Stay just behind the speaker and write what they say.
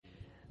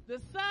The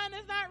sun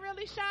is not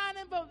really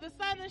shining, but the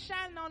sun is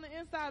shining on the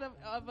inside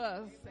of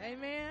us.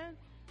 Amen.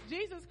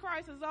 Jesus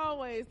Christ is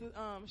always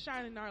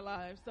shining in our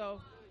lives.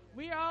 So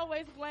we are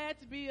always glad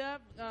to be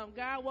up.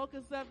 God woke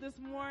us up this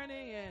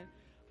morning, and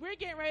we're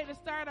getting ready to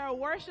start our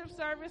worship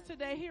service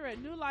today here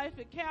at New Life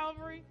at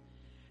Calvary.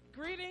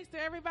 Greetings to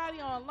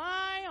everybody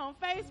online, on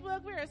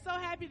Facebook. We are so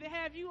happy to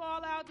have you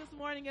all out this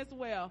morning as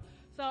well.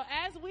 So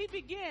as we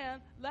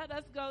begin, let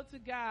us go to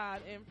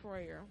God in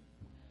prayer.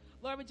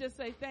 Lord, we just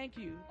say thank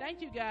you.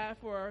 Thank you, God,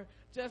 for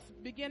just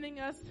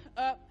beginning us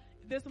up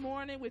this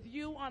morning with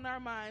you on our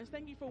minds.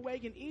 Thank you for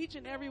waking each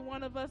and every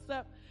one of us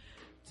up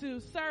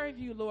to serve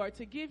you, Lord,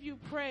 to give you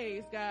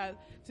praise, God,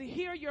 to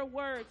hear your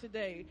word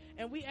today.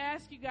 And we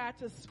ask you, God,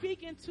 to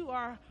speak into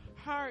our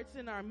hearts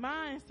and our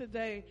minds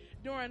today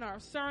during our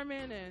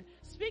sermon, and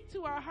speak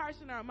to our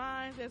hearts and our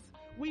minds as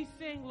we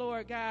sing,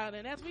 Lord God.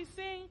 And as we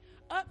sing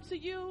up to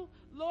you,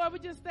 Lord, we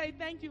just say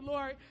thank you,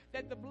 Lord,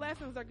 that the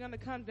blessings are going to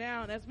come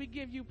down as we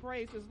give you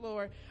praises,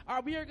 Lord.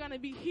 We are going to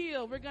be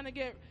healed. We're going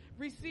to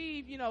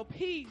receive,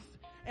 peace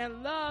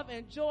and love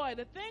and joy,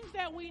 the things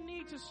that we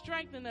need to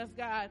strengthen us,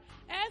 God.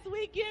 As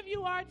we give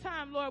you our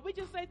time, Lord, we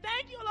just say,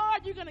 thank you,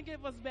 Lord, you're going to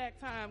give us back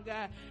time,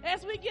 God.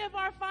 As we give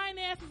our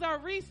finances, our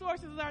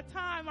resources, our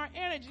time, our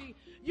energy,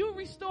 you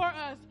restore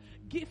us,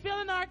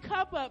 filling our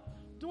cup up,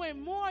 doing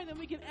more than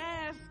we can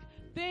ask,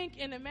 think,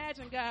 and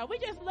imagine, God. We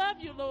just love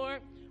you,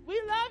 Lord. We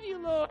love you,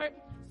 Lord.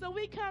 So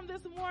we come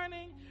this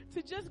morning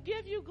to just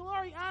give you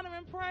glory, honor,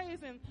 and praise.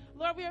 And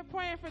Lord, we are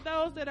praying for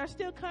those that are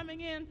still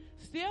coming in,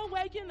 still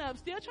waking up,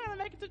 still trying to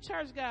make it to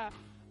church, God.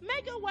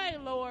 Make a way,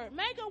 Lord.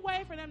 Make a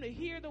way for them to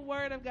hear the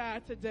word of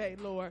God today,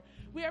 Lord.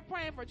 We are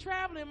praying for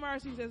traveling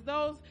mercies as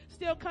those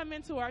still come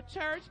into our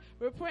church.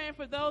 We're praying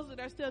for those that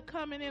are still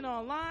coming in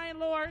online,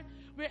 Lord.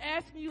 We're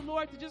asking you,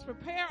 Lord, to just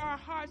prepare our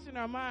hearts and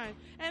our minds.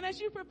 And as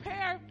you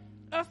prepare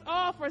us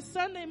all for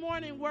Sunday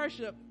morning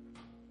worship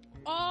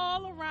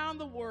all around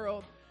the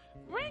world,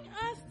 bring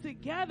us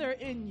together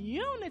in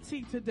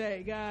unity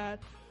today, God.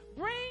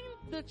 Bring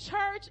the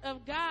church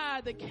of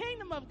God, the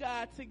kingdom of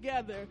God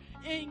together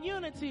in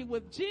unity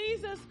with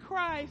Jesus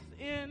Christ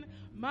in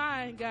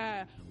mind,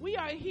 God. We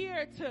are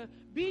here to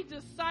be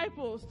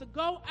disciples, to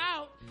go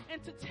out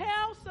and to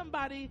tell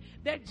somebody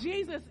that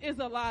Jesus is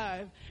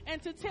alive,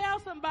 and to tell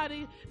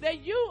somebody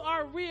that you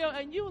are real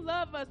and you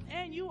love us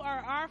and you are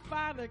our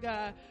Father,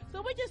 God.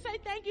 So we just say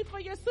thank you for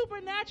your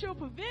supernatural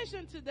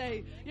provision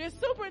today, your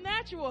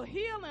supernatural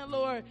healing,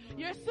 Lord,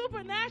 your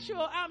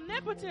supernatural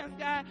omnipotence,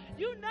 God.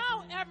 You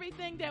know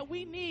everything that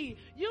we need.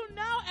 You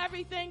know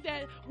everything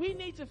that we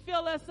need to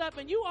fill us up,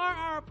 and you are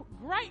our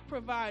great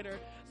provider.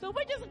 So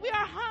we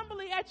are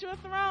humbly at your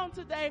throne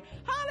today.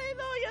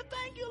 Hallelujah.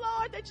 Thank you,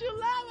 Lord, that you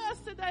love us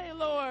today,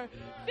 Lord.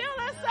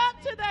 Fill us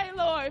up today,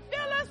 Lord.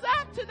 Fill us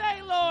up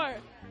today, Lord.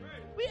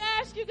 We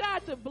ask you,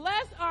 God, to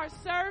bless our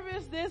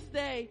service this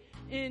day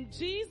in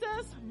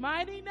Jesus'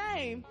 mighty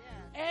name.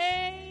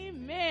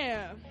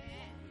 Amen.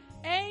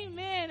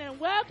 Amen. And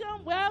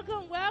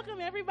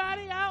welcome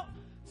everybody out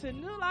to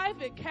New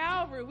Life at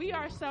Calvary. We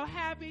are so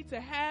happy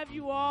to have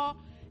you all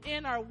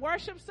in our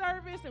worship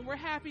service, and we're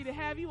happy to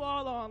have you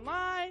all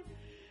online.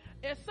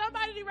 Is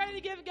somebody ready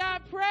to give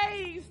God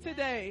praise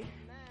today?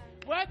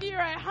 Whether you're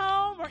at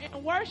home or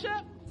in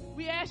worship,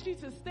 we ask you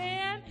to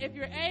stand if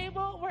you're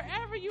able,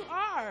 wherever you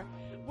are,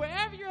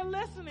 wherever you're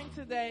listening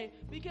today,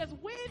 because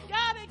we've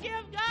got to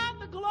give God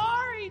the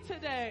glory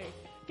today.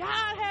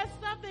 God has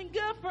something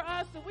good for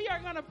us, so we are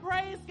going to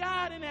praise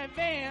God in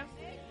advance,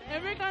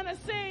 and we're going to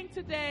sing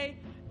today,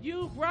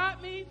 You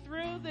Brought Me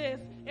Through This.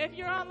 If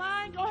you're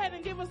online, go ahead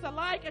and give us a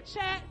like, a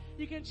chat.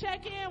 You can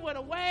check in with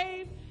a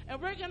wave,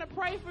 and we're going to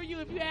pray for you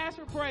if you ask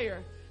for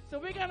prayer. So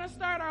we're going to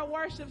start our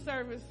worship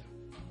service.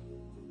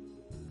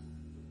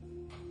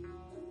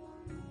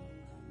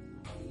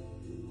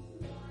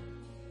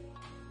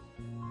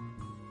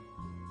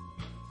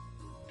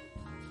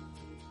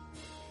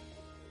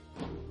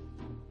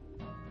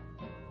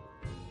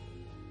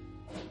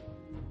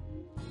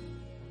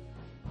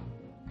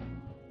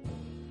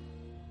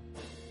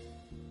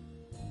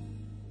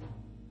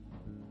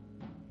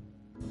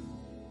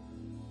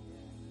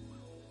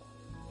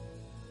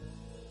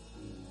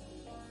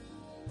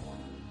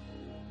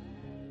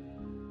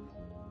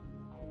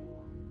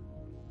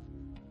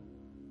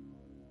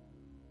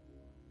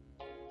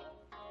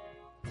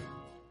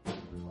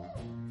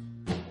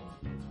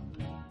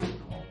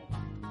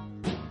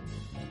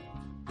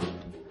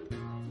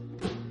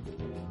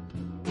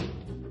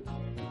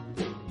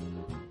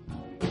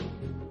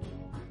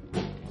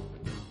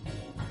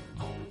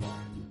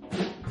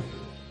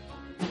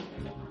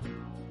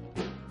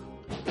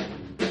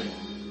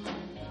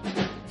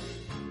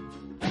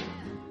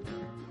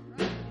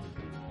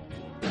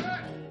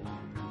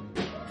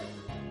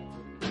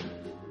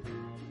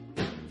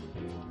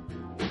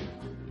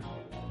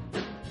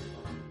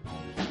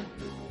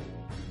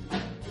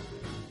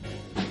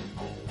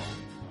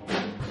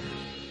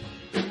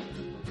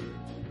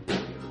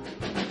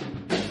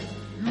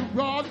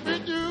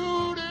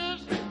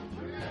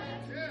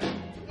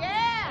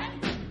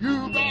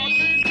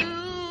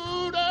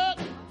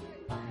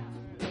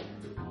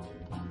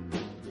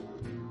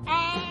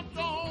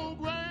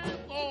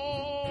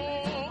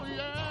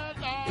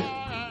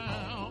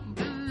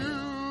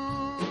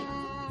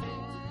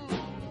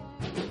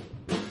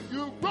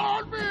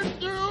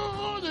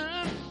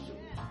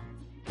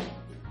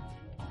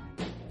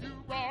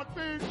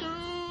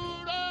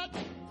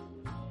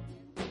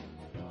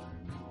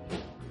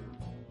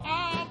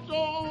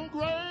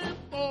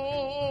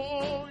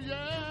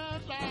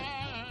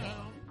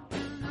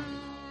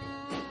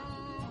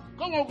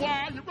 Come on,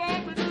 choir. You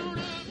brought me through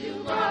this.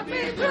 You brought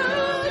me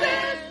through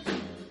this.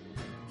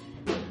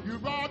 You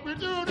brought me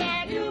through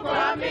that. You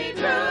brought me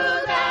through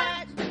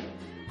that.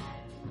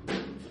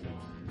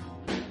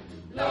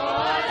 Lord,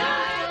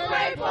 I'm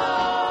grateful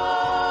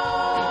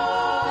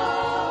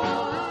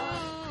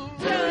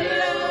to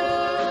you.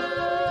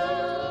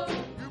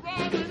 You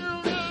brought me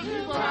through this.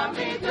 You brought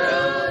me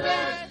through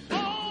this.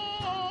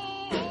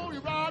 Oh,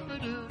 you brought me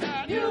through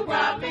that. You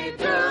brought me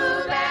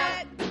through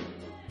that.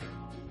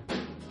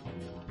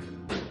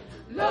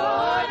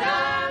 Lord,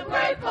 I'm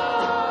grateful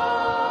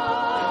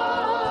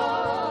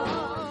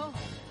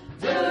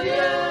to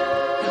you.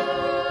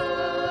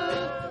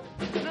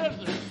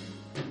 Listen,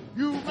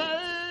 you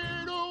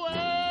made a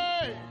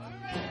way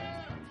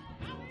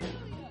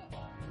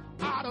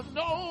out of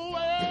no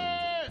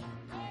way.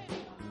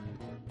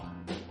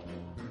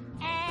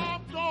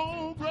 I'm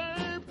so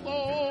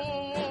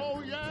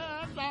grateful,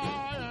 yes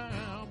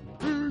I am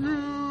to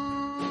you.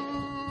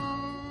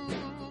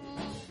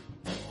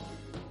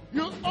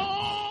 You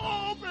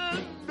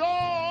opened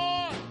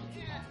doors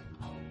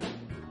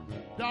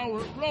that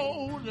were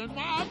closed in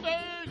my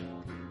face.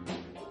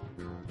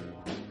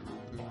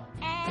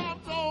 I'm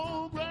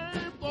so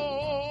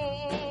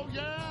grateful,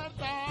 yes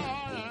I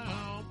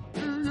am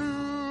to you.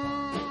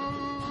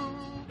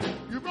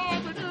 You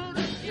brought me through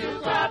this. You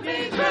brought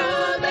me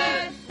through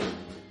this.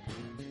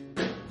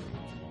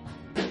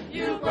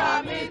 You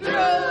brought me through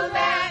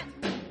that.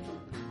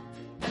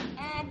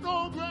 I'm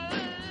so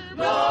grateful.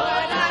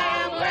 Lord,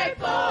 I am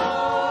grateful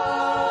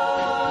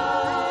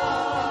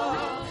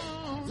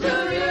to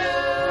you.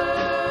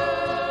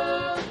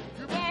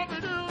 You brought me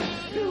through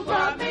this. You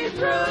brought me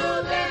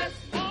through this.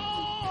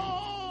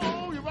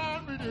 Oh, you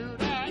brought me through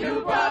that.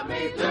 You brought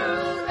me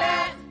through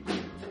that.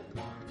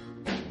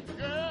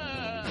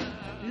 Yeah.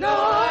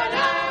 Lord,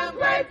 I am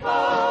grateful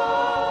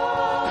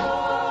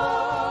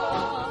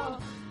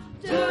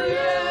to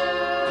you.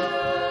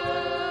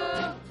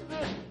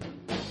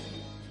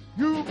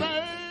 You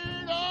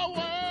made a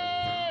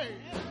way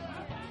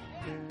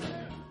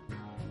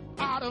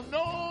out of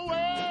no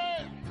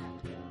way.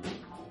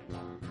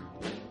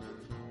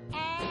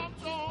 I'm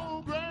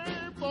so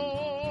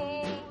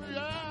grateful,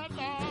 yes I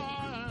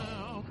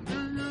am to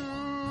you.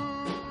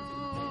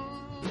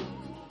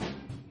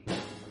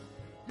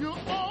 You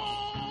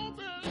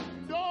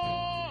opened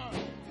doors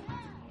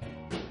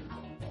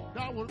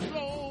that were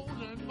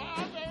closed in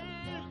my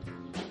days.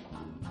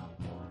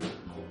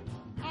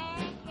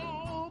 I'm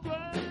so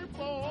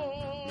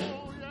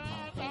grateful,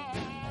 yes I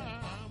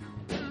am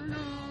to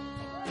you.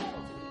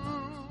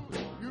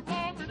 You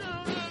brought me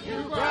through this.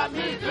 You brought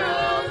me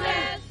through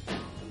this.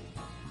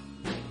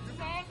 You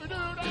brought me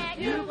through that.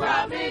 You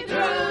brought me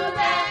through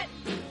that.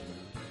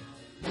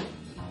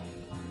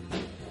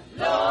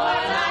 Lord,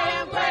 I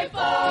am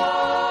grateful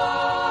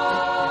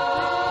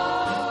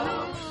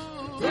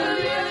to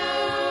you.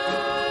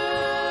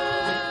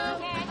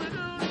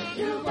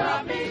 You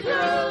brought me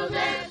through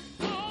this.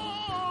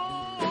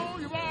 Oh,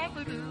 you brought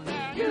me through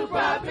that. You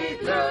brought me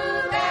through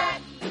that.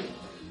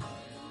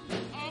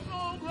 I'm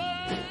so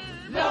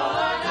grateful.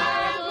 Lord,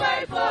 I am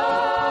grateful.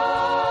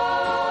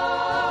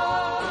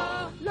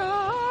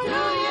 Lord, I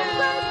am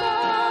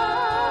grateful.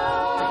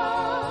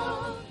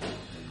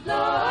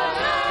 Lord, I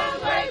am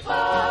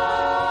grateful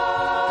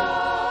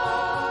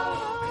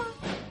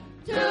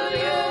to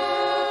you.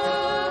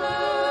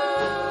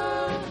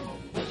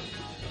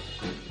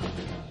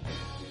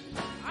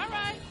 All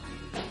right.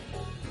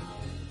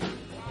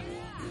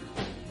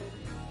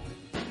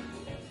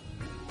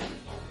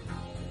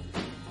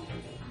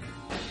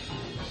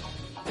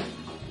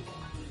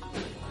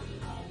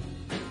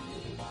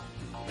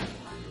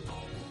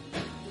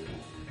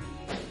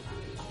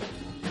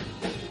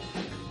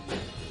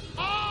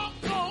 I'm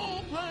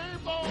so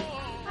grateful.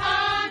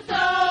 I'm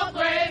so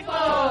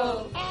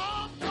grateful.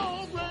 I'm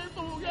so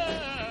grateful,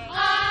 yeah.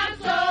 I'm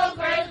so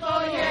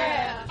grateful,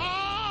 yeah.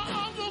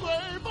 I'm so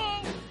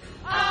grateful.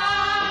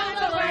 I'm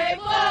so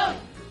grateful.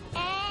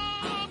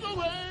 I'm so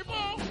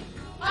grateful.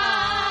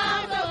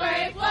 I'm so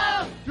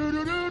grateful.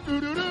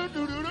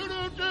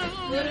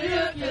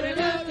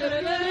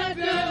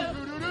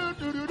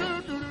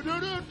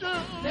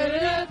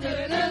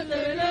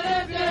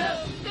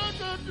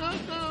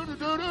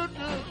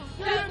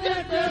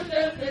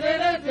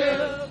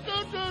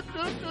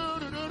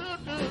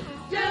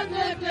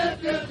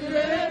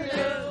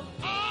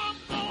 I'm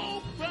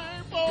so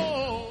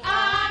grateful.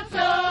 I'm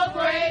so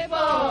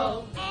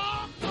grateful.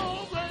 I'm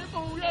so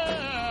grateful,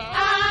 yeah.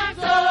 I'm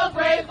so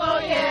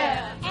grateful,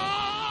 yeah.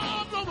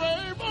 I'm so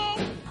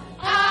grateful.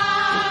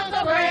 I'm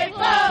so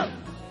grateful.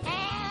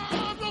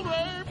 I'm so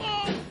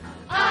grateful.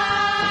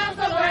 I'm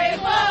so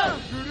grateful.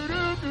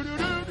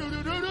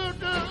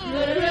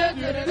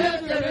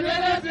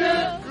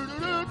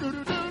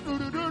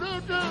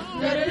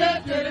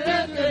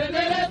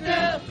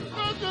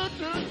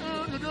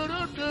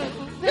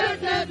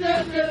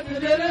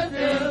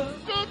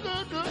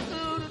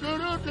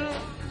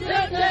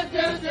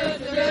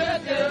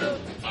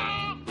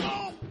 I'm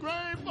so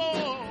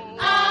grateful.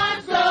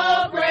 I'm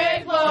so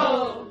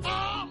grateful.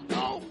 I'm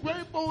so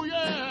grateful,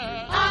 yeah.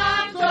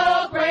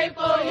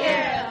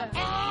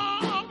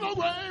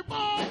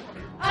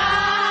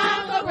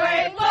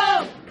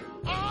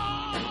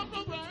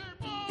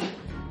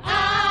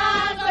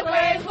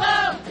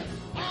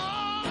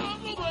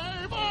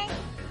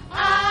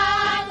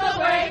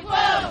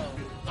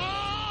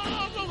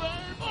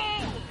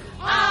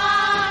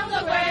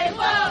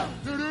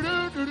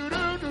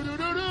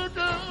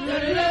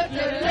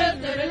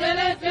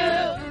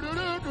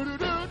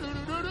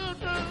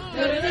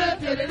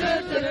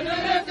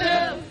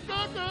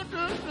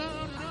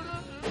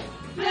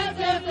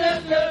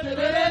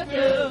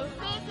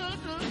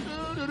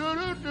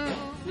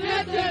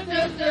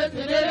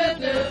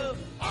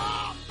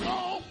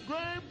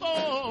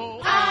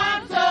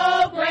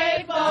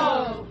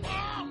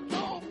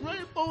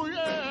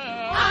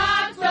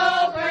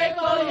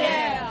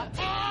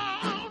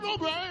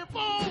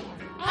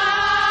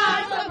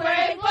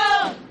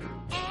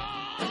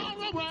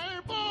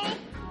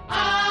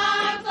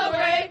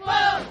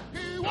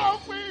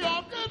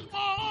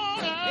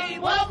 He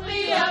woke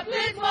me up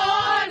this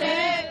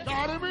morning.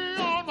 Started me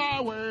on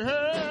my way.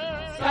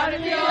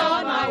 Started me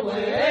on my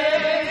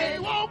way. He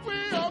woke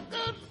me up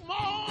this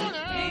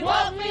morning. He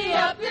woke me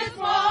up this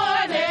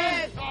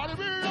morning. Started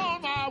me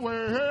on my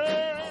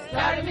way.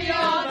 Started me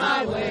on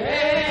my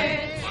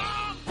way.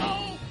 I'm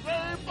so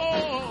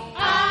grateful.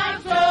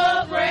 I'm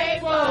so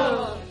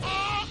grateful.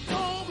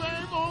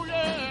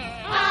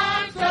 Yeah.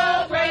 I'm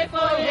so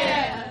grateful,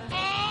 yeah.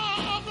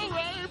 I'm so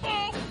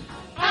grateful.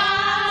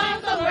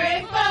 I'm so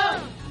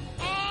grateful.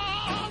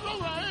 I'm so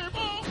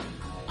grateful.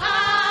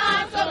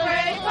 I'm so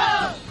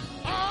grateful.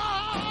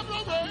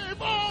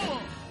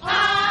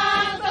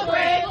 I'm so grateful. I'm so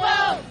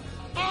grateful.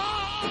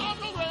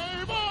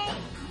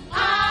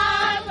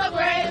 I'm so grateful. I'm so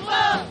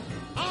grateful.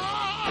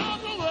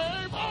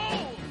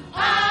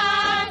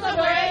 I'm so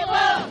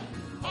grateful.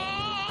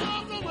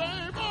 I'm so grateful. I'm so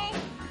grateful.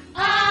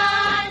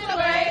 I'm so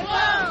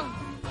grateful.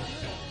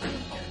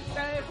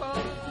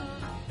 Grateful.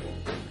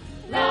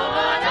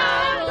 Lord,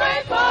 I'm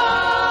grateful.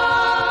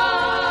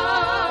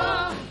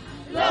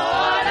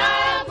 Lord,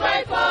 I'm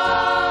grateful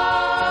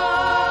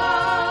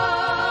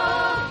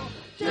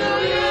to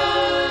you.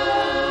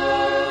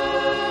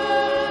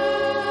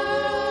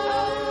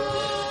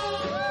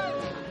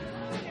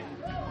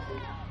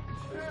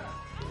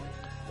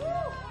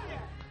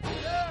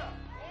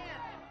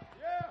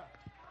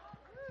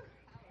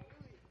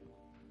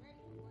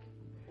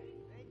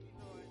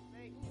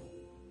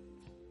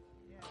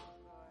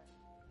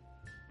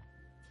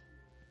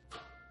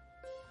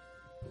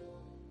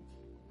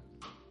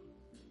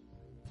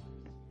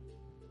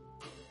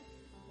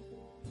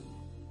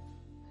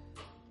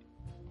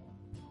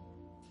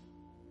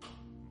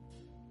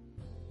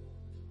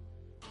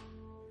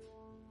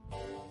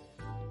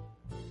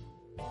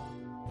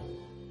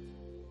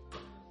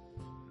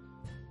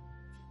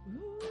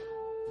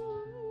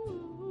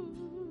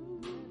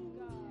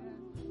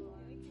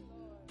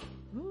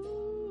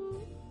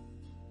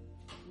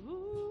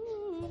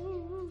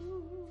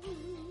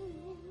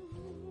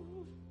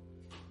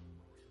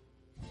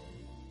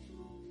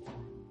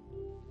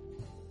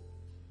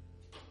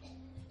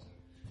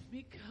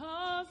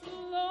 Because the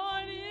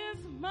Lord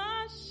is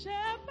my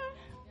shepherd,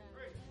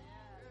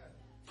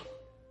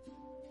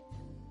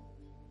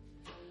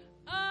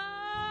 I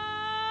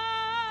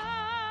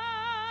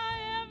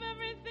have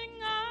everything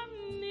I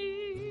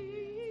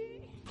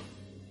need.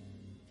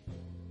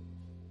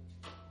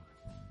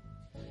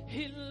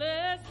 He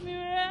lets me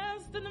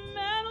rest in the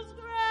meadow's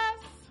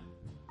grass.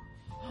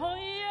 Oh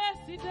yes,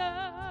 he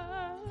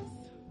does.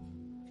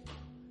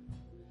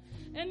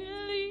 And he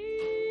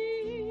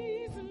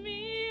leads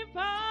me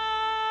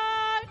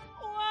by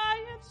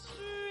quiet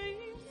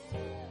streams.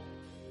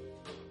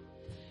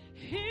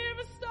 He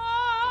restores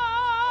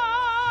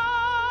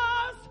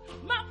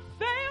my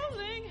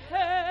failing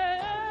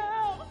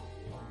health.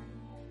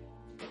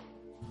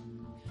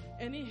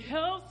 And he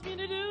helps me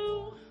to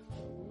do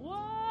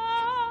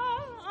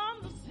what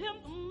honors him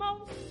the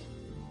most.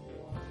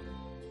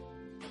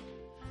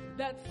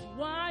 That's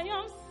why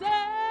I'm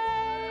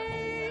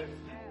safe.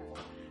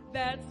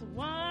 That's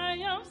why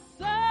I'm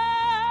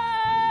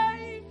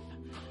safe.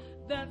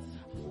 That's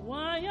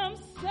why I'm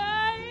safe.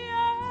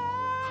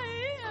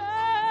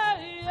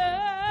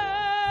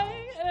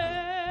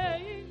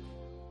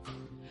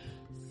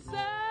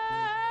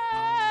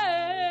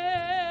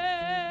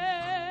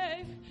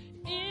 Safe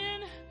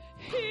in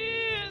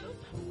his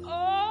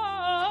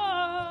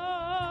arms.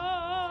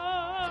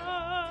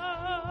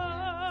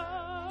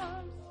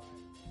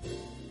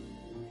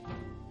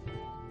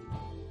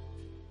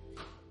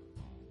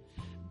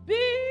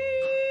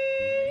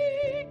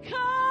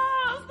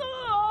 Because the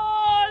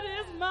Lord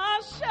is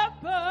my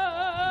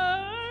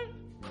shepherd,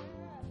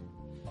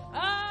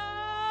 I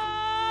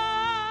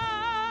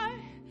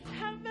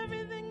have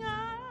everything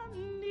I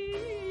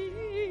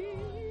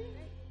need.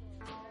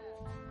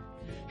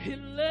 He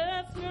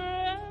lets me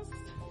rest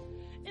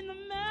in the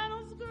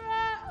meadow's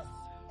grass.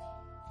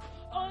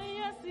 Oh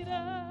yes, he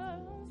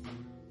does.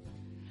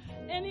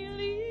 And he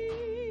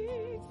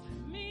leads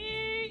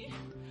me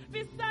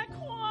beside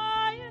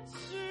quiet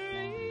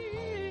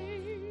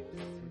streams.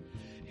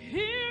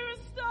 He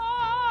restores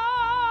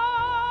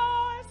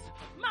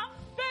my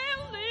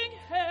failing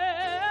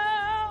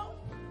health.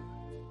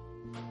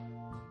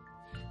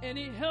 And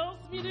he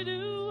helps me to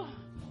do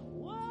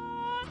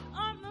what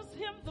honors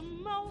him the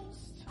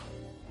most.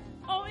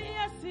 Oh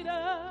yes, he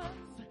does.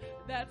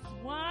 That's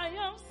why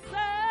I'm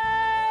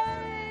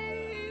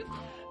safe.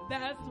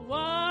 That's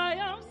why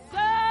I'm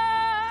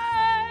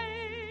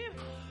safe.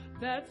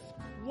 That's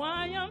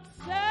why I'm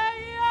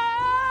safe.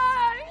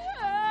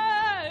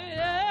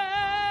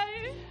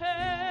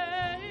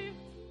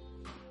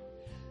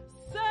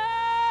 Safe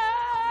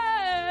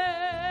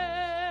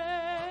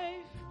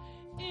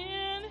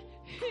in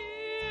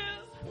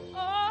his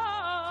arms.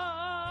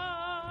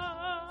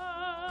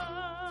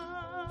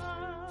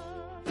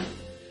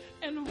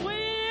 And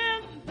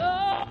when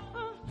the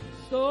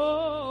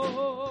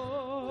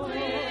storm,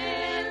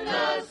 When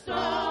the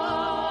storm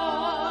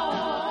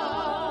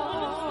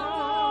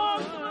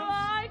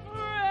like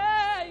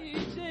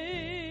raging,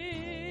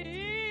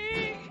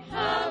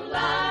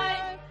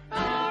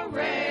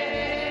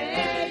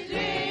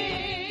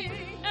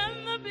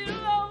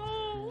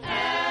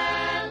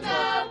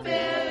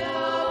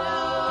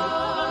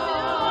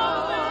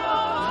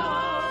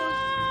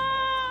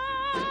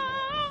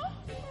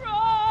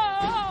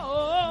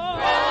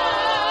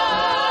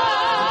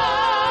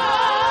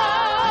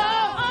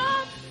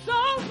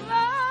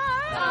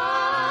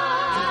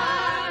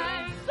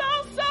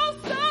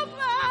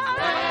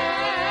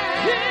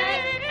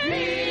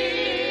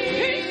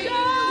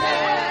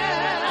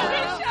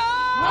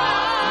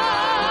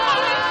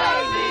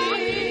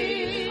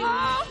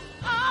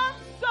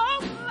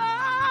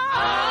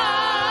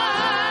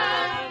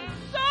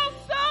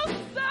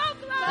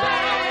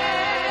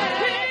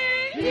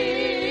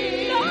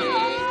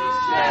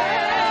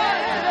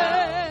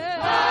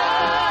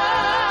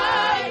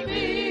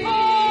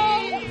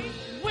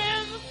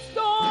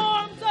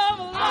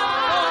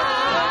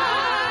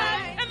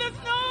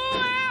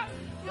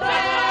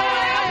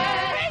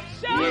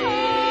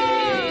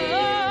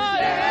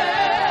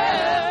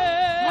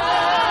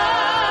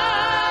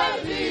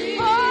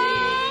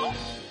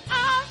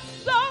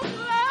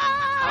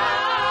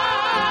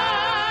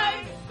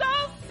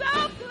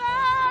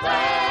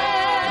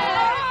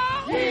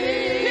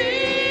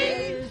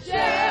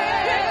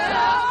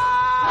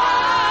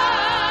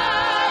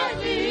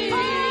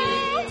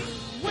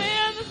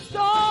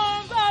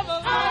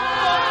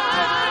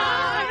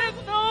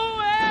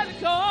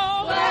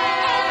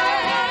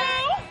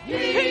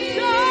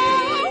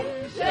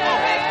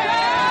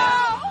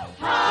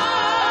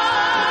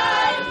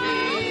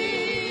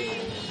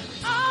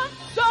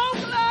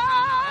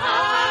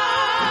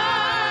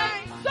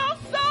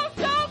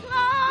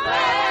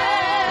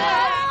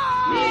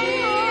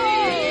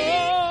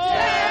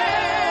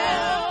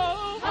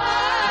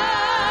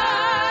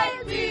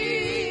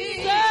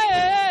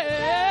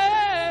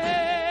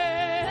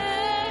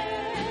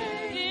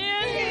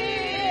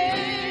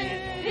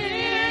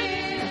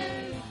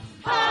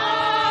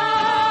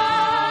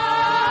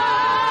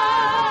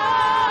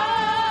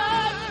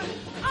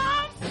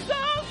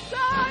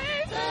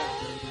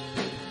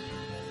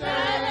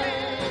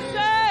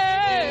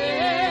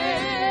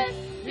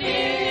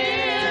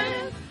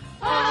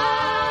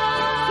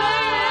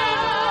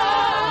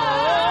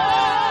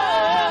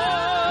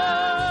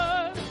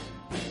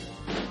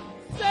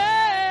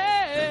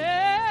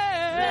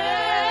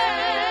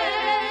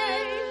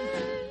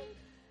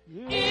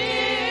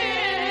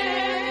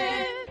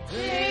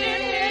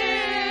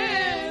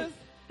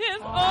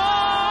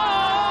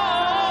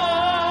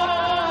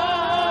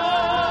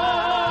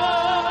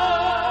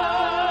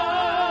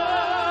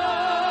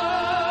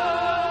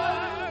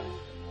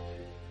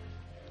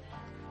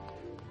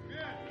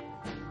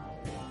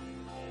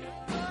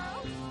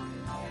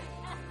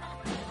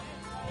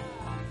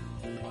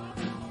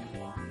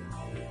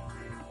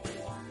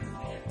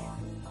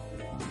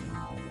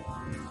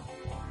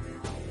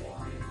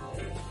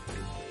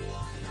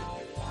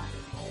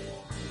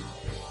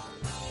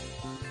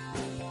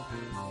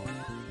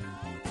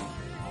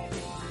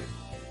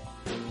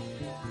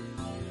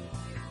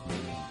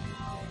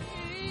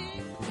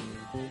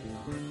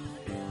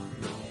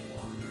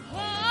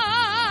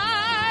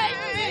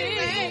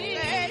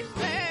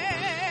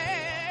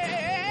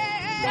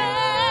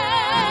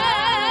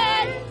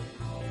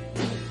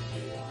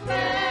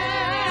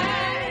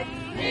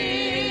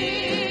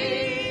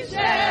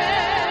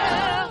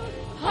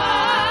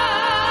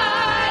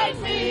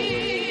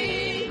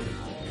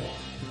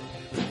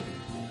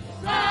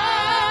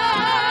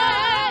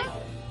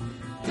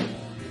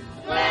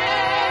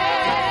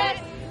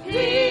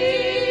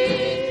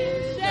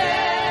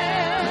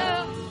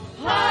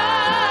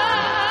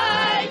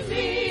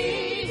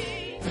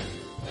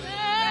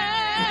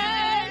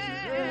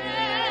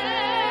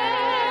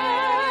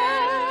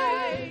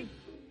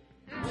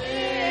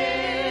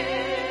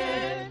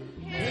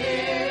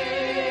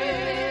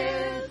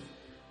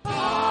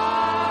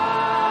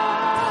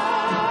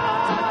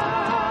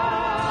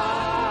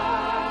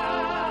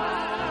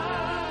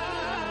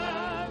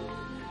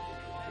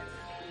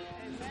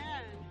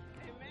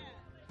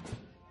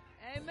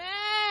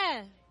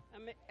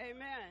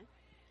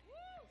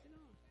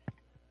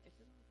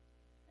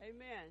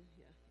 Amen.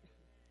 Yeah.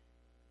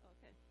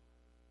 Okay.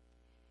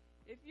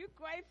 If you're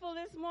grateful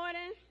this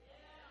morning,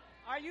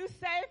 are you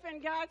safe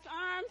in God's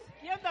arms?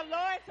 Give the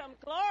Lord some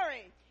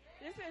glory.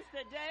 This is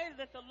the day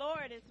that the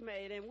Lord has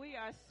made, and we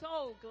are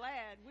so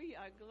glad. We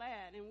are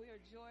glad, and we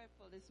are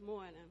joyful this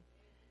morning.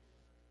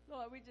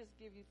 Lord, we just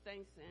give you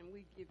thanks and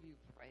we give you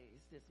praise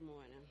this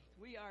morning.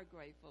 We are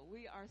grateful.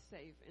 We are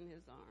safe in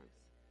his arms.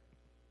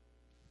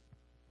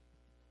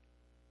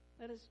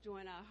 Let us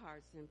join our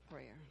hearts in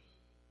prayer.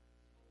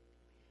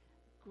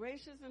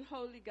 Gracious and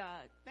holy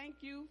God, thank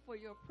you for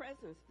your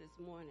presence this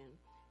morning.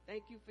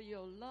 Thank you for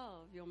your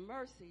love, your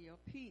mercy, your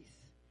peace,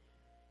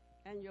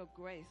 and your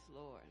grace,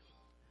 Lord.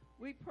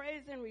 We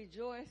praise and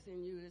rejoice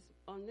in you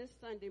on this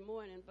Sunday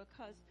morning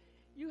because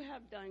you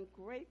have done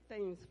great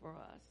things for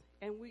us,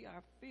 and we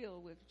are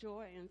filled with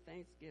joy and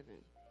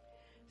thanksgiving.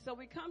 So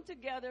we come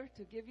together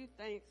to give you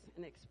thanks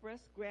and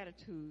express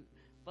gratitude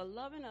for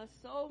loving us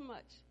so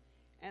much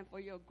and for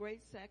your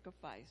great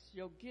sacrifice,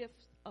 your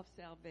gift of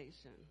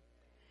salvation.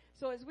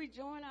 So as we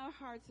join our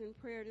hearts in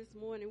prayer this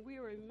morning, we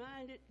are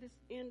reminded this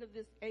end of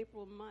this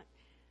April month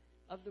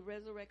of the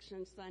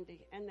Resurrection Sunday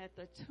and that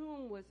the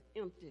tomb was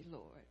empty,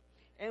 Lord.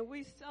 And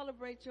we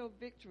celebrate your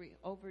victory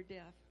over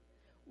death.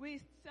 We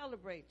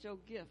celebrate your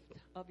gift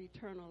of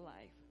eternal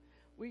life.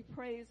 We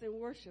praise and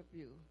worship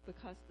you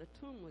because the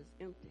tomb was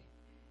empty.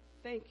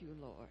 Thank you,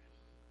 Lord.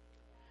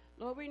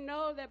 Lord, we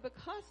know that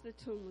because the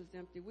tomb was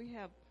empty, we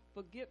have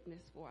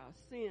forgiveness for our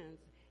sins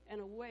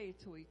and a way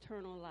to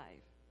eternal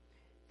life.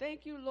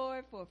 Thank you,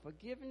 Lord, for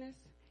forgiveness,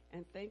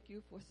 and thank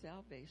you for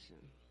salvation.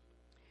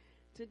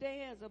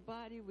 Today, as a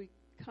body, we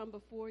come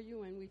before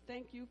you, and we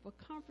thank you for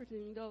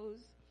comforting those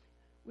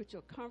with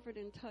your comfort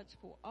and touch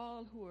for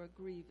all who are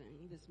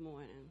grieving this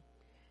morning,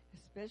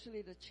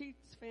 especially the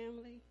Cheats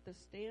family, the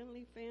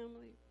Stanley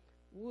family,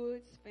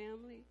 Woods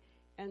family,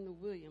 and the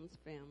Williams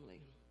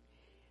family.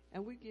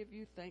 And we give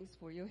you thanks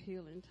for your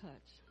healing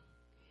touch.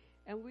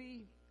 And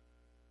we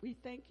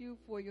thank you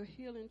for your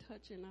healing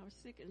touch in our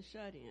sick and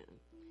shut-in,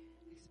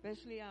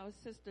 especially our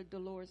sister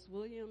Dolores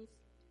Williams,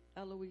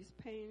 Eloise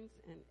Paynes,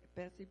 and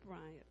Bessie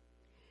Bryant.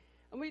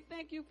 And we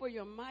thank you for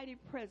your mighty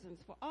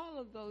presence for all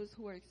of those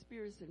who are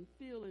experiencing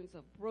feelings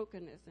of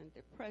brokenness and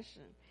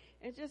depression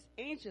and just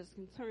anxious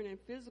concerning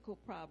physical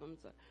problems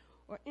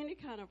or any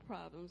kind of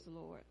problems,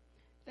 Lord.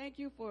 Thank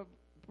you for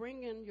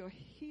bringing your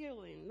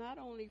healing not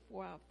only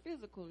for our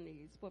physical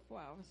needs but for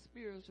our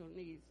spiritual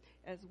needs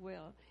as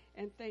well.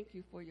 And thank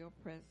you for your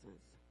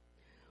presence.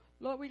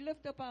 Lord, we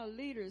lift up our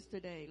leaders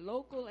today,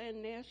 local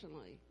and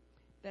nationally,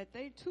 that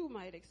they too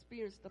might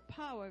experience the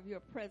power of your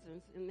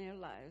presence in their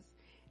lives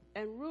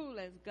and rule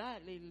as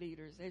godly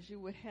leaders as you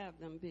would have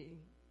them be.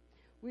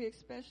 We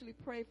especially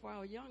pray for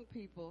our young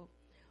people.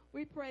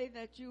 We pray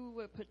that you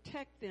would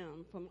protect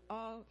them from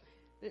all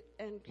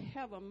and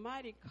have a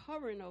mighty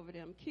covering over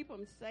them. Keep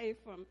them safe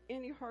from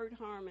any hurt,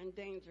 harm, and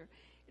danger.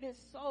 It is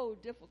so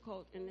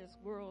difficult in this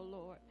world,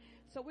 Lord.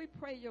 So we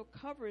pray your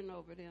covering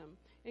over them.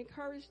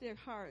 Encourage their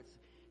hearts.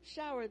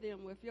 Shower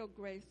them with your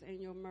grace and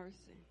your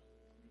mercy.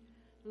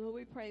 Lord,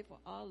 we pray for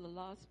all the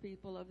lost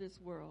people of this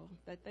world,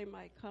 that they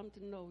might come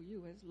to know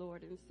you as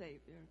Lord and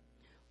Savior.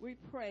 We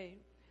pray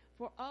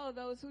for all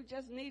those who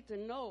just need to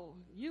know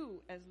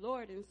you as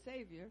Lord and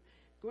Savior.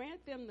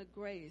 Grant them the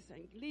grace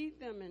and lead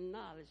them in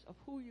knowledge of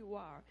who you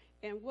are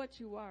and what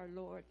you are,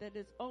 Lord, that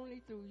it's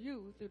only through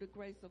you, through the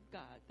grace of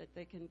God, that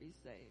they can be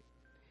saved.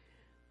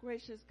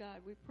 Gracious God,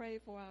 we pray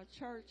for our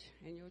church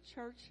and your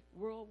church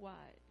worldwide.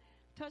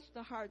 Touch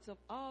the hearts of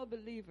all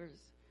believers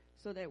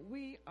so that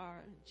we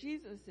are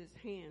Jesus'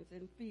 hands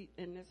and feet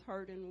in this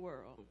hurting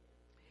world.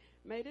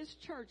 May this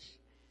church,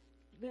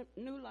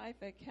 New Life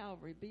at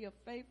Calvary, be a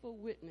faithful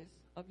witness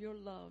of your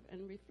love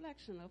and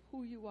reflection of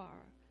who you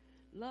are.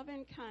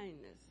 Loving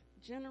kindness,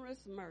 generous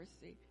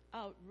mercy,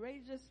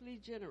 outrageously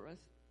generous,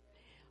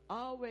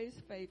 always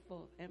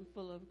faithful and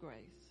full of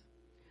grace.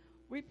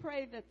 We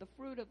pray that the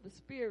fruit of the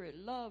Spirit,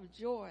 love,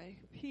 joy,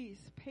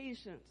 peace,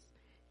 patience,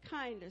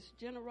 kindness,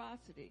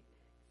 generosity,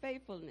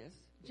 faithfulness,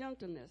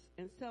 gentleness,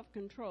 and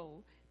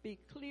self-control be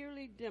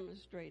clearly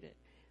demonstrated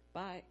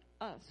by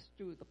us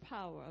through the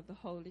power of the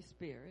Holy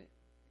Spirit.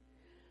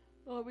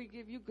 Lord, we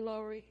give you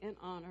glory and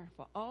honor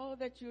for all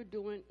that you're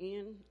doing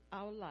in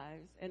our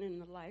lives and in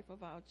the life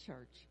of our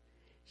church.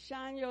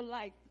 Shine your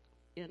light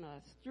in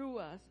us, through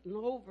us, and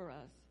over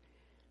us.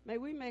 May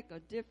we make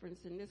a difference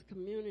in this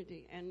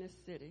community and this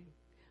city,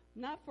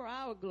 not for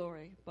our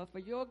glory, but for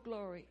your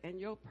glory and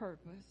your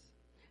purpose.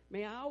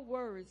 May our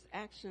words,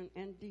 action,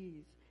 and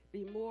deeds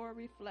be more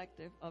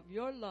reflective of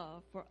your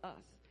love for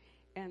us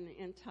and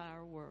the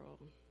entire world.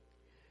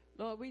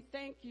 Lord, we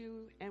thank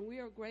you, and we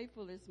are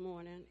grateful this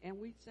morning, and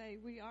we say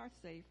we are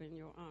safe in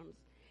your arms.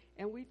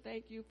 And we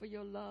thank you for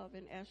your love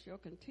and ask your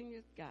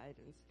continued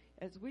guidance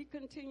as we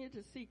continue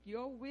to seek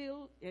your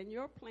will and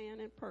your plan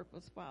and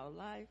purpose for our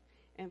life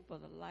and for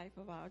the life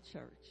of our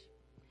church.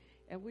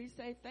 And we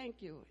say thank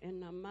you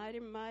in the mighty,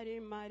 mighty,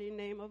 mighty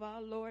name of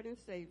our Lord and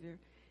Savior,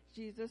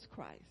 Jesus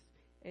Christ.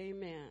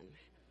 Amen.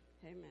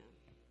 Amen.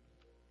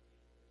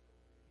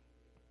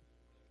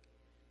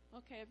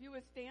 Okay, if you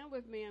would stand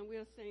with me and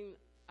we'll sing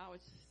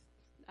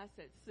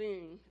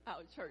sing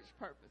our church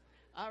purpose.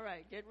 All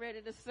right, get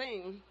ready to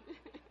sing.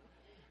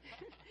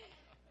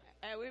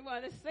 And we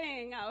want to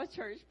sing our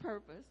church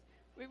purpose.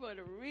 We want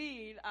to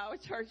read our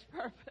church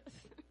purpose.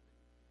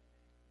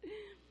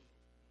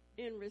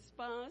 In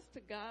response to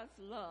God's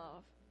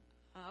love,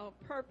 our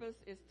purpose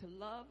is to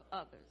love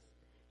others,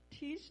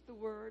 teach the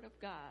word of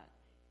God,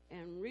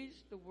 and reach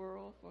the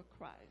world for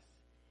Christ.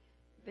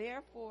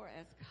 Therefore,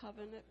 as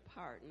covenant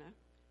partner,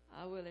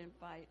 I will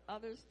invite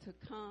others to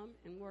come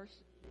and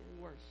worship.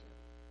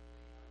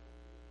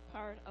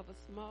 Part of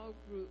a small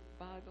group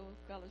Bible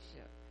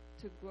fellowship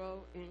to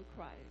grow in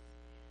Christ.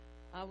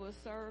 I will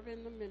serve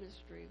in the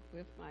ministry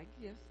with my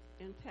gifts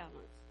and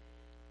talents.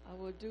 I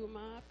will do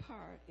my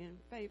part in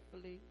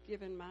faithfully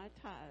giving my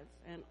tithes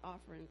and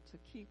offering to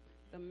keep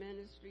the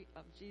ministry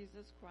of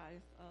Jesus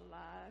Christ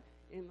alive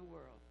in the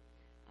world.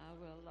 I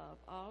will love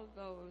all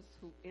those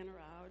who enter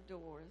our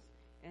doors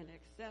and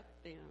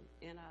accept them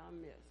in our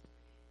midst.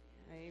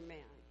 Amen.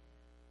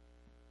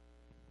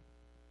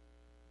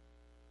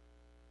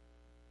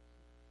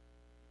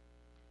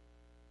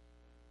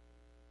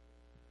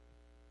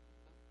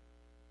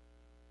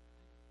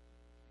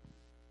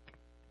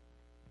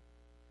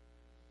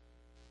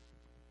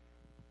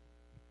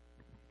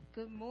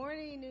 Good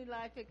morning, New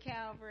Life at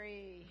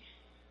Calvary.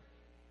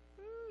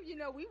 Ooh, you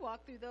know, we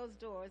walk through those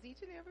doors,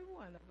 each and every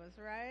one of us,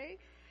 right?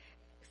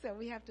 So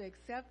we have to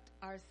accept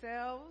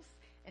ourselves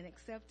and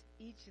accept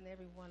each and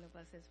every one of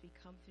us as we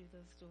come through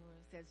those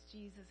doors, as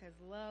Jesus has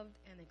loved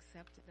and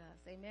accepted us.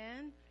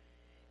 Amen?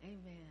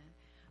 Amen.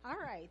 All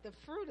right, the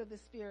fruit of the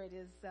Spirit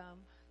is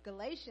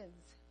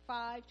Galatians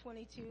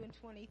 5:22 and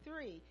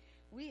 23.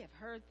 We have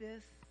heard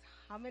this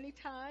how many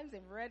times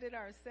and read it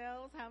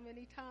ourselves how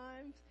many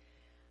times?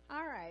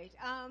 All right.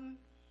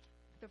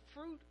 The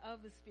fruit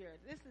of the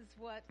Spirit. This is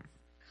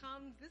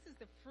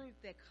the fruit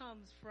that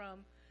comes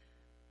from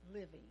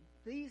living.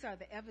 These are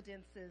the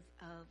evidences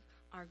of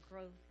our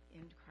growth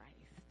in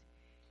Christ.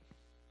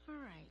 All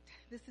right.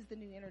 This is the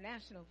New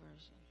International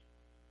Version.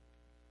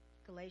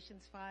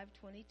 Galatians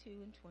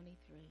 5:22 and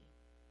 23.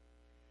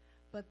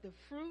 But the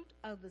fruit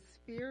of the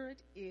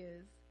Spirit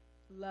is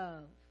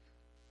love,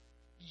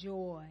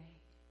 joy,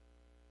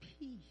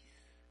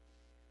 peace,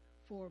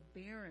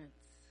 forbearance,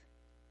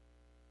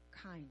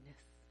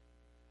 kindness,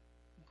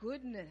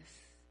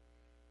 goodness,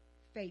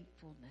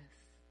 faithfulness,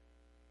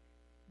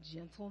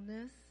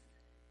 gentleness,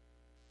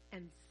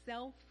 and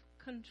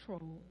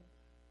self-control.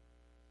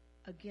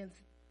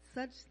 Against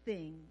such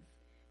things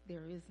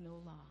there is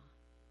no law.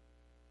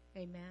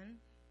 Amen?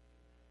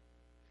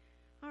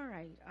 All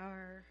right,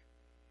 our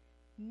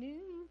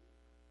New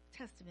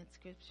Testament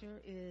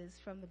scripture is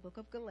from the book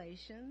of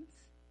Galatians.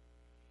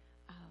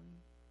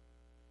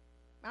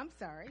 I'm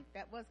sorry,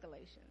 that was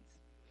Galatians.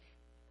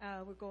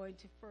 We're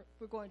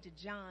going to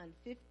John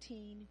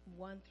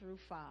 15:1 through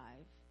 5.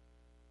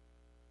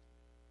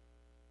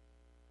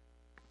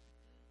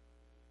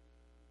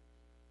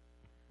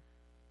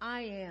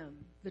 I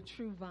am the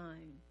true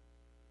vine,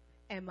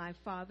 and my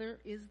Father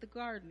is the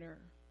gardener.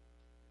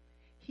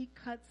 He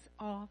cuts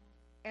off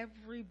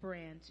every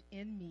branch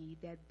in me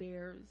that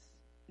bears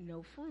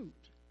no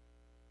fruit,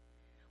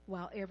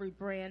 while every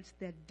branch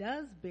that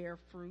does bear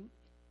fruit,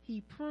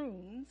 he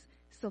prunes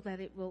so that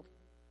it will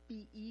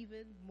be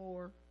even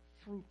more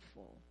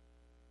fruitful.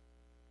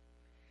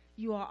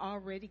 You are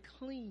already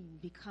clean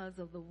because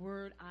of the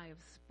word I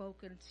have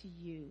spoken to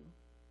you.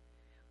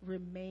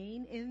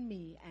 Remain in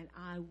me, and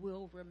I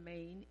will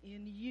remain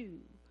in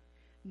you.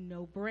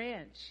 No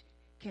branch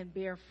can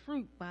bear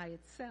fruit by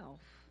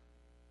itself.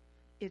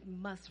 It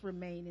must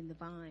remain in the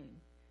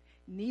vine.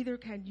 Neither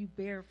can you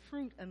bear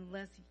fruit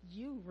unless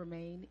you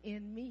remain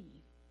in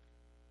me.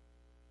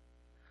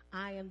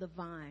 I am the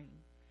vine.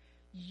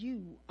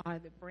 You are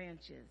the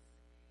branches.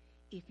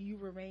 If you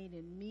remain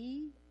in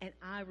me, and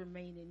I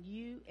remain in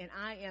you, and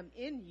I am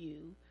in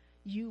you,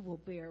 you will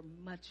bear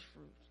much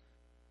fruit.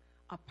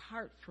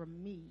 Apart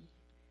from me,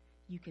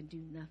 you can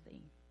do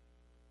nothing.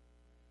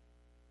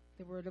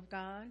 The word of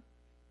God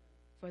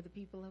for the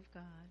people of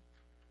God.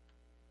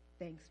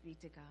 Thanks be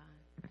to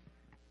God.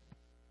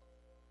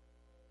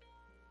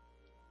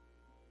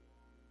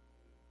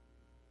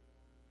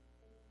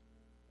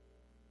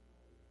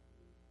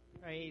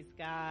 Praise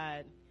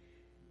God.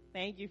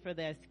 Thank you for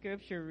that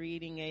scripture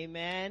reading.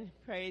 Amen.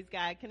 Praise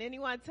God. Can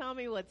anyone tell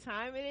me what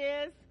time it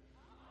is?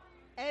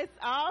 It's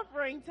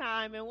offering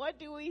time. And what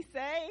do we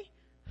say?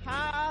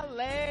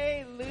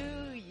 Hallelujah.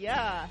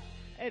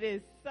 It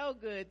is so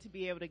good to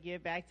be able to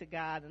give back to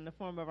God in the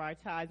form of our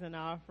tithes and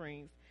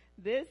offerings.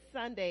 This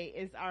Sunday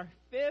is our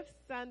 5th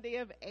Sunday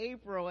of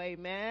April.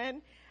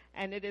 Amen.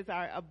 And it is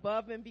our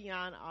above and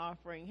beyond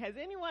offering. Has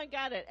anyone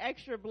got an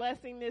extra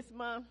blessing this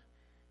month?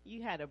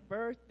 You had a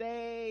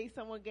birthday,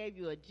 someone gave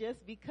you a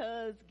just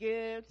because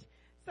gift,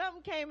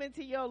 something came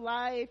into your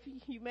life,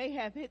 you may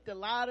have hit the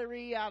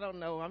lottery, I don't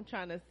know, I'm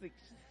trying to see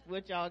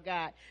what y'all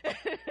got.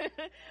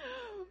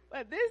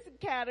 But this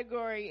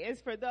category is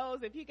for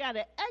those, if you got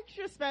an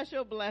extra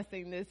special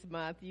blessing this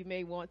month, you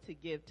may want to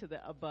give to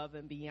the above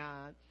and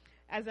beyond.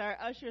 As our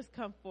ushers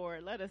come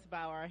forward, let us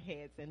bow our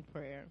heads in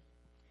prayer.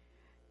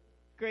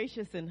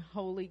 Gracious and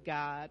holy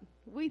God,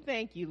 we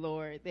thank you,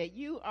 Lord, that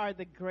you are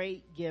the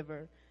great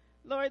giver.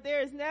 Lord,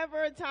 there is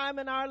never a time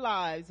in our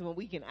lives when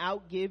we can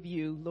outgive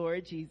you,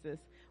 Lord Jesus.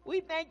 We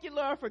thank you,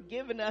 Lord, for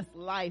giving us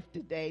life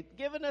today,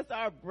 giving us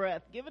our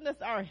breath, giving us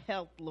our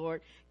health,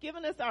 Lord,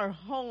 giving us our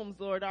homes,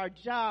 Lord, our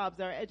jobs,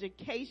 our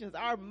educations,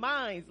 our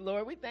minds,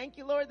 Lord. We thank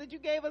you, Lord, that you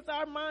gave us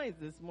our minds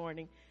this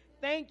morning.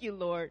 Thank you,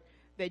 Lord,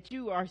 that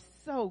you are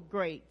so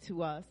great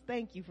to us.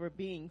 Thank you for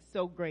being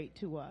so great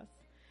to us.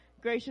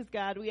 Gracious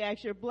God, we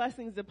ask your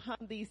blessings upon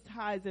these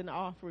tithes and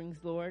offerings,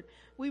 Lord.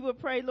 We would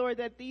pray, Lord,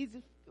 that these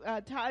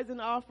tithes and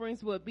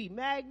offerings would be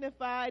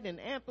magnified and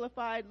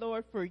amplified,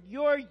 Lord, for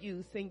your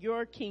use in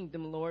your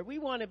kingdom, Lord. We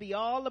want to be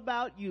all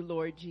about you,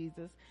 Lord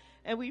Jesus.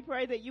 And we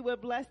pray that you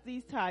would bless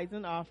these tithes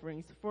and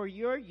offerings for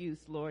your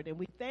use, Lord. And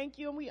we thank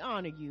you and we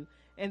honor you.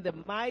 In the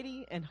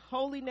mighty and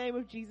holy name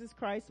of Jesus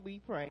Christ, we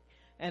pray.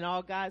 And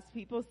all God's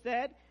people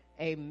said,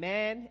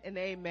 amen and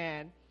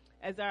amen.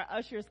 As our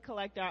ushers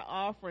collect our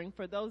offering,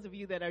 for those of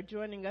you that are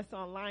joining us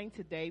online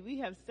today, we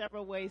have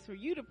several ways for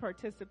you to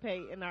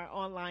participate in our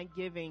online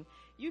giving.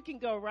 You can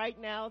go right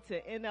now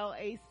to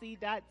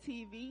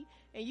nlac.tv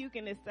and you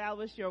can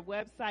establish your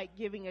website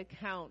giving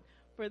account.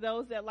 For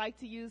those that like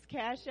to use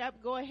Cash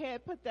App, go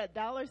ahead, put that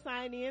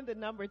 $sign in, the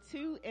number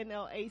 2,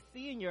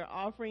 NLAC, and your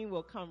offering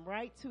will come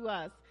right to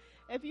us.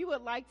 If you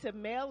would like to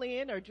mail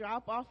in or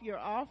drop off your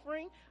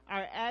offering,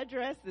 our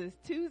address is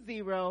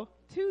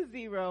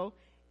 2020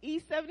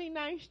 East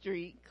 79th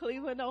Street,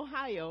 Cleveland,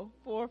 Ohio,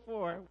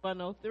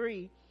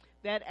 44103.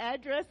 That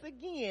address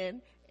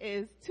again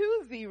is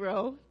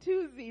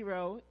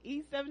 2020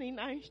 East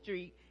 79th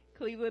Street,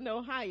 Cleveland,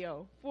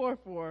 Ohio,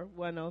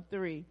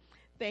 44103.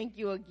 Thank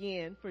you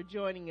again for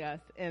joining us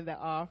in the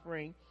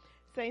offering.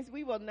 Saints,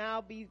 we will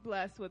now be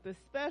blessed with a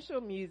special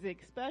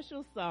music,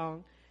 special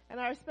song. And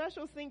our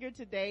special singer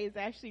today is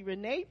actually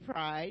Renee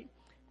Pride,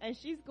 and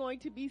she's going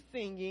to be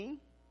singing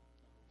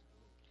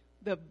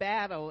 "The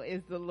Battle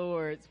is the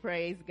Lord's."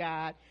 Praise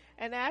God.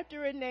 And after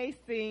Renee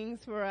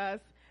sings for us,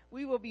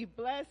 we will be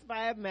blessed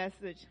by a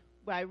message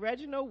by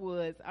Reginald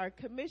Woods, our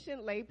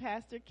commissioned lay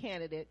pastor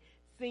candidate,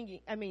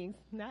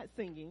 not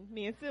singing.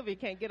 Me and Sylvia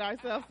can't get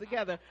ourselves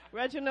together.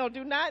 Reginald,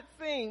 do not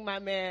sing, my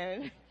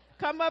man.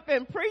 Come up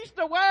and preach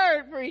the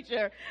word,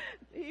 preacher.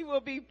 He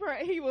will be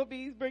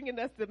bringing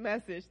us the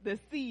message, the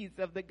seeds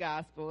of the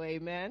gospel.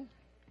 Amen.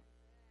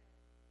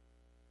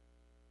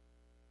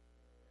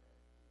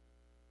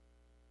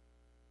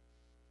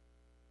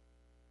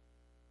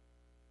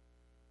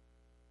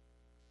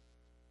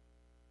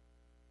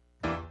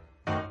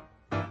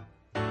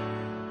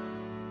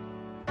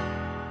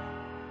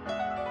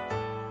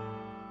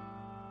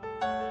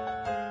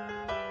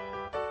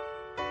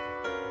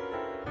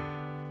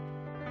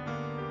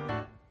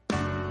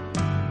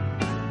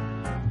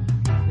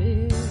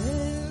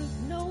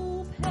 There's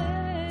no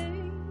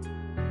pain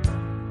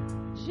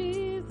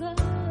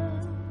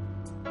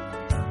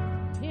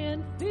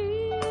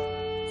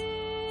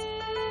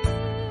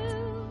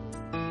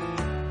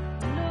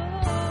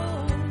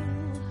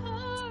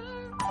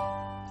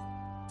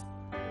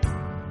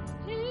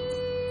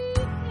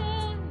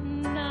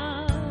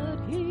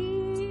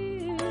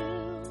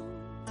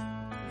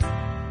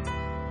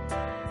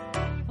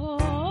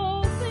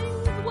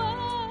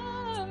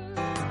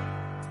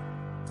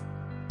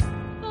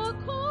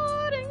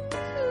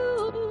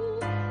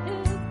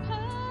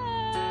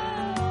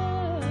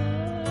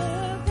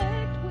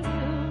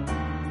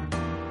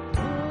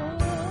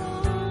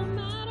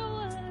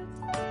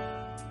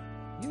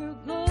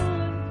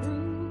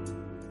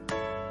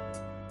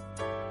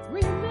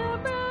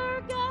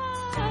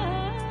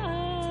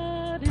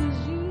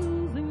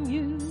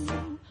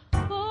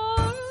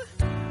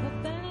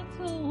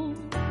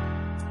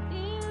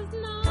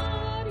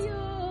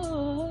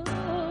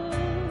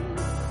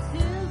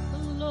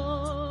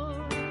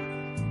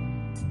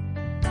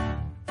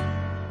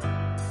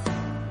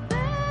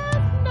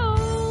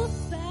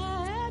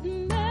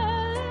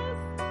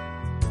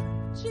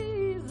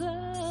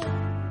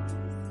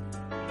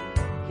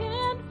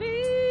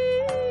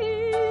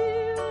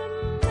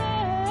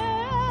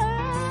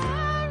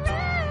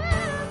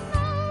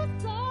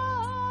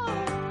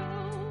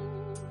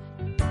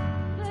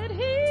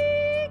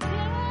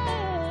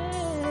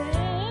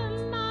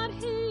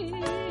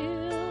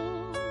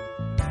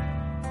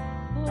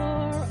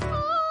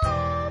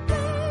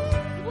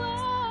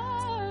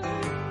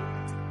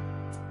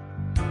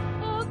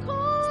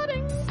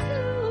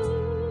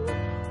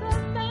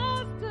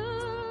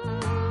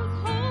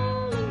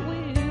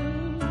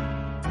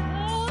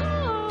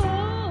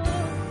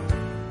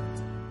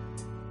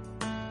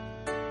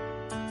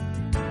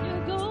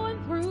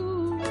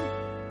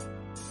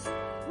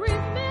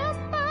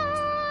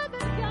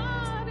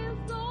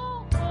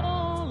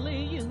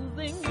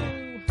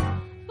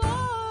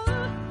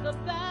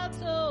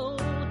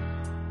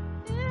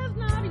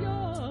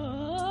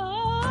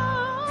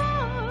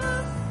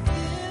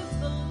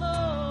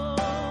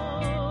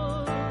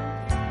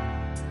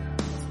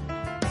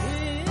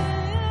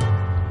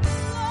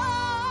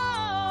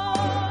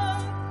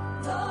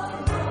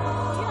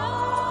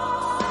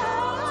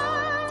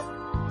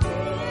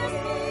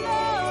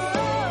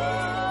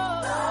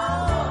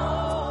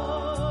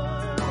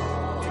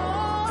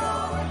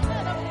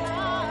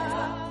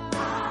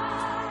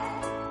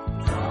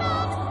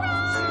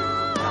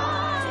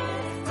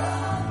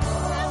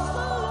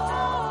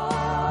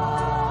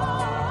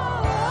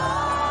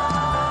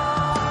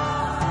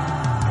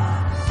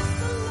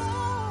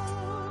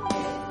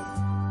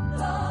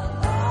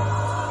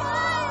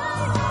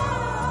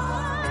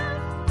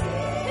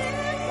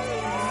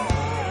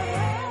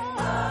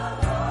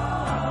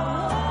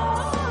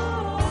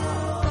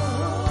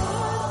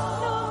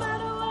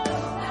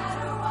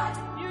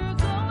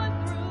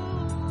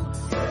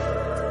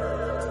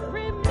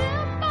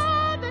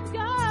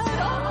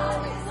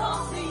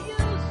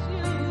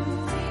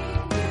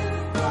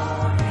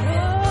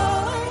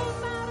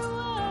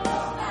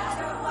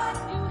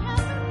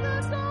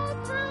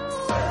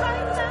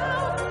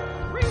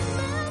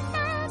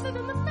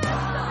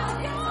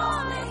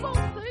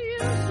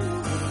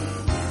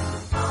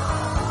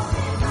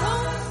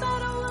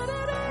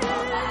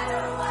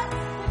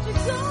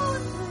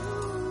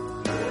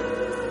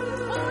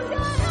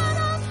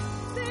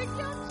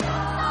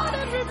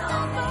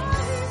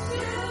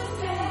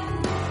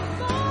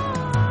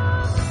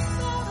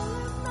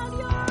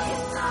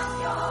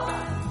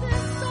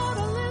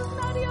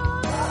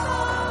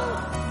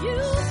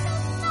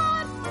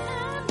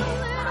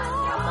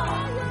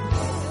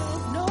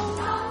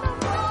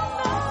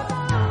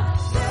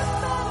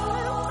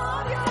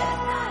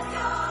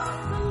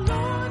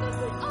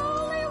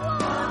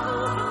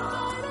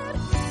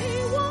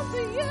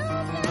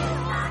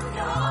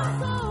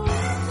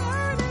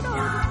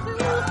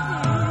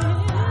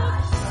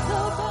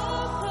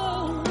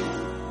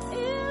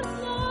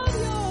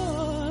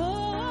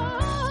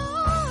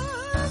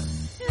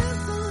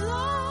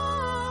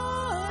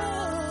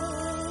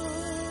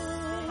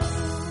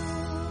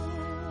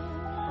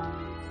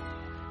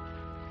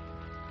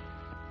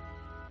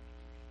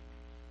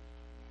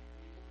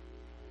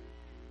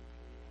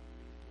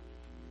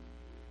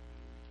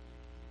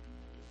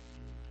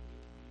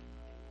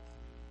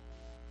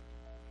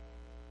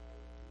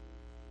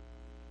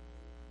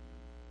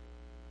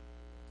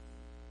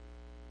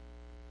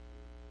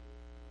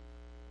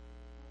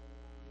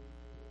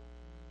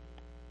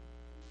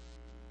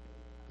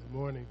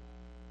morning.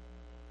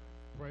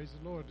 Praise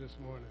the Lord this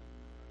morning.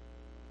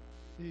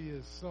 He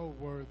is so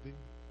worthy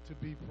to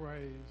be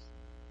praised.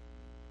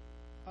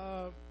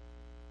 I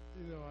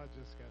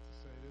just got to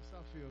say this.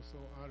 I feel so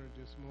honored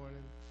this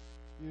morning.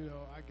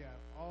 I got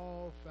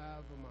all 5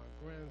 of my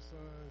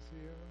grandsons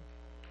here.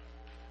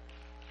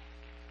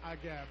 I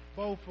got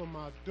both of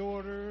my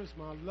daughters,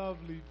 my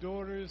lovely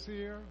daughters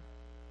here.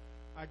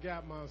 I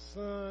got my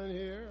son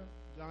here.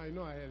 Y'all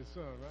know I had a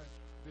son, right?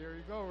 There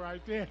you go,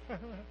 right there.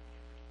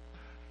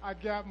 I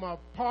got my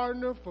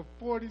partner for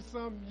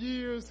 40-something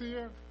years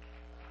here.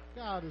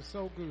 God is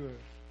so good.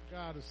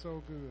 God is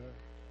so good.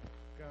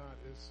 God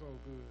is so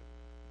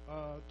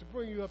good. To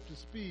bring you up to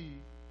speed,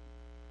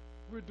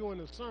 we're doing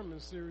a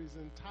sermon series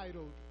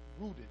entitled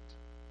Rooted.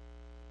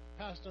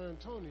 Pastor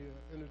Antonia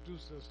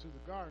introduced us to the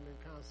gardening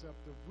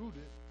concept of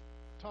rooted,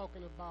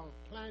 talking about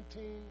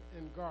planting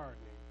and gardening.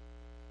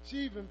 She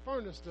even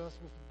furnished us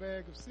with a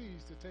bag of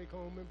seeds to take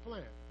home and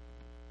plant.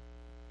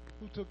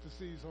 Who took the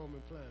seeds home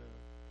and planted them?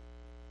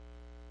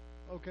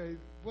 Okay,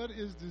 what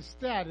is the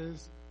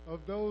status of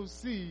those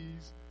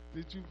seeds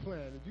that you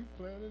planted? You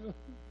planted them?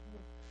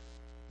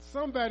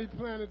 Somebody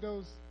planted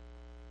those.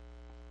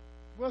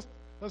 What's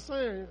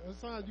Hassan?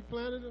 Hassan, you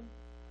planted them?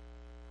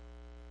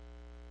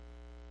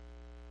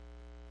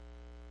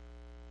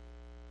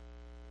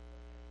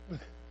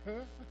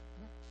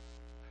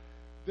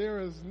 There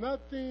is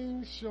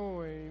nothing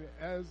showing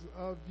as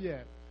of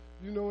yet.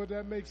 You know what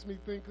that makes me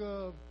think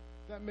of?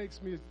 That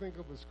makes me think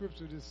of a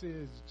scripture that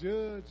says,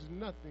 judge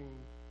nothing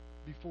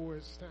before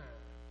it's time.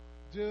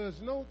 Judge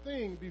no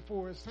thing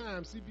before it's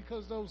time. See,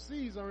 because those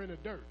seeds are in the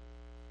dirt.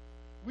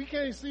 We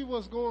can't see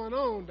what's going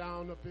on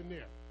down up in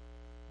there.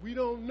 We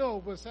don't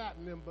know what's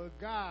happening, but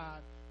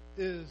God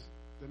is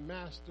the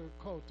master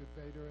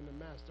cultivator and the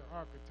master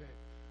architect.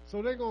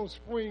 So they're going to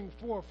spring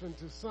forth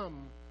into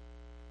something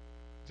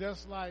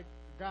just like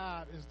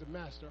God is the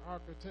master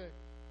architect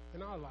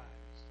in our lives.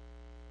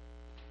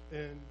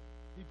 And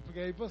he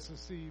gave us a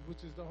seed,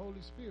 which is the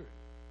Holy Spirit.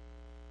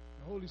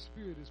 The Holy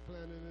Spirit is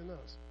planted in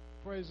us.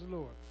 Praise the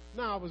Lord.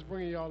 Now I was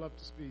bringing y'all up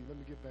to speed. Let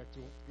me get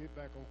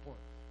back on point.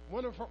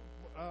 One of her,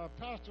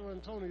 Pastor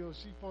Antonio,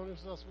 she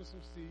furnished us with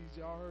some seeds.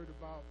 Y'all heard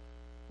about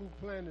who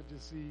planted the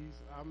seeds.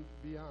 I'm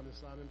to be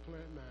honest, I didn't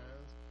plant mine.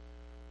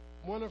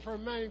 One of her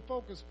main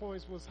focus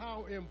points was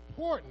how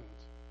important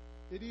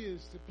it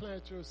is to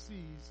plant your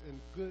seeds in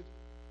good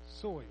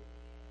soil.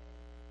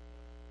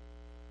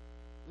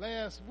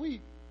 Last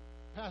week,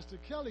 Pastor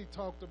Kelly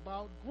talked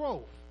about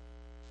growth.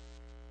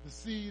 The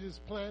seed is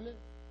planted.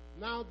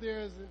 Now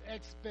there's an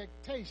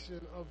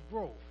expectation of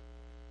growth.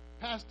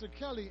 Pastor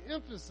Kelly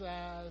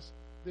emphasized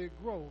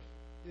that growth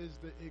is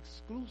the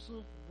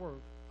exclusive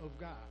work of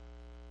God.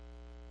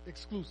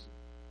 Exclusive.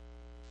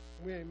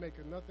 We ain't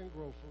making nothing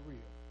grow for real.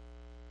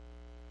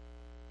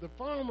 The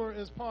farmer,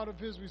 as part of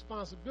his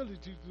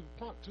responsibility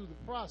to the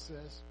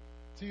process,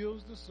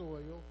 tills the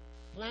soil,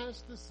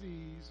 plants the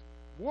seeds,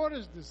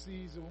 waters the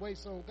seeds, and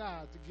waits on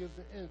God to give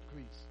the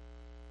increase.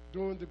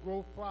 During the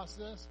growth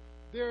process,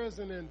 there is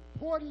an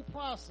important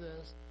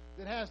process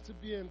that has to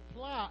be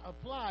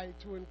applied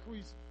to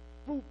increase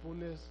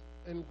fruitfulness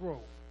and growth.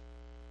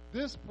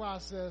 This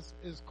process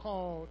is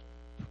called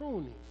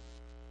pruning.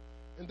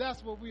 And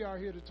that's what we are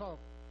here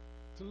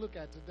to look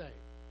at today,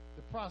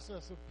 the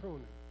process of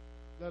pruning.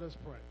 Let us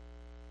pray.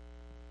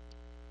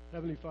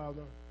 Heavenly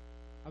Father,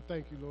 I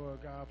thank you, Lord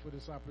God, for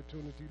this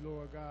opportunity,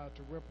 Lord God,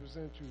 to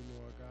represent you,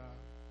 Lord God.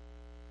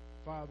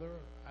 Father,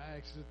 I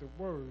ask that the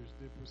words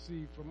that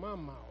proceed from my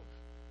mouth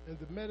and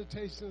the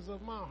meditations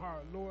of my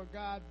heart, Lord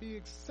God, be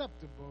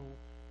acceptable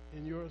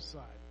in your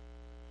sight.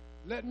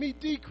 Let me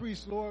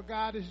decrease, Lord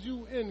God, as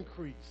you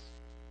increase.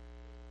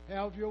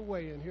 Have your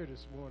way in here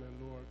this morning,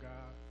 Lord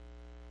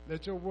God.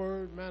 Let your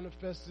word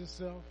manifest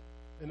itself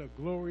in a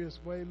glorious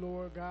way,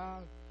 Lord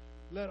God.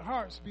 Let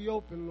hearts be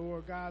open,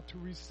 Lord God, to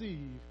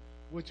receive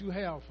what you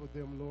have for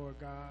them, Lord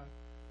God.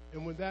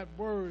 And when that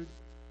word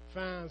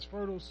finds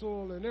fertile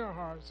soil in their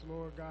hearts,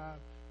 Lord God,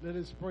 let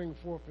it spring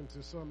forth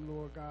into something,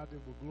 Lord God,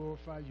 that will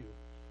glorify you.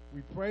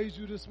 We praise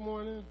you this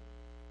morning,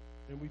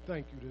 and we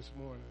thank you this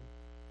morning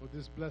for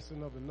this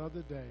blessing of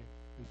another day.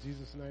 In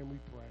Jesus' name we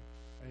pray.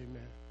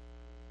 Amen.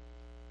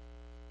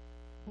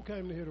 Who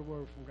came to hear the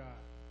word from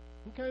God?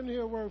 Who came to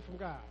hear a word from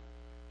God?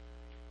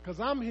 Because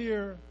I'm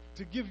here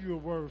to give you a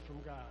word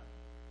from God.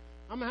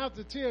 I'm going to have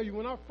to tell you,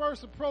 when I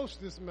first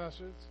approached this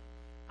message,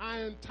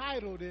 I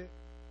entitled it,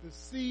 The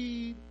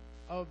Seed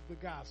of the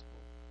Gospel.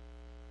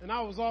 And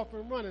I was off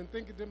and running,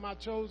 thinking that my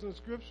chosen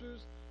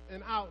scriptures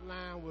and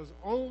outline was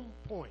on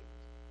point.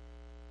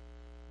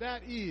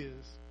 That is,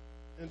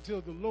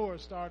 until the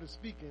Lord started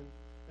speaking,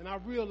 and I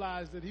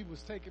realized that he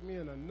was taking me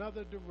in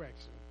another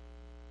direction.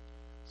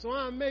 So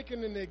I'm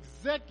making an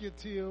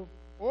executive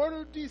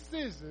order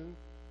decision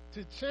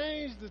to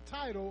change the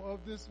title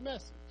of this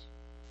message.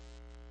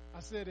 I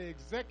said an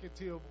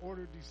executive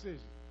order decision.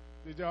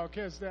 Did y'all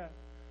catch that?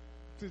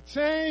 To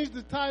change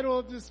the title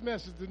of this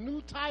message. The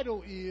new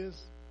title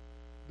is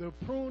The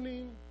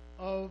Pruning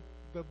of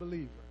the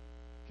Believer.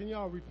 Can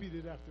y'all repeat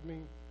it after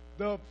me?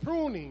 The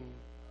Pruning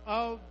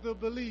of the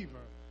believer.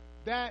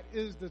 That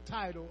is the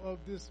title of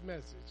this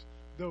message.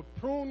 The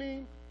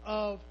pruning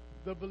of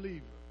the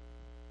believer.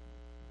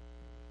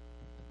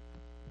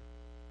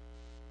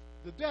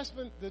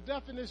 The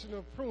definition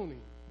of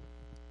pruning: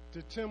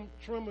 to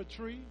trim a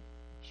tree,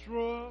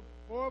 shrub,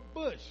 or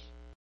bush.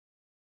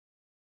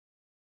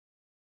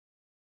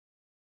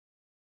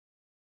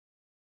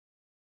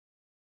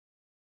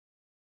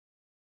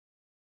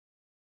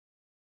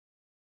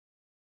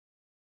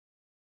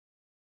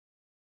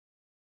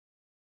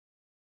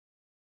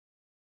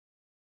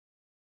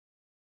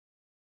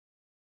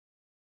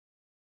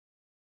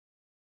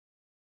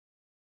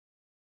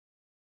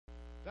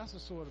 That's a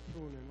sort of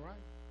pruning, right?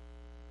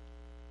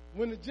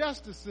 When the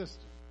justice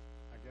system,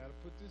 I got to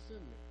put this in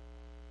there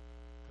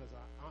because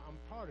I'm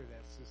part of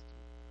that system.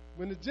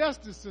 When the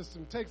justice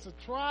system takes a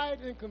tried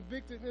and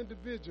convicted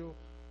individual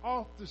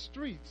off the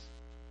streets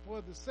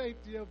for the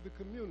safety of the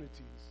communities,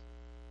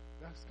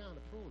 that's kind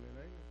of pruning,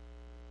 ain't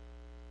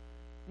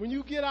it? When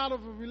you get out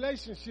of a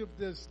relationship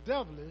that's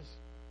devilish,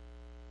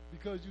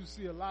 because you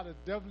see a lot of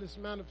devilish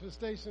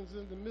manifestations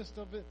in the midst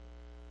of it,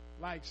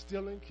 like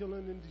stealing,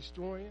 killing, and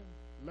destroying,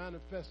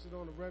 manifested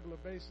on a regular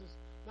basis.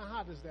 Now,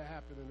 how does that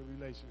happen in a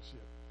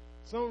relationship?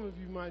 Some of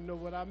you might know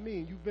what I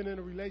mean. You've been in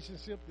a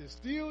relationship that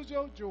steals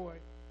your joy,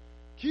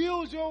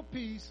 kills your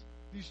peace,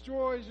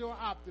 destroys your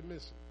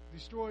optimism.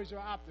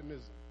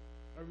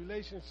 A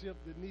relationship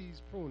that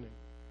needs pruning.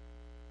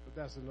 But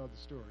that's another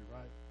story,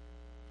 right?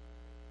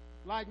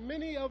 Like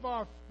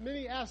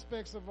many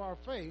aspects of our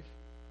faith,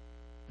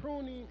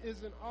 pruning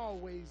isn't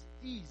always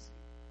easy,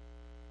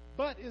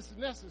 but it's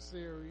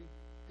necessary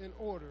in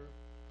order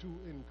to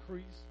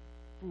increase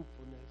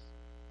fruitfulness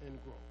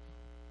and growth.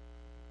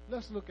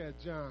 Let's look at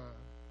John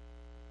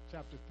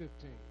chapter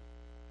 15.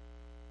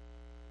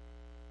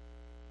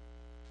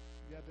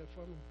 You got that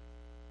for me?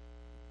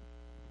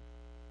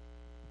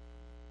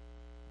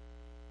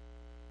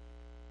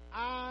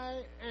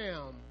 I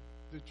am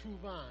the true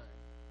vine,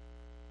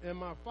 and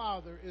my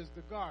Father is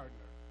the gardener.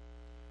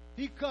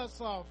 He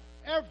cuts off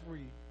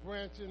every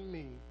branch in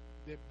me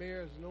that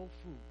bears no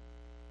fruit,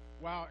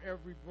 while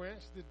every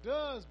branch that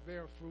does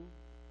bear fruit,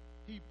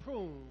 he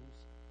prunes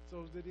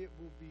so that it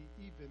will be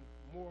even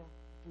more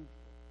fruitful.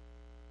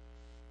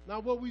 Now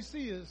what we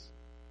see is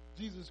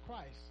Jesus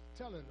Christ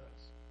telling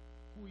us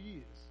who he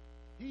is.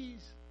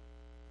 He's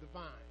the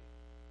vine.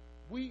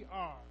 We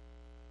are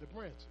the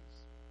branches.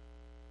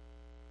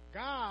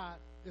 God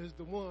is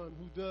the one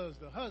who does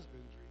the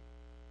husbandry.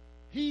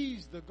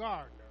 He's the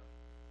gardener.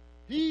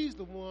 He's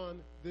the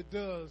one that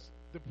does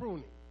the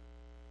pruning.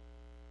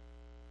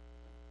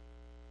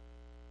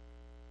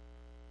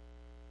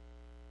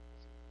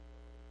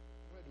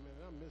 Wait a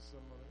minute, I missed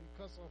something.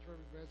 He cuts off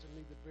every branch in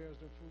me that bears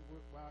no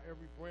fruit, while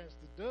every branch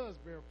that does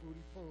bear fruit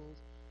he prunes,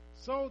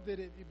 so that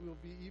it will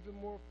be even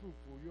more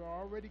fruitful. You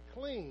are already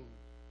clean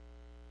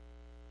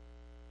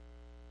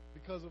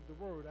because of the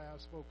word I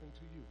have spoken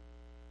to you.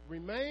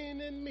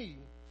 Remain in me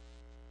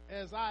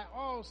as I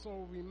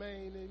also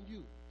remain in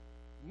you.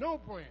 No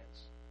branch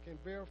can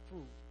bear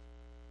fruit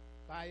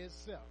by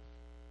itself.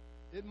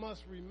 It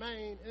must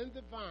remain in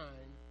the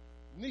vine.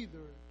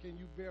 Neither can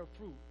you bear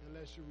fruit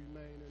unless you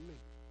remain in me.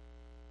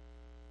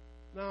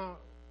 Now,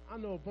 I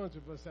know a bunch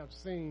of us have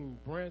seen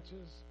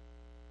branches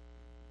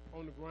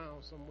on the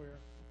ground somewhere.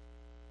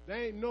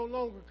 They ain't no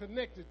longer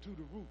connected to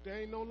the root.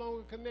 They ain't no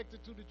longer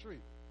connected to the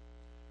tree.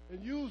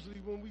 And usually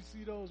when we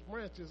see those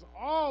branches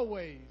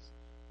always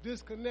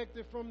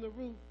disconnected from the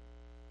root,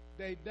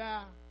 they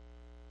die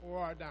or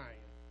are dying.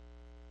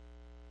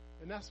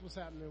 And that's what's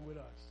happening with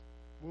us.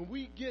 When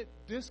we get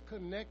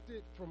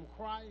disconnected from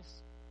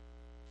Christ,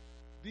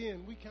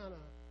 then we kind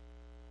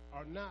of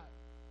are not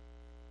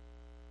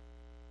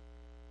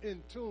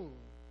in tune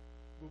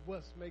with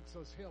what makes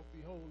us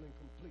healthy, whole, and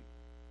complete.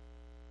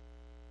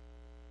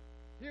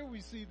 Here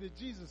we see that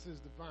Jesus is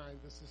the vine,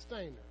 the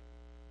sustainer,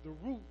 the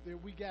root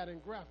that we got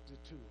engrafted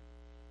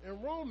to.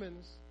 In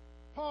Romans,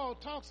 Paul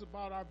talks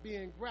about our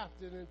being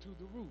grafted into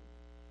the root.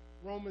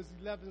 Romans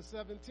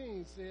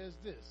 11:17 says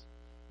this: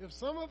 if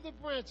some of the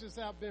branches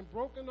have been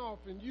broken off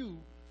in you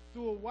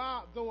though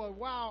a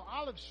wild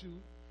olive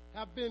shoot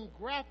have been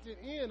grafted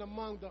in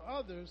among the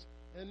others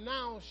and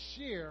now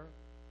share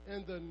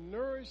in the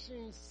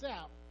nourishing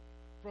sap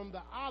from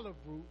the olive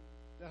root.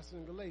 That's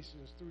in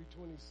Galatians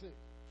 3:26.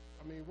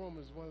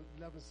 Romans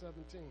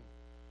 11:17.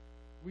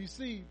 We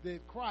see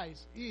that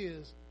Christ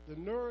is the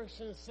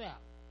nourishing sap,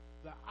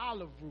 the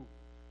olive root.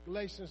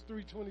 Galatians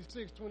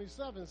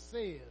 3:26-27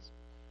 says,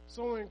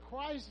 so in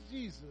Christ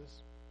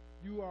Jesus,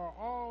 you are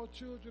all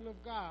children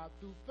of God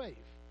through faith.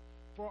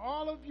 For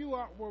all of you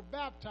were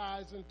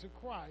baptized into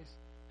Christ,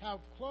 have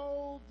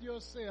clothed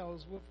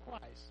yourselves with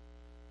Christ.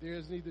 There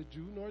is neither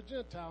Jew nor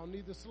Gentile,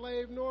 neither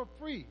slave nor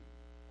free,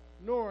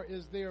 nor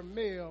is there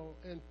male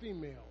and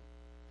female.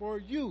 For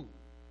you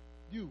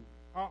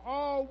are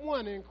all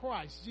one in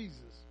Christ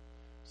Jesus.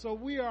 So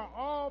we are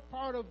all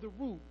part of the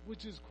root,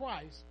 which is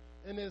Christ,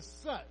 and as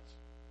such,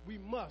 we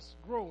must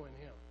grow in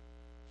him.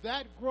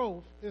 That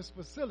growth is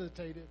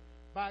facilitated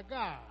by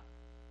God.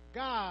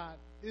 God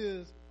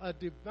is a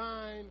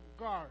divine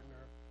gardener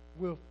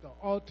with the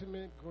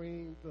ultimate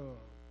green thumb.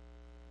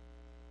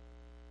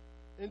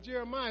 In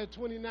Jeremiah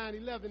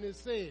 29:11 it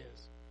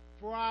says,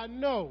 "For I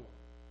know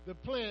the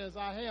plans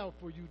I have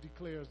for you,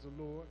 declares the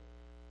Lord,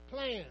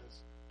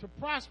 plans to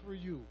prosper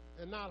you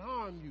and not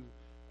harm you,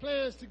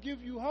 plans to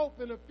give you hope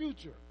in the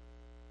future."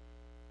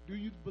 Do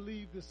you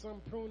believe that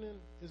some pruning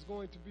is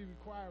going to be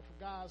required for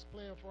God's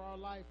plan for our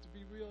life to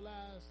be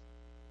realized?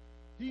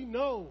 He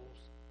knows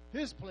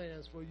his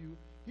plans for you.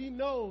 He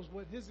knows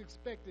what his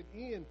expected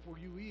end for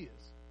you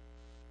is.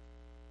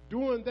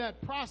 During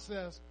that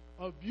process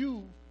of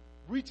you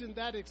reaching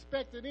that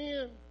expected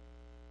end,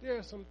 there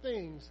are some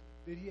things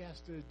that he has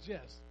to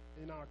adjust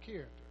in our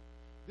character.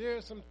 There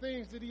are some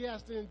things that he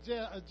has to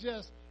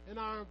adjust in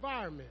our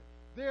environment.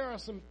 There are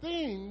some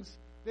things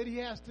that he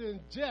has to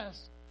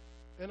adjust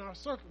in our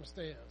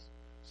circumstance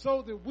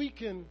so that we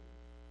can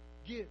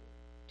get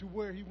to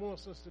where he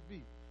wants us to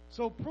be.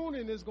 So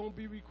pruning is going to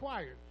be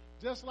required.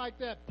 Just like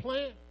that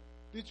plant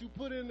that you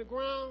put in the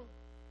ground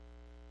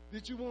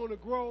that you want to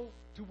grow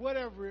to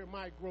whatever it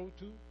might grow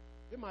to.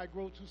 It might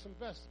grow to some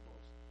vegetables.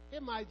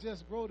 It might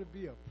just grow to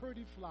be a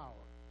pretty flower,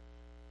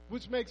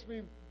 which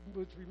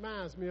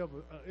reminds me of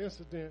an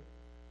incident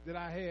that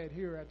I had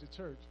here at the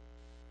church.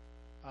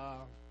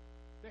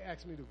 They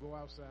asked me to go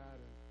outside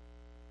and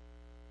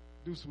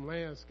do some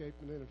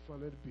landscaping in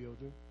front of the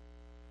building.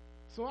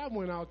 So I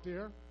went out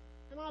there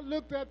and I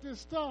looked at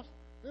this stuff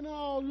and it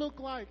all looked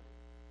like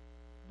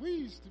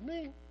weeds to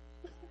me.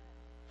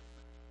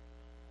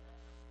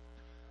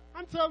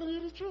 I'm telling you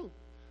the truth.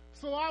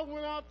 So I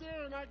went out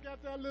there and I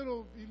got that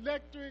little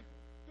electric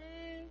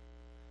thing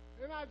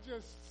and I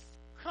just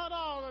cut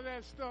all of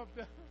that stuff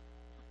down.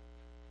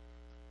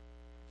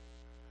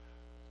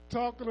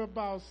 Talking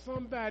about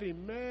somebody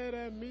mad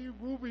at me.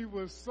 Ruby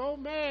was so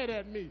mad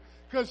at me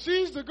because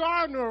she's the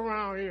gardener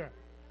around here.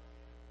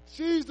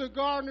 She's the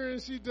gardener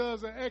and she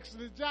does an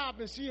excellent job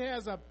and she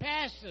has a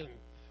passion.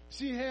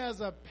 She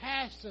has a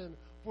passion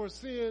for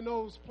seeing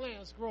those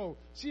plants grow.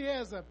 She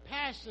has a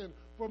passion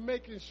for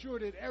making sure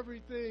that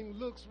everything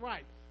looks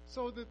right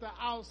so that the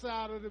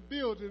outside of the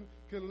building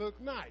can look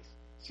nice.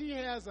 She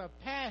has a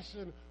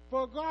passion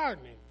for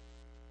gardening.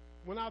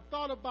 When I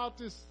thought about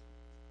this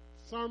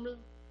sermon,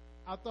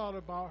 I thought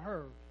about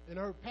her and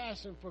her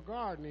passion for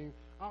gardening.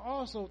 I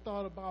also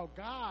thought about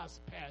God's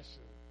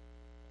passion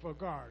for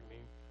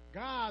gardening,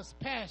 God's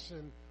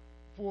passion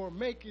for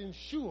making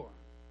sure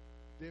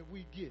that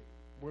we get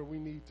where we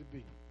need to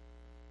be.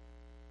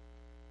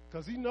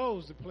 Because he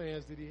knows the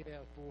plans that he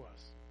has for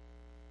us.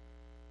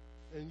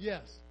 And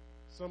yes,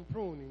 some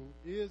pruning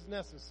is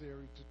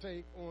necessary to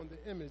take on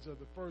the image of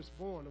the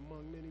firstborn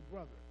among many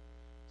brothers.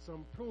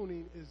 Some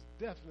pruning is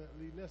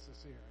definitely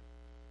necessary.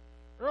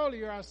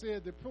 Earlier I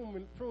said that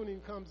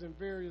pruning comes in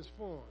various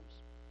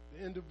forms.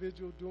 The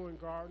individual doing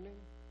gardening,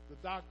 the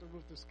doctor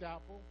with the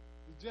scalpel,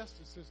 the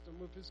justice system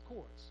with his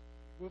courts.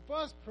 With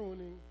us,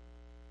 pruning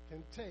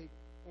can take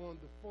on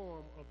the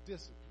form of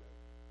discipline.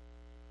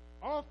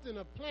 Often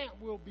a plant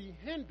will be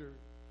hindered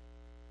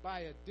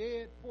by a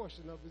dead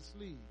portion of its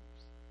leaves.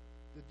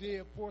 The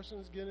dead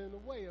portions get in the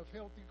way of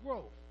healthy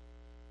growth.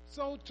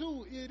 So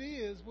too it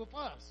is with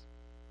us.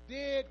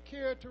 Dead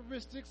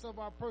characteristics of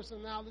our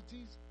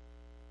personalities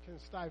can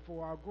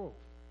stifle our growth.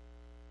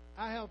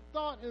 I have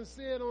thought and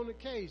said on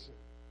occasion,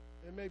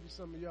 and maybe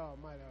some of y'all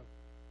might have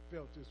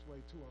felt this way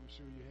too, I'm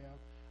sure you have.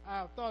 I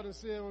have thought and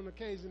said on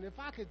occasion, if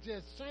I could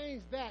just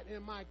change that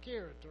in my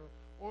character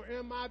or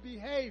in my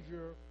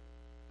behavior,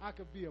 I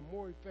could be a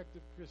more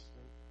effective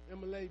Christian,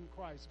 emulating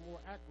Christ more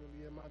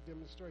accurately in my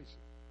demonstration.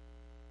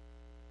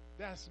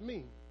 That's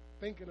me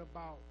thinking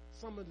about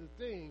some of the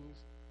things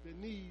that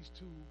needs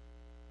to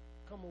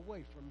come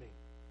away from me.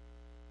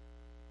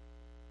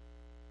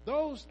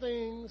 Those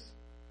things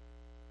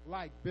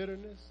like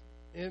bitterness,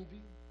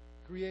 envy,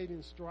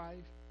 creating strife,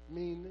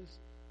 meanness,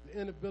 the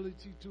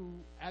inability to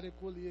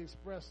adequately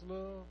express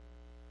love.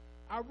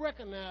 I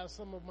recognize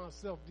some of my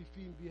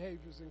self-defeating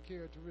behaviors and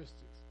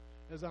characteristics,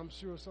 as I'm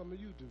sure some of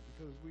you do,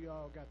 because we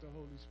all got the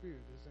Holy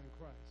Spirit that's in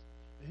Christ.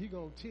 And he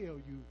going to tell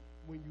you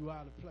when you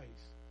out of place.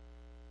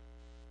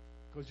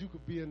 Because you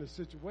could be in a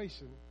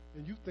situation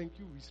and you think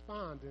you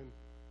responding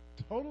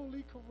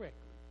totally correctly,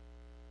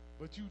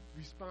 but you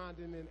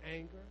responding in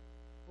anger,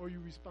 or you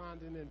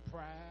responding in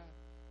pride,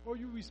 or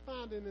you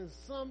responding in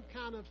some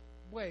kind of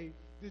way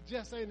that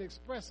just ain't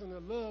expressing the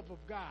love of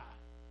God.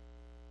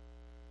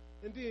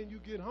 And then you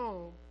get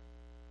home,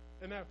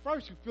 and at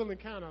first you're feeling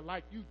kind of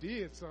like you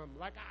did something,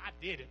 like I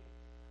did it.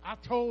 I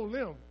told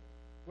them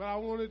what I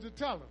wanted to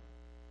tell them.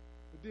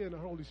 But then the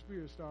Holy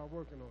Spirit started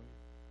working on you.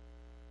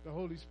 The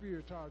Holy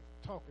Spirit started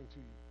talking to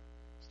you,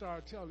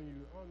 started telling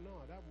you, oh no,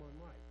 that wasn't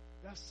right.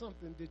 That's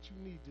something that you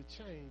need to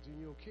change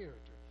in your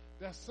character.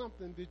 That's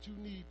something that you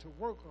need to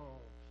work on.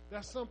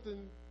 That's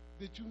something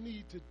that you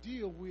need to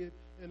deal with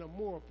in a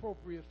more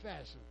appropriate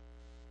fashion.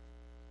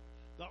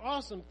 The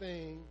awesome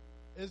thing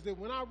is that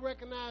when I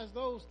recognize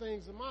those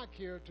things in my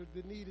character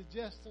that need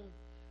adjusting,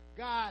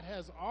 God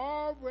has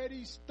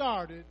already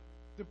started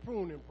the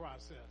pruning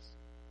process.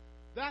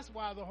 That's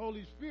why the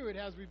Holy Spirit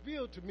has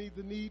revealed to me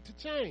the need to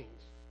change.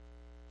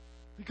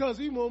 Because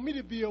he wants me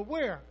to be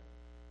aware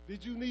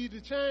that you need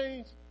to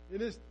change,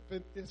 and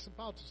it's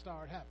about to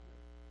start happening.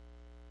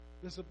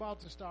 It's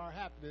about to start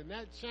happening.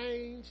 That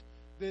change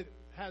that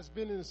has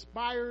been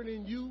inspired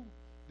in you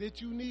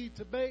that you need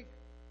to make,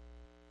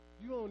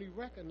 you only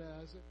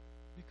recognize it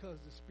because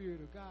the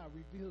Spirit of God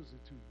reveals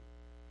it to you.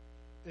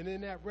 And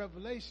in that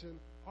revelation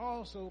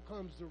also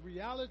comes the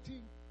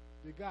reality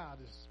that God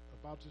is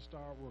about to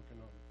start working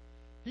on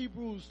it.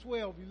 Hebrews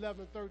 12,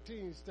 11,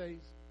 13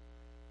 states,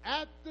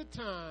 at the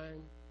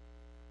time,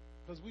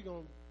 because I'm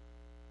going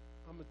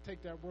to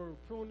take that word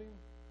pruning,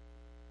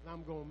 and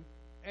I'm going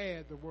to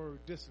add the word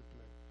discipline.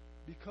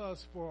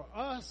 Because for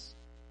us,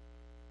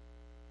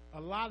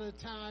 a lot of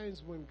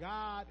times when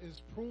God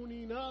is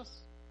pruning us,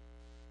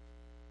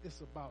 it's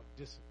about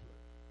discipline.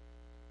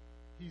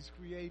 He's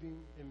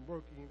creating and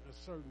working a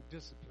certain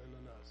discipline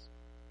in us.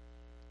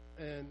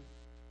 And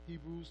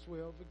Hebrews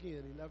 12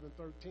 again, 11,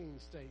 13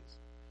 states,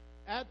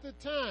 at the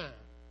time,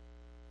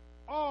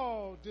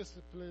 all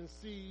discipline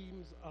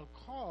seems a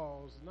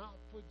cause not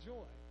for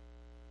joy,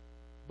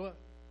 but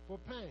for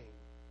pain.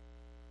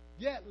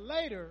 Yet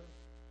later,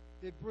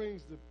 it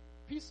brings the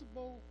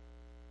peaceful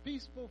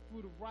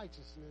fruit of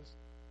righteousness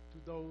to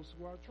those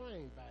who are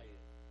trained by it.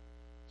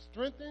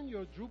 Strengthen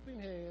your drooping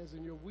hands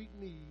and your weak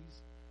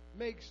knees.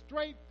 Make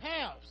straight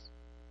paths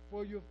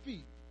for your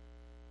feet,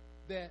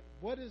 that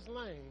what is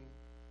lame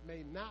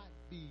may not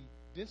be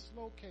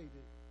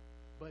dislocated,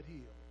 but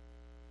healed.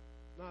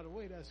 Now, the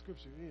way that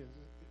scripture is,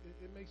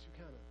 it makes you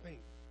kind of think.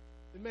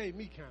 It made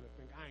me kind of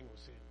think. I ain't going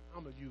to say it.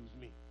 I'm going to use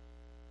me.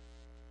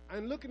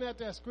 And looking at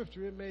that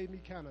scripture, it made me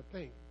kind of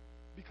think.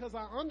 Because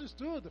I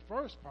understood the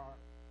first part.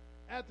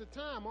 At the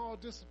time, all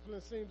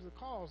discipline seems a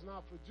cause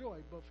not for joy,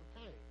 but for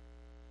pain.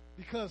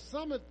 Because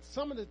some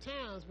of the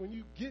times when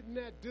you get in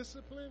that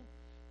discipline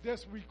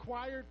that's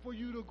required for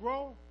you to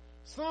grow,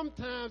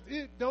 sometimes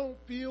it don't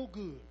feel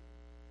good.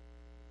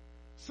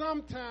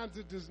 Sometimes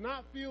it does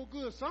not feel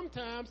good.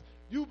 Sometimes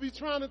you'll be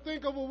trying to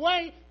think of a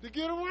way to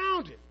get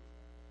around it.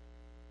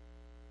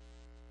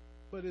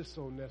 But it's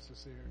so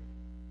necessary.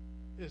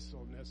 It's so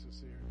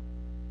necessary.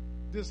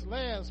 This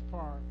last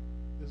part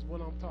is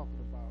what I'm talking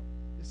about.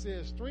 It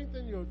says,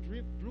 strengthen your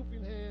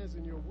drooping hands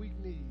and your weak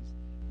knees.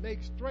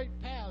 Make straight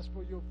paths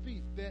for your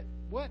feet, that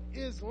what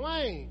is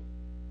lame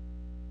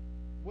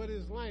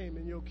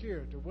in your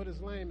character, what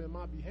is lame in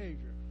my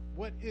behavior,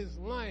 what is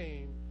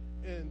lame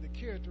in the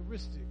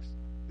characteristics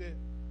that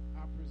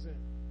I present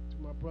to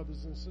my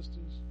brothers and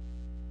sisters,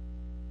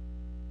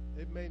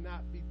 it may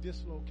not be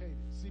dislocated.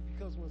 See,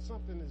 because when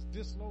something is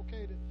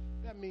dislocated,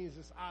 that means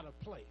it's out of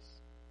place.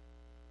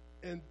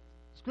 And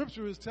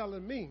Scripture is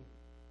telling me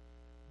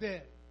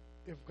that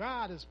if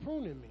God is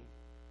pruning me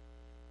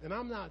and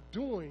I'm not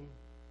doing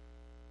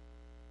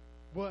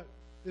what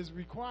is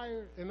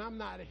required and I'm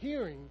not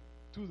adhering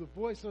to the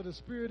voice of the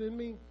Spirit in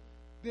me,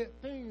 that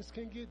things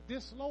can get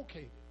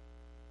dislocated.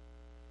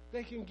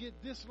 They can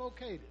get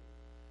dislocated.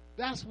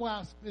 That's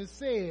why it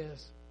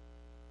says,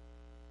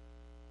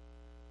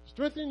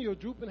 strengthen your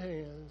drooping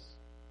hands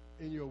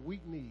and your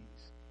weak knees.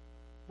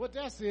 What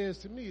that says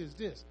to me is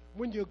this: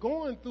 when you're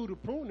going through the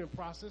pruning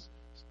process,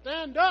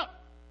 stand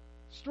up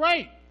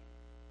straight.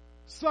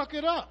 Suck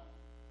it up.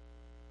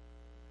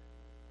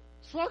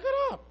 Suck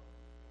it up.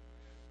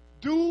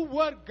 Do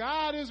what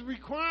God is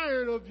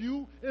requiring of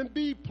you and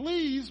be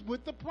pleased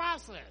with the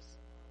process.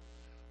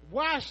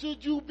 Why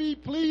should you be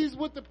pleased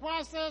with the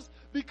process?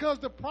 Because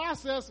the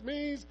process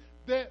means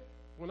that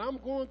when I'm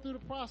going through the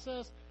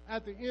process,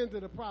 at the end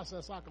of the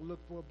process, I can look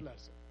for a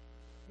blessing.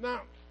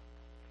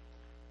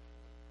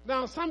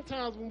 Now,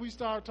 sometimes when we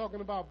start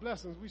talking about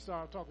blessings, we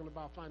start talking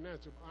about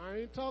financial. I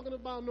ain't talking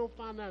about no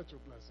financial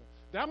blessing.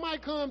 That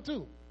might come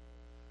too.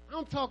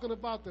 I'm talking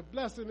about the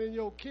blessing in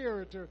your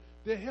character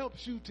that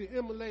helps you to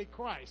emulate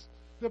Christ.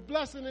 The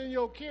blessing in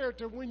your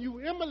character when you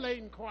emulate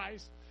in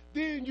Christ,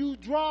 then you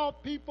draw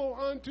people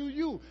unto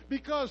you.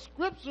 Because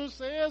Scripture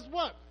says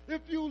what?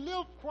 If you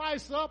lift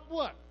Christ up,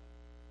 what?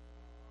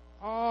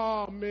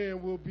 All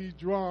men will be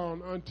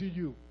drawn unto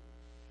you.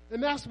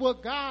 And that's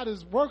what God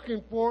is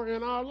working for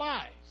in our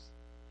lives.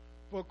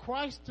 For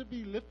Christ to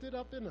be lifted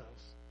up in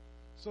us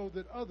so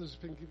that others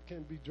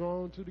can be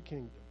drawn to the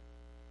kingdom.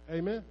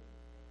 Amen?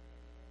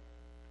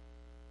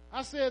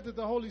 I said that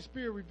the Holy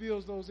Spirit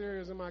reveals those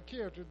areas in my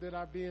character that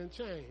are being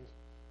changed.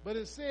 But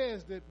it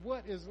says that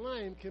what is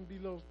lame can be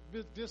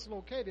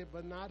dislocated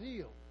but not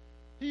healed.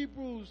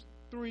 Hebrews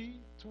 3,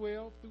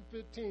 12 through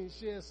 15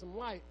 sheds some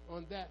light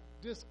on that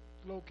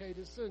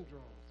dislocated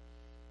syndrome.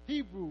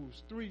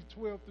 Hebrews 3,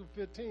 12 through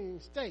 15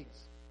 states,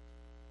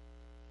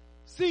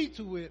 see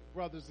to it,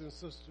 brothers and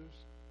sisters,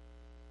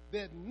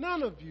 that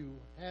none of you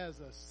has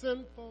a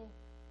sinful,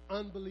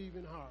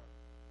 unbelieving heart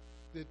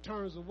that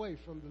turns away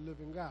from the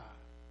living God.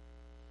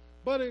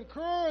 But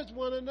encourage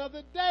one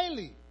another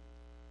daily,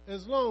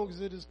 as long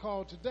as it is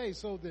called today,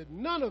 so that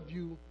none of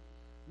you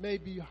may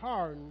be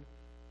hardened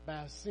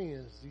by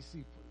sin's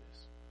deceitfulness.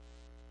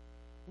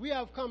 we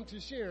have come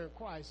to share in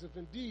Christ if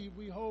indeed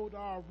we hold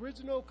our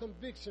original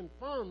conviction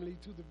firmly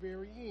to the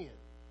very end.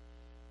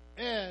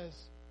 As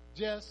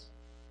just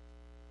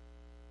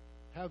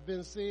have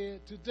been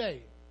said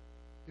today,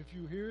 if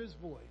you hear his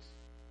voice,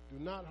 do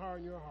not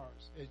harden your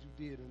hearts as you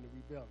did in the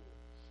rebellion.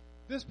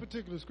 This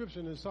particular scripture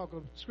is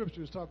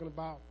talking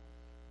about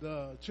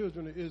the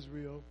children of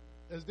Israel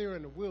as they're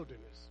in the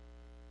wilderness.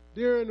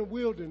 They're in the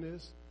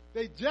wilderness.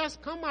 They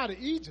just come out of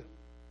Egypt.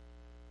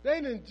 They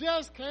done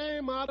just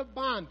came out of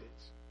bondage.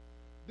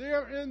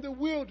 They're in the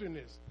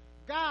wilderness.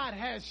 God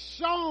has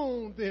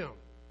shown them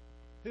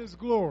his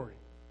glory.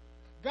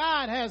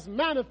 God has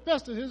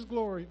manifested his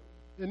glory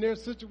in their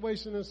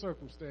situation and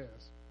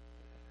circumstance.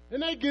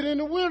 And they get in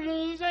the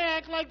wilderness and they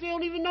act like they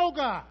don't even know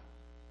God.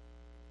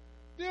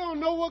 They don't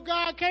know what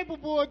God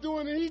capable of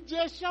doing, and he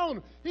just shown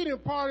them. He done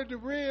parted the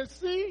Red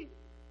Sea.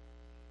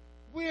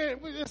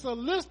 It's a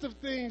list of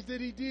things that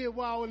he did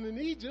while in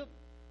Egypt.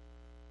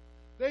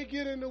 They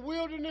get in the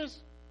wilderness.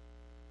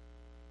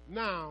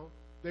 Now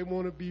they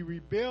want to be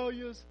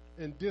rebellious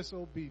and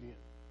disobedient.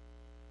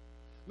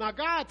 Now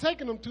God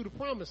taking them to the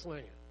promised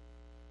land.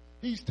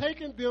 He's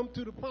taking them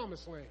to the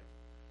promised land.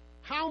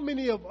 How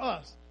many of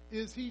us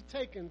is he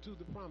taking to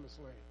the promised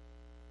land?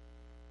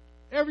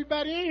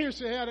 Everybody in here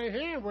should have their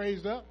hand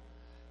raised up.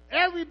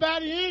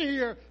 Everybody in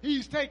here,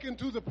 he's taken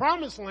to the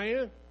promised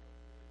land.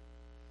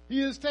 He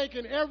has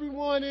taken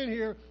everyone in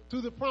here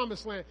to the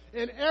promised land.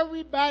 And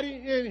everybody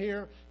in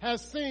here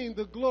has seen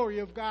the glory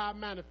of God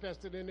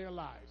manifested in their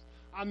lives.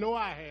 I know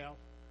I have.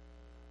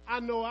 I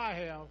know I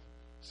have.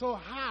 So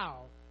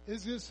how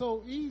is it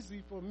so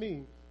easy for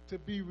me to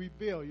be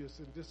rebellious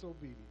and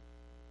disobedient?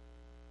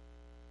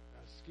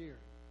 That's scary.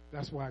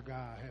 That's why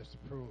God has to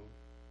prune.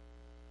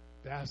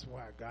 That's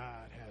why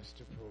God has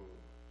to prune.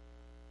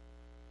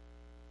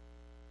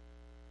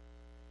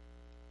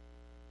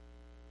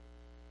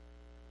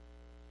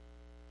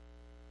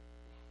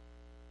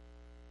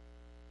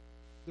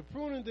 The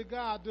pruning that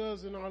God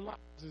does in our lives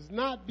is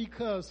not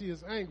because he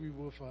is angry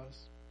with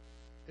us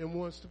and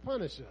wants to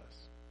punish us.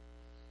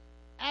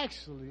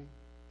 Actually,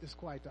 it's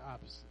quite the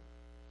opposite.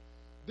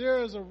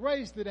 There is a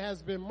race that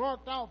has been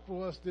marked out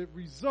for us that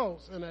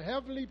results in a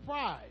heavenly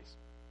prize.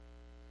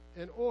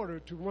 In order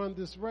to run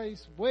this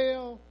race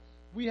well,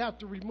 we have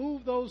to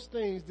remove those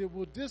things that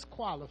will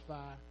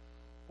disqualify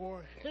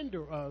or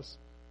hinder us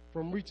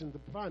from reaching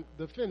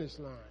the finish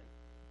line.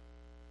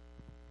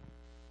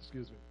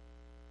 Excuse me.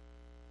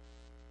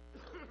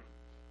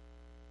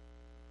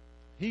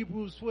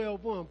 Hebrews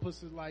 12:1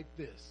 puts it like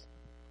this.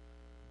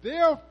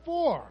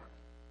 Therefore,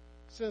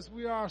 since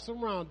we are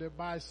surrounded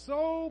by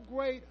so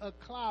great a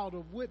cloud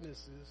of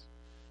witnesses,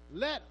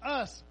 let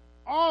us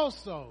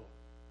also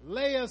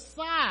lay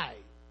aside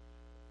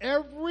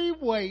every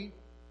weight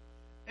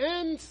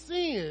and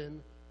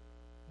sin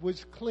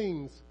which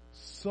clings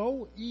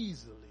so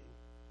easily,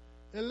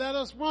 and let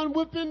us run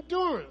with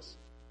endurance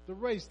the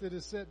race that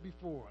is set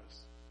before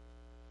us.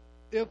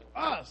 If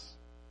us,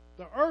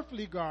 the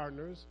earthly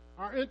gardeners,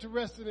 are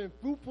interested in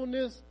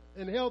fruitfulness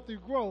and healthy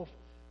growth,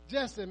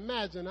 just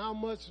imagine how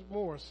much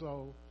more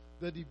so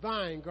the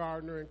divine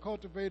gardener and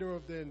cultivator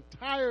of the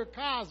entire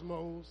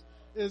cosmos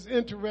is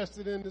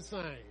interested in the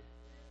same.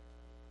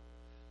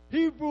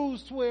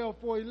 Hebrews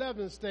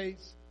 12:4-11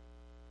 states,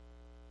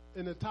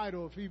 in the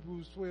title of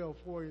Hebrews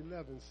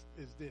 12:4-11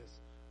 is this: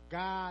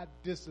 God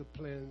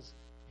disciplines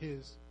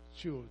his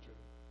children.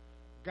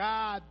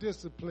 God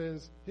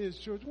disciplines his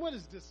children. What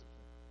is discipline?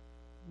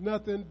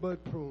 Nothing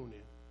but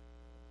pruning.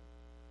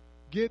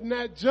 Getting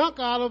that junk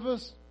out of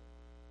us.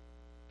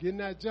 Getting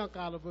that junk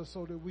out of us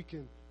so that we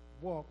can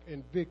walk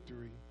in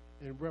victory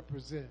and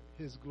represent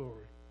his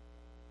glory.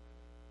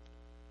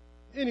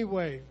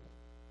 Anyway,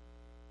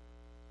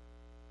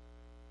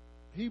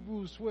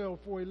 Hebrews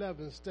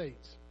 12:4-11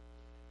 states,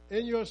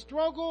 in your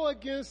struggle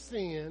against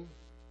sin,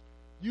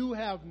 you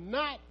have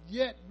not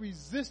yet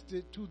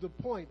resisted to the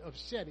point of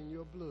shedding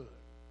your blood.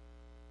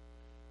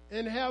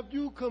 And have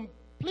you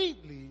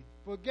completely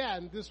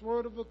forgotten this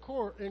word of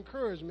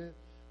encouragement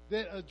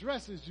that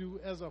addresses you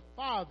as a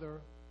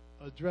father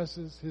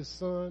addresses his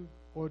son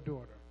or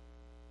daughter?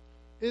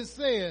 It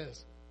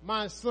says,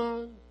 my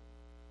son,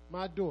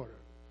 my daughter,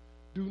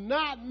 do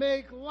not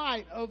make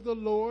light of the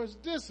Lord's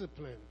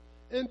discipline,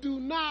 and do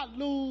not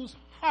lose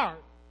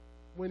heart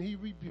when he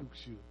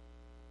rebukes you.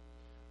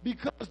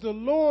 Because the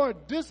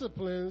Lord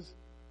disciplines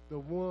the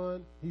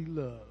one he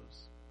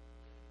loves,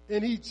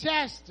 and he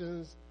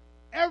chastens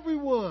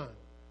everyone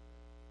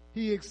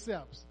he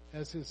accepts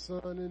as his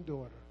son and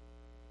daughter.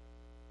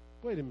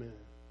 Wait a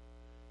minute.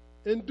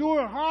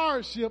 Endure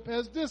hardship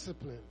as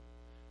discipline.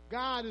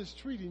 God is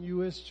treating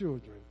you as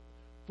children.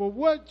 For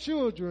what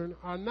children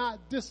are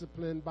not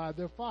disciplined by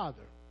their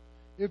father?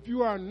 If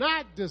you are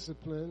not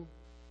disciplined,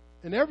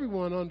 and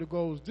everyone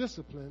undergoes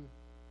discipline,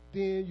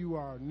 then you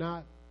are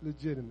not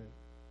legitimate.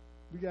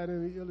 We got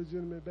any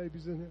illegitimate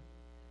babies in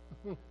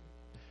here?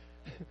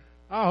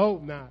 I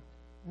hope not.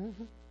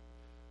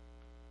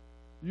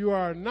 You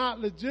are not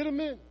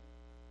legitimate,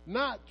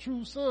 not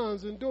true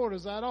sons and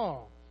daughters at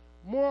all.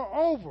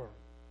 Moreover,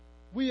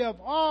 We have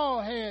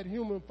all had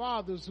human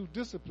fathers who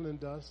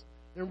disciplined us,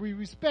 and we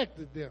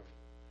respected them.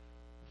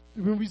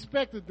 We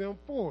respected them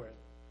for it.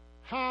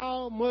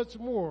 How much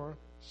more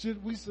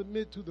should we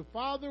submit to the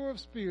Father of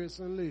spirits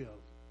and live?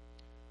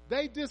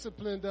 They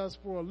disciplined us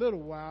for a little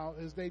while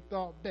as they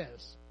thought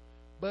best,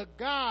 but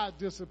God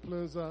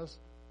disciplines us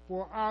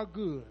for our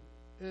good,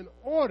 in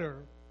order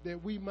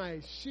that we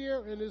might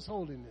share in His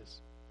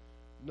holiness.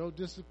 No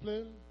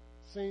discipline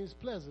seems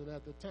pleasant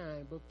at the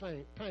time, but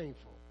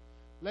painful.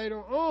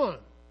 Later on,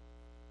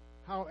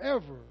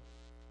 however,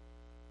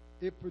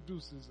 it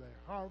produces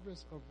a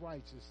harvest of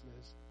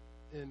righteousness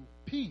and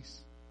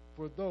peace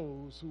for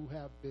those who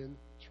have been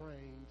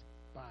trained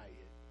by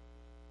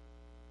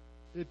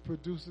it. It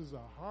produces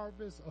a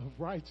harvest of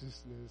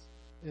righteousness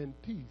and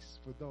peace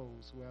for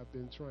those who have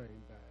been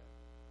trained by it.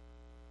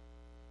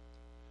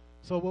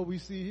 So what we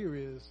see here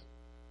is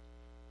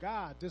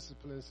God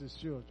disciplines His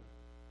children.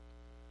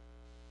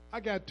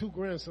 I got 2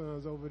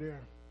 grandsons over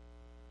there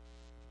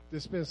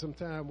that spent some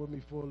time with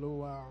me for a little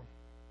while.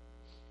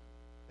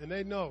 And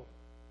they know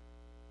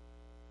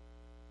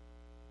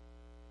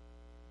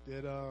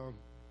that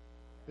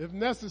if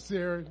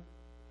necessary,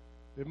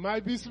 there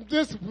might be some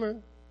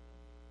discipline.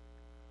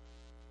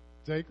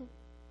 Jacob?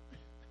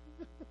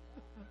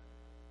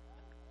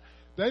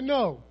 They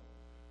know.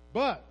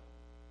 But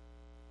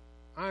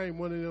I ain't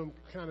one of them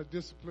kind of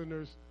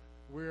discipliners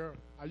where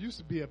I used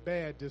to be a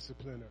bad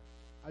discipliner.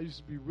 I used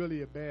to be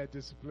really a bad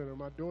discipliner.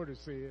 My daughter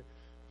said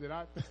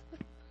that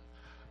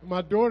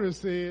my daughter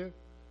said,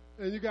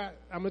 and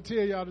I'm going to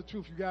tell y'all the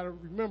truth. You got to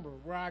remember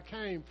where I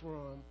came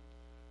from.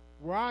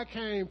 Where I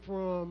came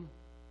from,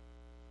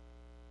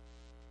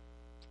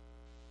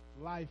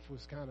 life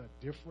was kind of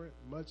different,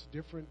 much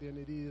different than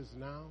it is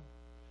now.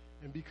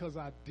 And because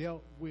I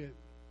dealt with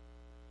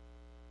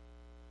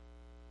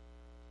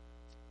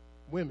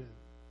women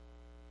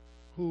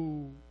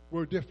who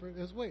were different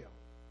as well,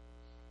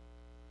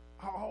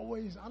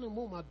 I didn't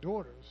want my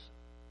daughters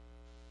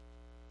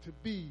to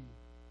be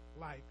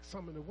like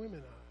some of the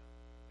women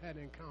I had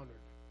encountered.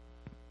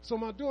 So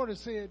my daughter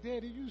said,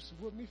 Daddy, you used to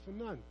whip me for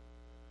nothing,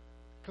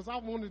 because I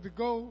wanted to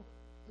go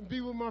and be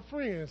with my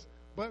friends.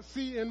 But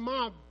see, in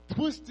my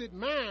twisted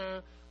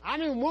mind, I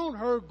didn't want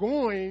her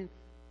going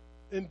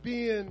and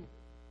being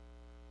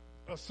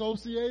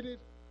associated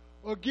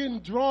or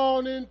getting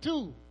drawn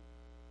into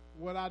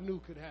what I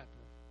knew could happen.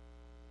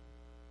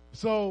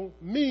 So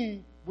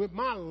me, with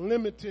my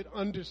limited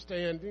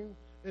understanding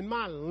and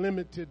my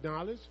limited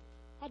knowledge,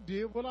 I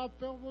did what I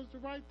felt was the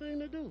right thing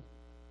to do.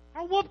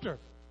 I whooped her.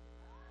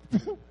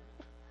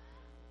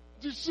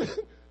 You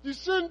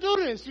shouldn't do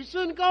this. You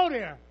shouldn't go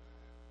there.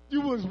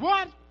 You was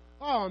what?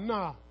 Oh,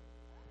 no.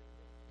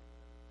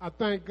 I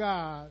thank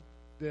God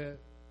that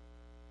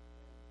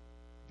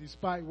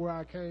despite where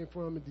I came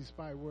from and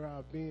despite where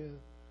I've been,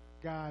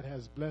 God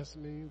has blessed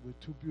me with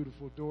 2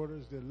 beautiful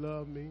daughters that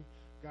love me.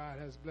 God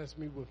has blessed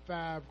me with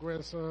 5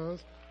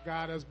 grandsons.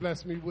 God has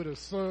blessed me with a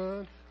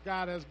son.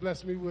 God has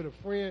blessed me with a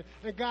friend.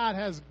 And God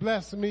has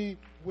blessed me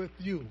with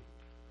you.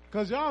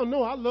 Because y'all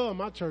know I love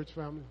my church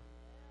family.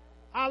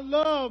 I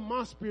love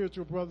my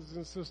spiritual brothers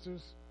and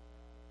sisters.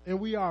 And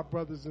we are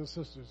brothers and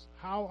sisters.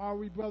 How are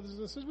we brothers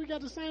and sisters? We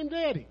got the same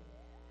daddy.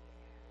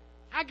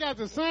 I got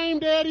the same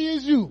daddy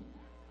as you.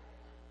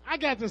 I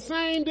got the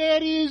same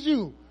daddy as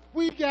you.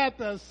 We got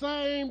the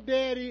same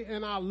daddy,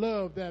 and I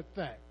love that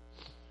fact.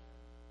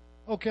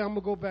 Okay, I'm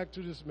going to go back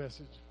to this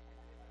message.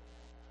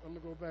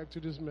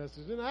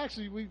 And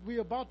actually, we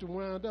about to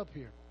wind up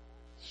here.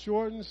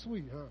 Short and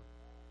sweet, huh?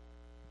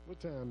 What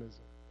time is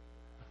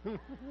it?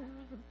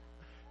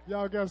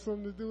 Y'all got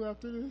something to do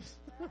after this?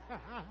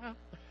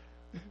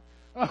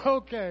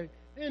 Okay.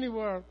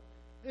 Anyway,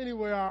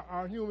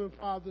 our human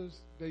fathers,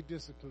 they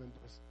disciplined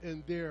us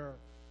in their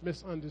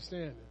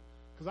misunderstanding.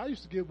 Because I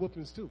used to get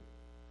whoopings too.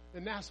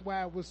 And that's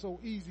why it was so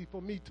easy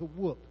for me to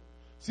whoop.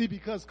 See,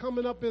 because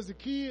coming up as a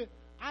kid,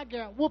 I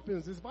got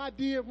whoopings. If I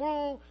did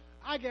wrong,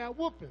 I got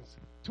whoopings.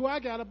 Till I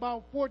got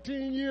about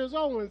 14 years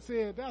old and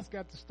said, that's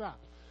got to stop.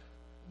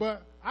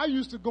 But I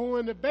used to go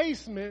in the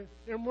basement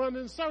and run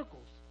in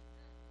circles.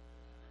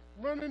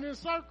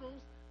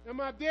 And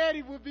my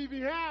daddy would be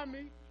behind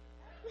me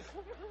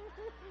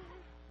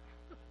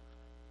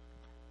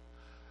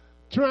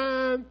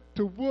trying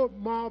to whoop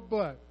my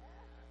butt.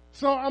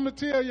 So I'm going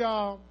to tell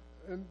y'all,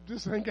 and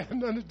this ain't got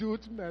nothing to do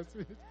with the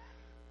message.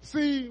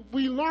 See,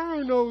 we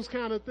learn those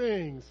kind of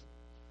things.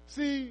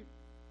 See,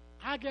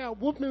 I got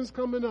whoopings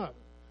coming up.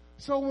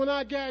 So when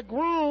I got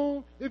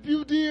grown, if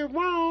you did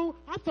wrong,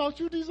 I thought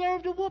you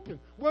deserved a whooping,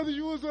 whether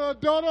you was an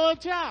adult or a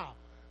child.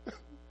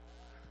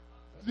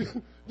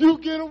 You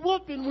get a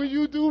whooping when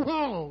you do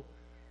wrong.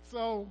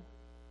 So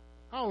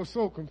I was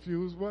so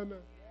confused, wasn't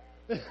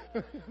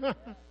I?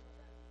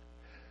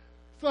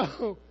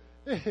 So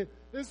it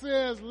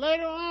says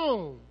later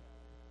on,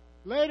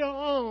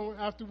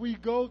 after we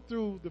go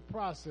through the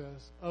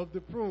process of the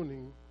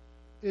pruning,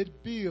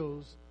 it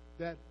builds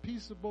that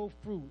peaceable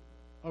fruit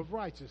of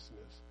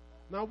righteousness.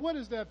 Now, what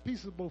is that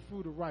peaceable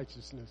fruit of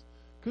righteousness?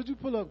 Could you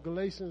pull up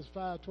Galatians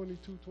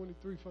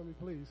 5:22-23 for me,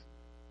 please?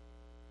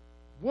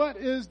 What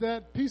is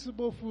that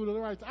peaceable fruit of the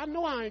righteous? I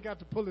know I ain't got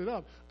to pull it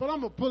up, but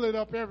I'm going to pull it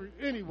up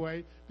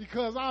anyway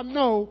because I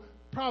know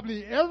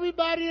probably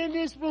everybody in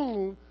this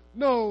room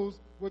knows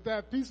what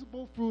that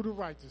peaceable fruit of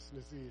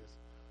righteousness is.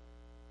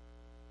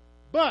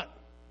 But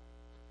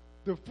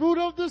the fruit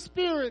of the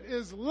Spirit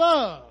is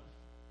love,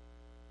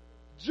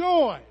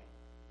 joy,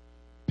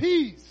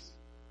 peace,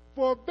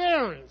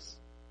 forbearance,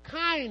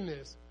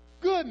 kindness,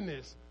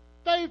 goodness,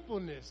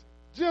 faithfulness,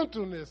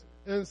 gentleness,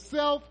 and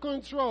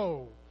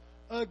self-control.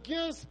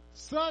 Against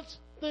such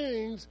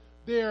things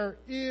there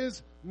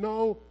is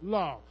no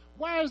law.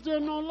 Why is there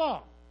no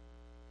law?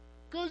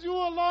 Because you're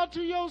a law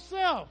to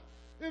yourself.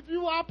 If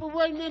you're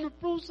operating in the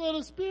fruits of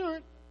the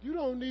Spirit, you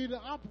don't need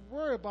to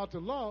worry about the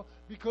law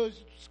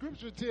because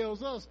Scripture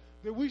tells us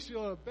that we should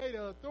obey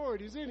the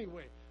authorities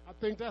anyway. I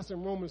think that's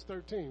in Romans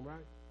 13,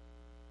 right?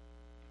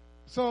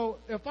 So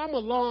if I'm a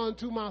law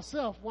unto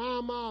myself, why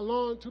am I a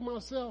law unto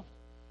myself?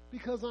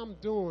 Because I'm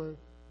doing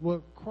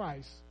what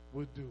Christ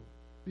would do.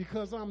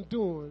 Because I'm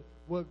doing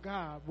what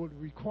God would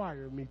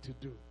require me to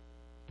do.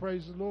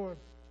 Praise the Lord.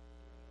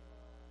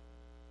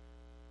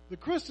 The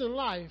Christian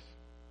life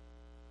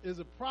is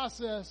a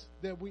process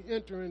that we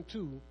enter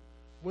into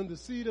when the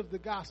seed of the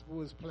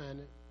gospel is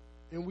planted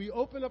and we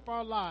open up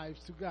our lives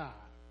to God.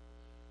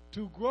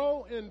 To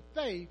grow in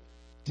faith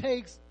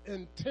takes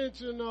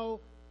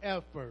intentional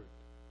effort,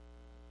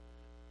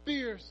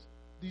 fierce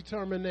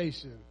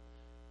determination,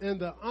 and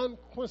the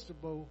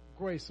unquestionable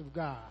grace of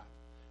God.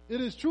 It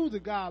is true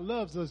that God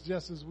loves us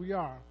just as we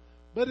are,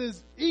 but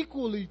it's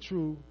equally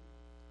true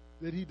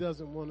that he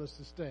doesn't want us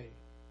to stay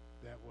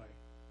that way.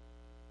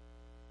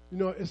 You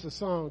know, it's a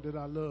song that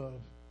I love.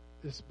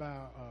 It's by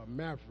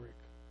Maverick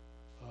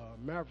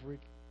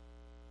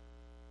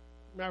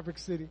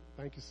City.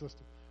 Thank you,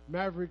 sister.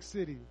 Maverick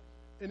City.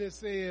 And it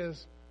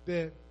says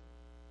that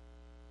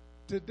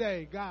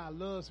today God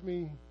loves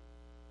me.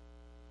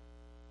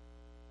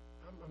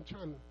 I'm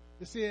trying to,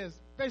 it says,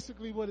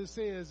 basically what it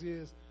says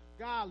is,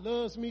 God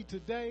loves me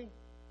today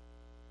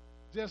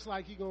just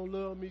like he gonna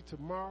love me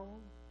tomorrow,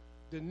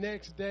 the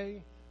next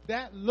day.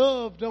 That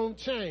love don't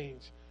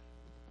change.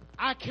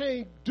 I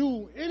can't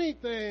do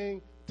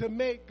anything to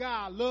make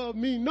God love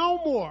me no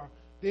more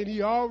than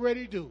he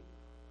already do.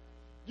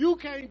 You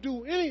can't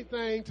do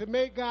anything to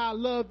make God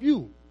love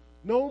you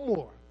no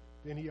more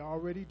than he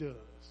already does.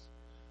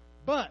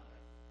 But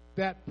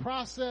that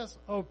process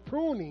of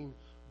pruning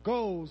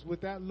goes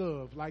with that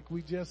love like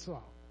we just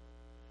saw.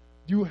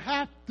 You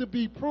have to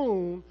be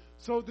pruned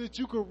so that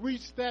you can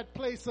reach that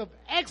place of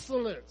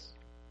excellence.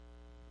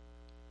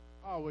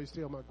 I always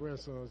tell my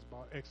grandsons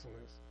about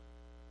excellence.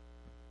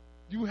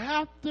 You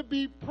have to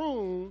be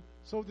pruned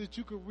so that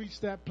you can reach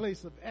that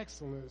place of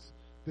excellence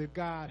that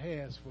God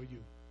has for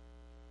you.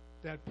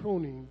 That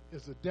pruning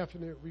is a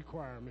definite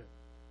requirement.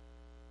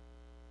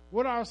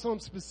 What are some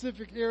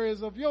specific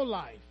areas of your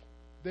life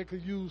that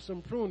could use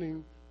some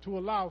pruning to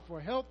allow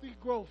for healthy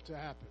growth to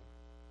happen?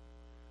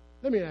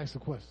 Let me ask a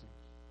question.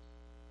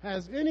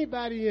 Has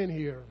anybody in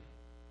here,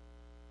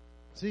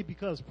 see,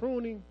 because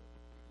pruning,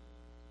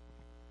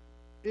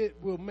 it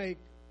will make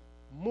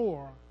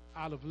more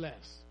out of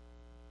less.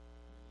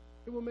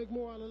 It will make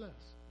more out of less.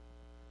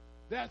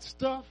 That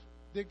stuff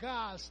that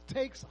God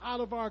takes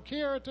out of our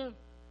character,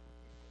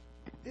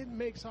 it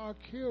makes our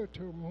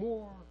character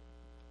more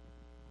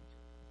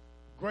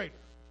greater,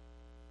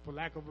 for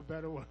lack of a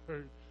better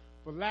word.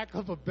 For lack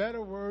of a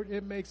better word,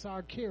 it makes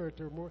our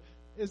character more.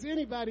 Is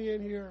anybody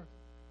in here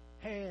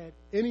had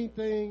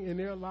anything in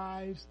their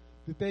lives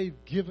that they've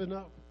given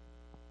up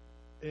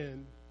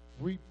and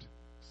reaped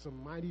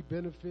some mighty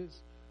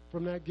benefits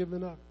from that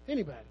giving up?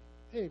 Anybody?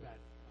 Anybody?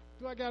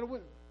 Do I got a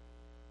win?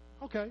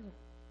 Okay.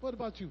 What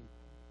about you?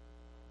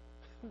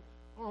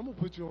 Oh, I'm going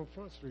to put you on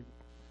Front Street.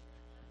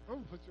 I'm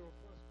going to put you on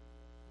Front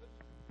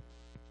Street.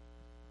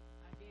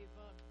 I gave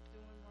up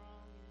doing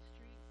wrong in the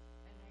streets,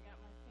 and I got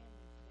my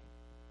family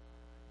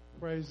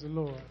today. Praise the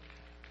Lord.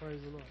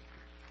 Praise the Lord.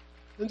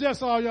 And just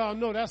so y'all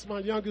know, that's my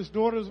youngest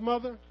daughter's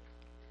mother.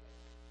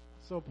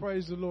 So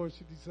praise the Lord,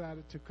 she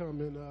decided to come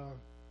and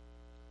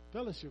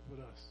fellowship with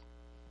us.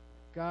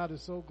 God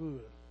is so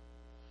good.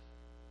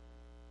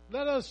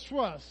 Let us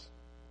trust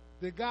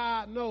that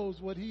God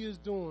knows what he is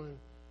doing.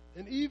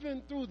 And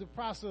even through the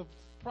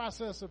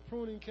process of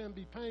pruning can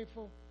be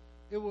painful,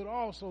 it would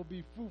also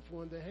be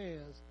fruitful in the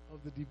hands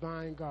of the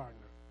divine gardener.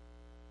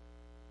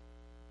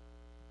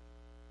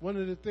 One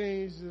of the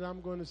things that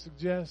I'm going to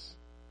suggest,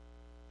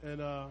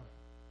 and I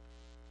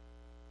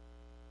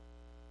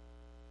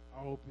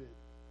hope it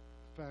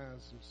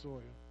finds some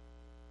soil.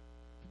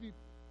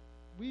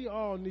 We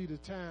all need a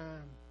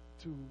time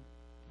to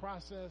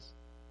process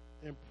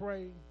and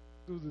pray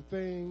through the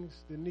things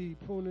that need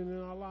pruning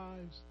in our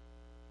lives.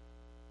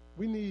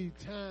 We need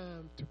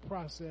time to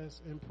process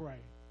and pray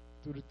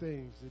through the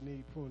things that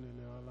need pruning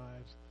in our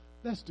lives.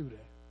 Let's do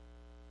that.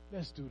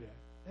 Let's do that.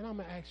 And I'm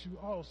going to ask you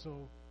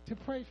also to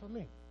pray for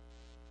me,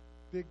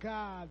 that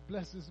God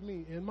blesses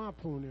me in my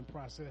pruning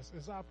process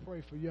as I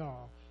pray for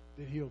y'all,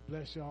 that he'll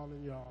bless y'all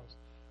and y'all's.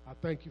 I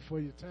thank you for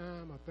your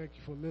time. I thank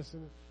you for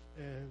listening.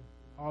 And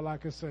All I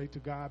can say, to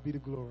God be the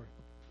glory.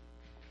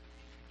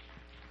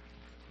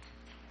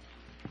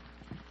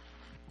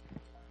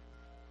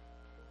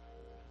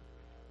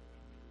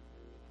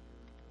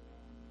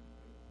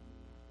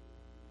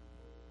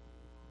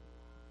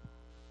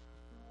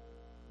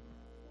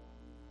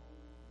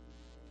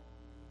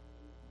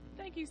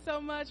 Thank you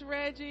so much,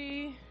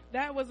 Reggie.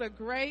 That was a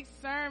great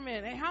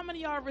sermon. And how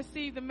many of y'all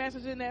received the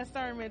message in that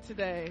sermon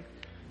today?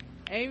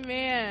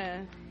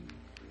 Amen.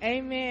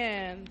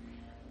 Amen.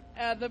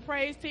 The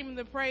praise team and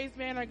the praise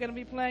band are going to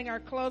be playing our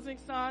closing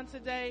song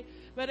today.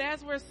 But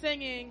as we're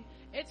singing,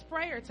 it's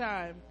prayer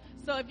time.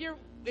 So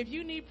if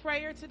you need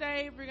prayer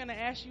today, we're going to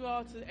ask you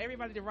all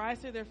everybody to rise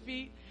to their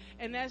feet.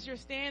 And as you're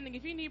standing,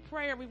 if you need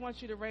prayer, we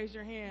want you to raise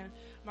your hand.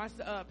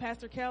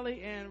 Pastor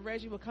Kelly and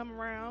Reggie will come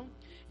around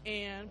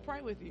and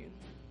pray with you.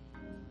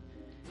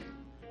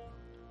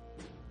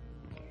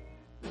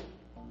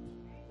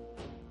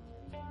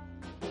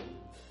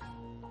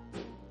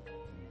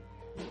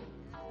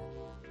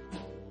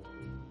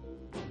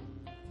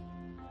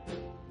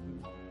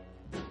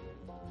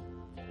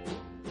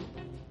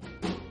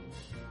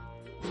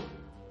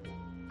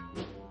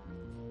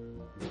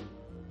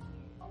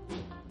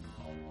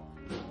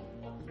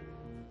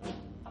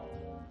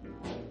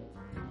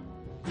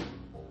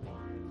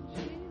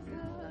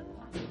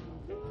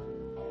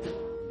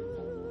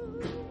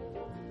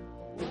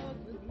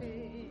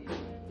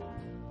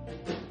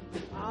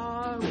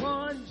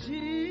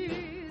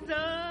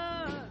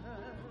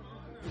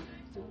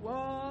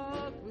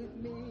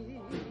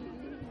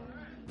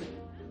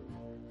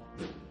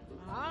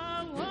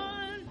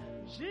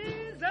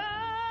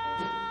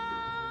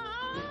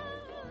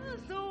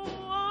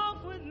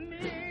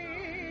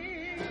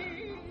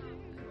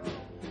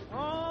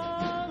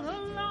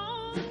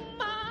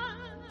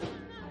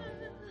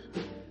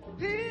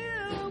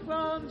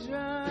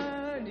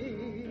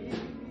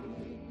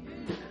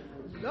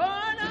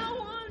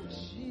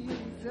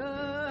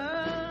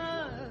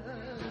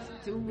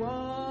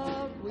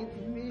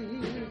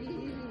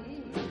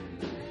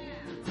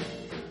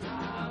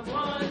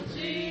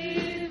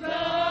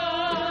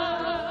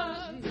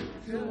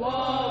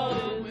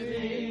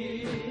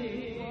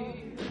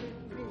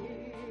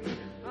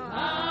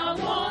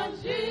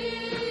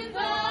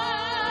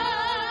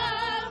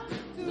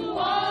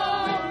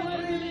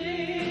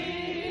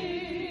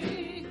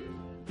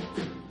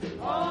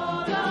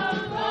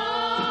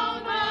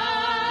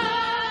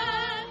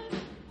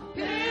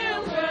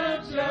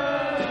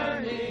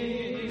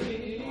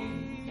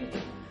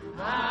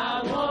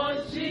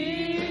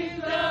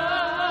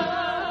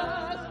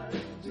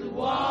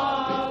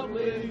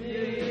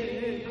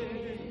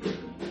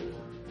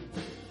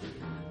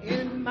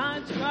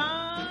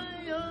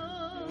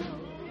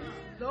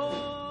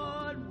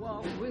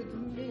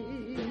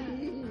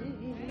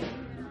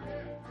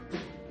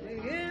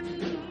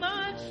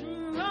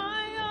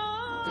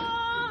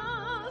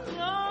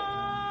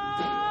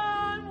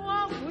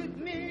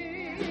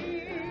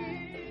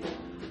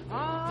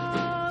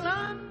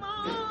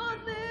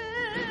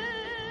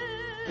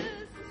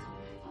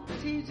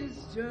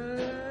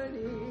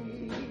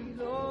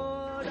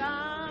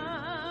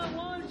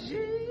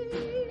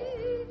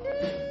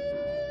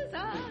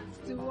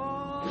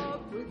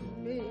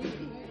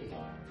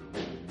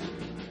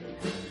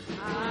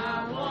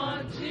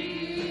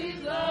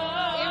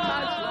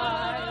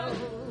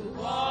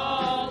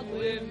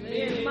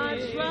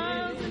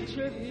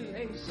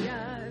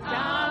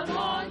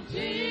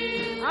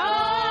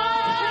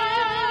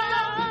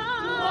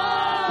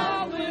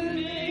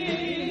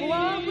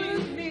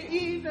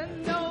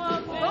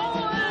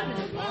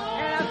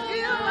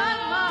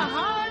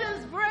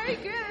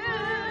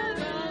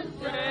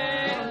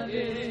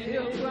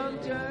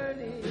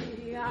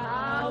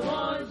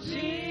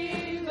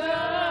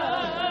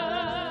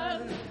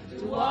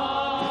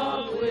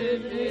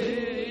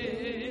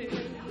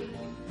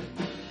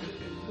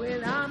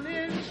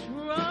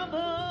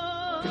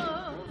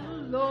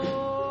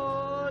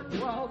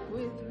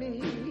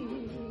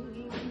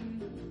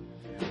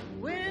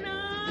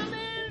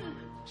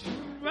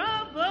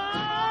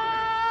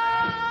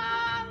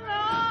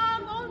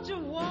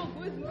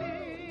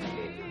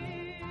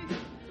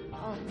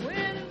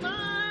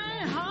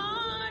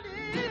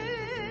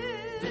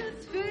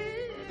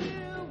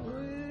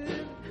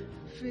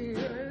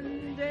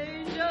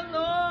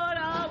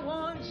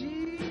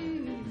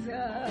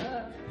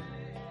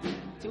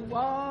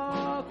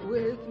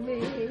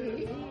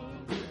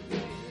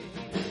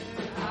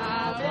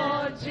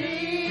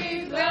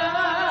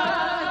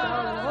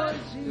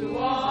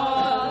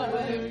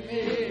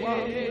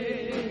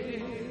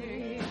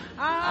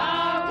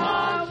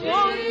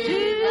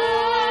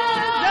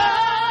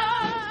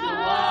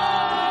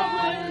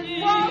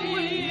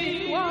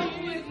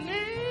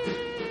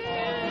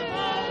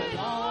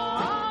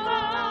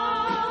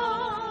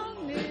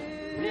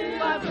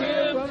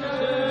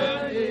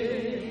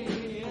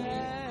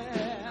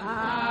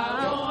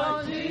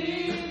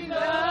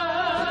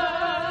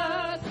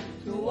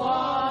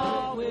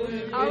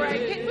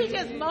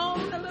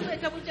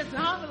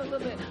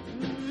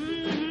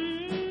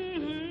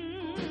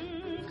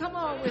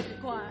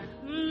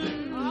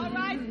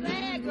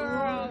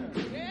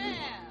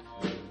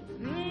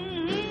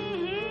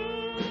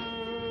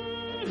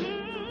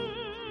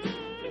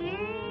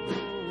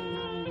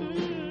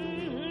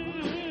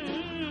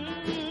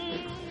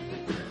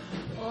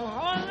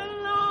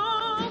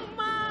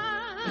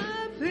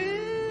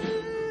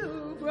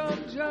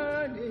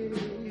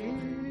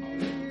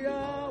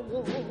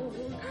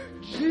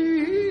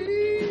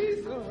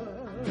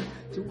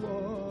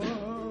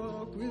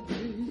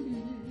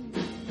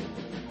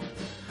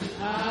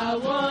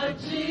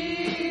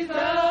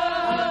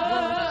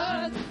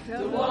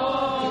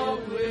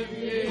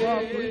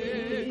 walk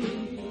with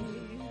me.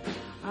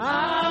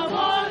 I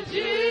want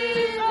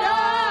Jesus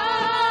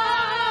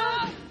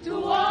to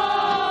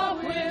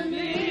walk with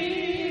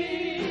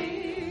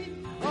me.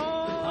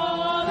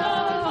 All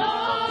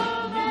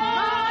along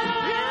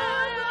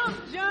my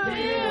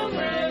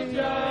pilgrim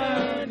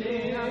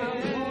journey. I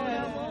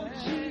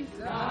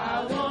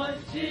want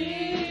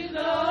Jesus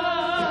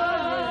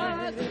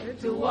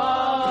to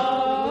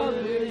walk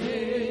with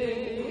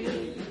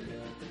me.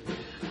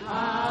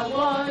 I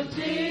want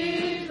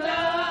Jesus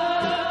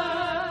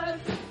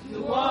to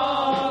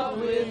walk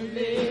with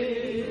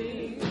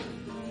me.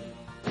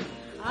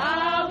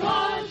 I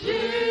want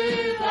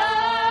Jesus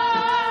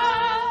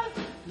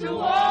to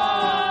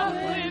walk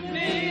with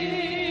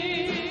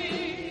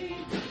me.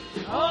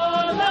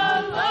 All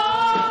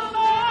along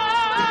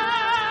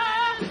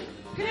my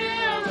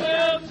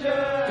pilgrim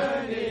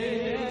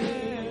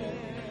journey.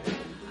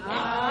 I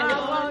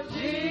want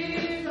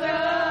Jesus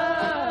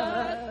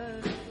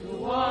to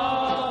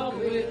walk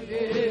with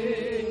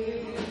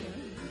me.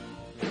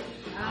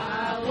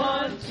 I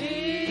want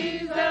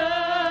Jesus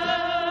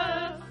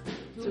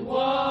to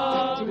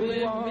walk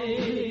with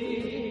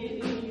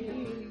me.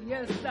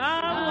 Yes,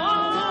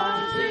 I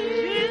want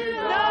Jesus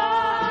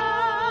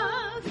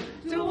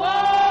to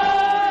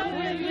walk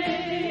with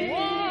me.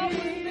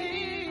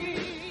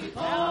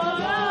 All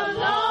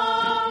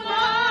along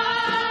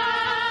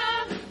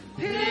my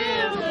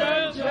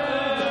pilgrim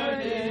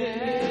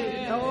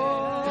journey.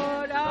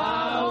 Lord,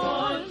 I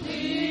want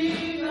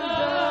Jesus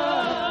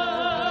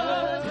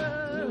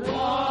to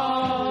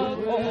walk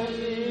with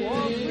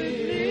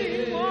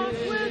me. Walk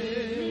with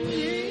me.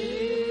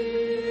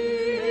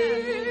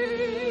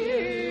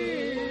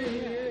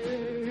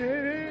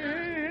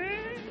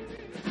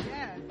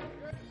 Yeah.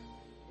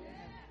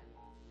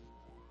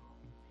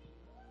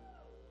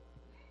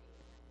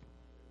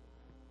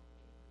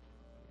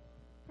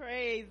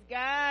 Praise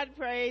God,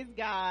 praise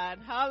God.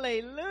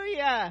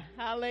 Hallelujah,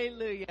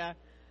 hallelujah.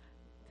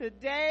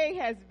 Today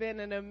has been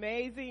an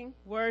amazing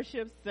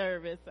worship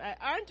service.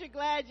 Aren't you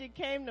glad you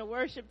came to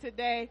worship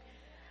today?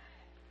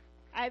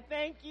 I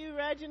thank you,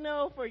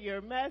 Reginald, for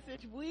your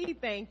message. We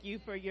thank you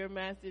for your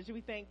message.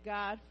 We thank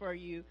God for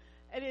you.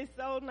 It is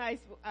so nice.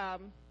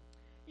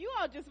 You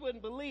all just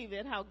wouldn't believe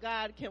it, how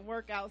God can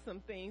work out some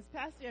things.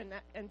 Pastor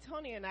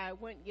Antonia and I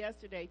went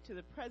yesterday to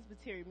the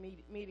Presbytery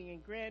meeting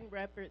in Grand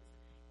Rapids,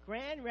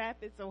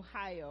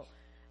 Ohio.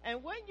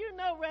 And when you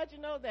know,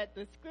 Reginald, that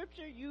the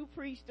scripture you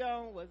preached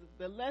on was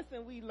the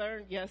lesson we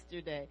learned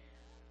yesterday.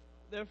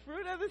 The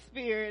fruit of the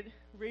Spirit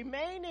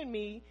remain in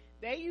me.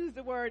 They use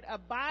the word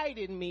abide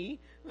in me.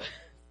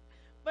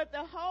 But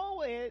the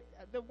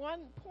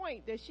one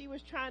point that she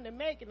was trying to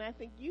make, and I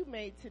think you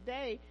made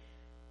today,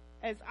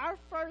 as our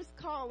first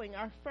calling,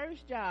 our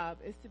first job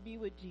is to be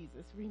with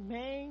Jesus.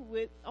 Remain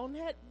on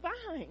that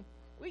vine.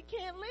 We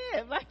can't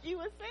live, like you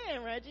were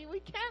saying, Reggie.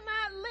 We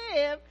cannot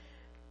live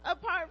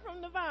apart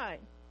from the vine.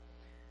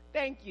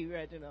 Thank you,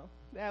 Reginald.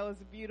 That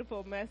was a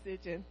beautiful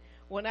message. And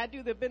when I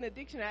do the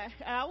benediction, I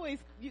always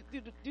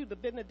do the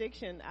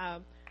benediction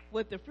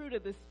with the fruit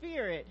of the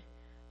Spirit.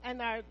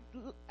 And our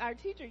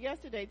teacher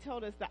yesterday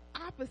told us the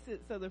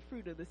opposites of the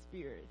fruit of the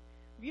Spirit.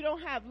 If you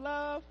don't have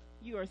love,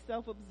 you are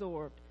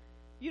self-absorbed.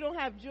 You don't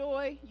have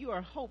joy, you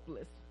are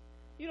hopeless.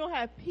 You don't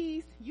have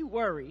peace, you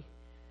worry.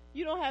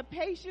 You don't have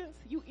patience,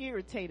 you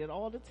irritated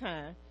all the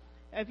time.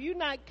 If you're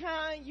not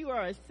kind, you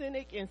are a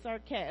cynic and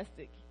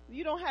sarcastic.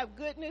 You don't have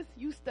goodness,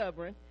 you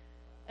stubborn.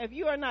 If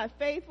you are not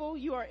faithful,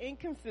 you are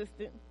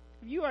inconsistent.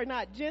 If you are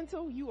not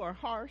gentle, you are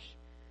harsh.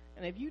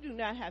 And if you do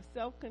not have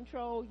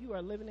self-control, you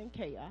are living in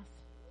chaos.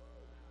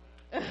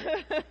 Look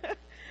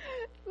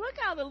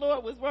how the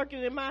Lord was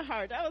working in my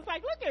heart. I was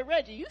like, look at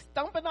Reggie, you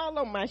stomping all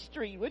on my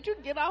street. Would you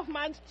get off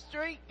my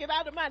street, get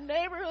out of my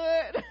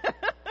neighborhood?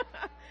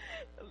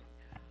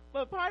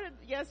 But part of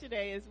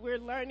yesterday is we're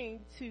learning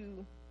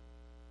to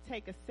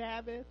take a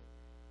Sabbath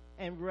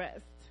and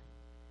rest.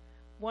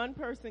 One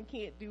person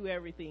can't do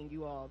everything,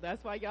 you all.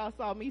 That's why y'all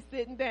saw me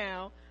sitting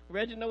down.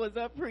 Reginald was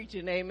up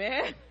preaching,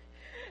 amen.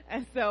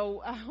 And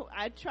so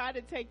I try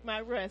to take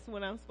my rest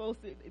when I'm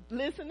supposed to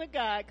listen to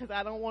God, because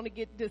I don't want to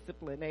get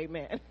disciplined,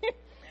 amen.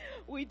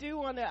 We do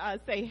want to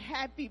say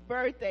happy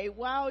birthday.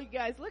 Wow, you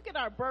guys, look at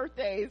our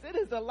birthdays. It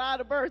is a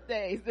lot of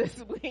birthdays this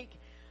week.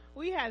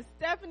 We have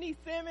Stephanie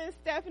Simmons.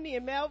 Stephanie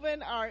and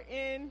Melvin are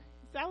in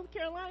South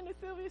Carolina,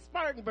 Sylvia,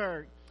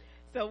 Spartanburg.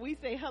 So we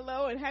say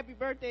hello and happy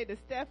birthday to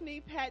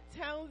Stephanie. Pat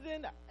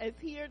Townsend is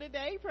here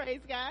today.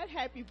 Praise God.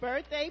 Happy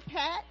birthday,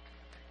 Pat.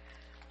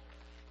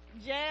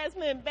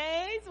 Jasmine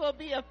Baines will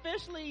be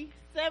officially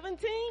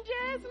 17,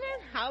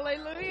 Jasmine.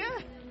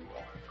 Hallelujah.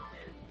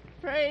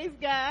 Praise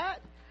God.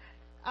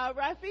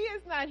 Rafia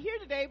is not here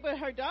today, but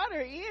her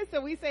daughter is.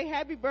 So we say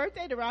happy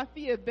birthday to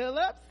Rafia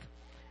Billups.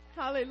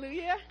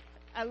 Hallelujah.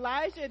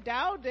 Elijah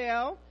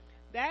Dowdell.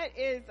 That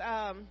is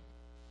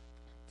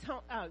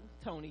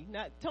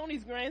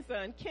Tony's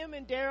grandson, Kim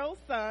and Daryl's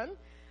son.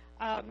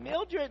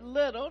 Mildred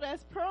Little,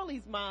 that's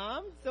Pearlie's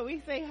mom. So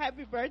we say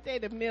happy birthday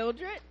to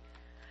Mildred.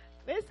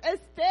 Miss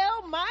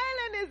Estelle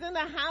Mylan is in the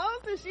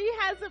house, and she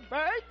has a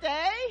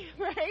birthday.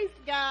 Praise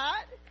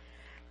God.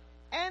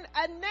 And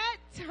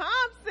Annette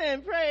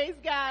Thompson, praise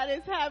God,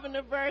 is having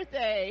a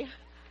birthday.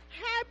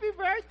 Happy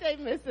birthday,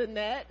 Miss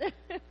Annette.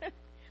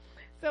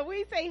 So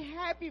we say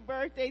happy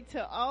birthday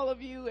to all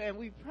of you, and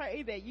we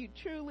pray that you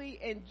truly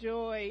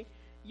enjoy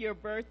your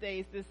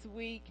birthdays this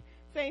week.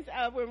 Saints,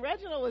 when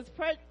Reginald was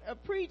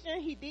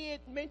preaching, he did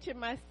mention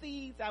my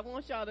seeds. I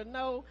want y'all to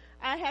know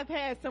I have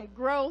had some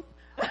growth.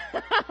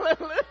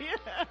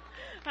 Hallelujah.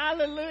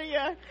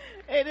 Hallelujah.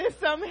 It is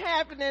something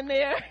happening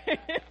there.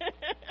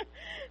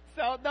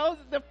 So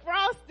the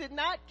frost did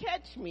not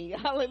catch me.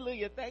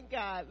 Hallelujah. Thank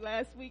God.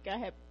 Last week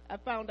I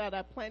found out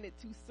I planted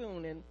too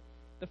soon and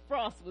the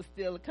frost was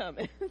still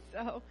coming.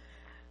 So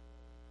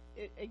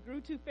it grew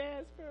too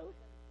fast, Pearlie?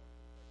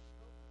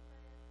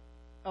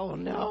 Oh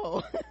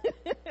no.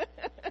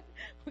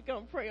 We're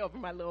going to pray over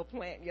my little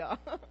plant, y'all.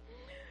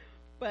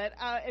 But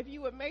if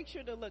you would make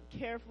sure to look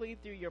carefully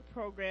through your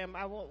program,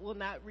 I will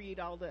not read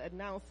all the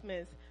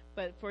announcements.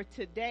 But for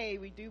today,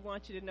 we do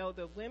want you to know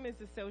the Women's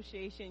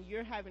Association,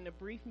 you're having a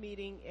brief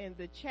meeting in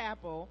the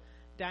chapel.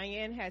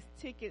 Diane has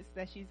tickets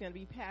that she's going to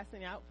be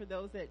passing out for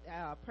those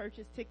that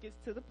purchase tickets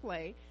to the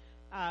play.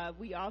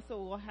 We also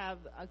will have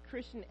a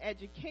Christian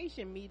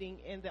education meeting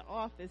in the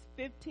office,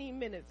 15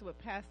 minutes with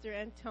Pastor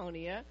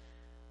Antonia.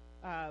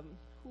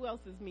 Who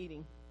else is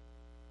meeting?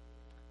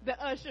 The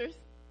ushers.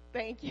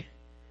 Thank you.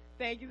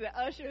 Thank you. The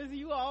ushers,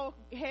 you all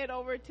head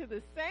over to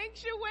the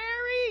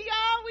sanctuary.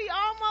 Y'all, we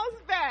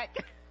almost back.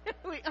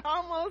 We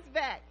almost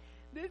back.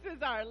 This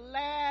is our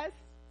last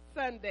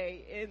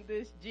Sunday in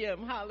this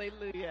gym.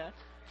 Hallelujah.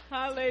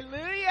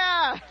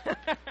 Hallelujah.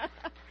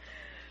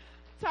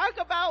 Talk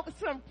about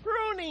some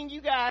pruning, you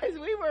guys.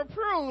 We were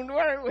pruned,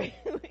 weren't we?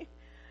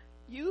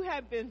 You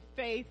have been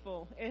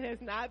faithful. It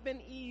has not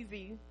been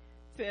easy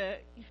to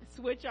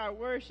switch our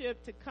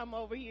worship, to come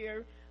over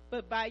here,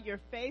 but by your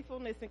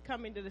faithfulness in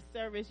coming to the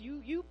service,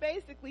 you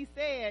basically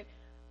said,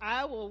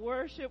 I will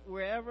worship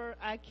wherever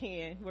I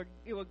can. Where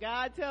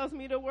God tells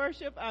me to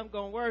worship, I'm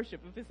going to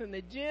worship. If it's in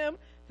the gym,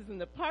 if it's in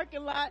the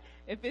parking lot,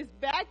 if it's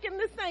back in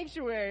the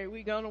sanctuary,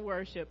 we're going to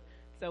worship.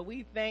 So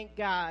we thank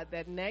God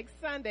that next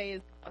Sunday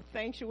is a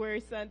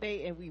sanctuary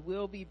Sunday, and we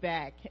will be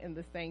back in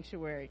the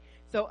sanctuary.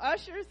 So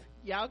ushers,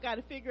 y'all got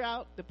to figure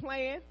out the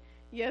plan.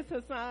 Yes,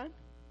 Hassan?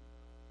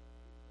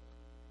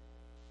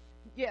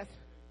 Yes.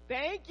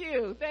 Thank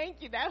you.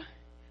 Thank you.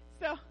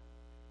 So,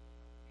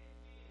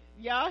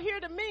 y'all hear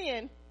the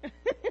men.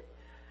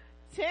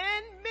 10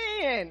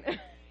 men.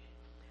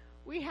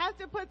 We have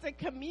to put the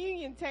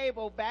communion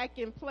table back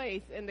in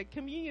place, and the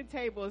communion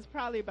table is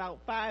probably about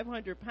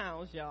 500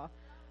 pounds, y'all.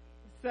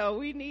 So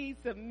we need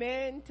some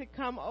men to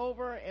come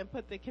over and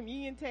put the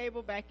communion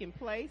table back in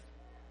place.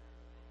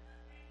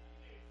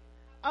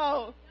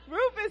 Oh,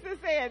 Rufus is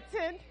saying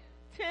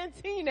 10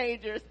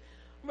 teenagers.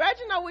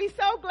 Reginald, we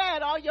so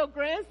glad all your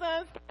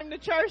grandsons came to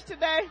church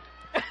today.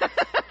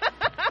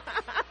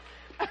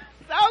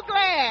 So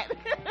glad.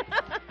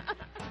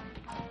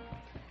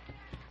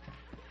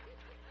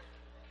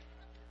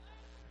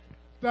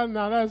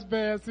 That's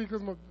bad. See,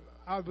 because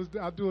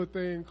I do a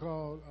thing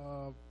called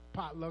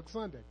Potluck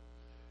Sunday.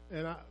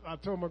 And I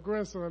told my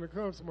grandson to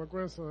come, so my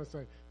grandson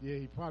said, yeah,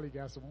 he probably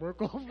got some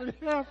work over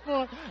there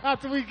for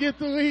after we get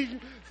through eating.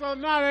 So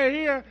now they're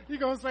here, he's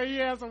going to say he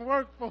has some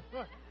work for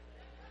us.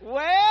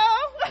 Well,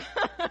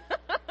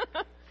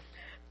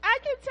 I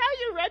can tell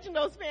you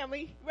Reginald's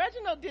family,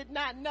 Reginald did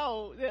not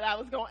know that I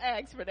was going to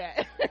ask for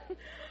that.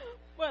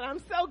 But I'm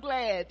so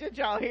glad that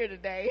y'all here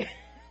today.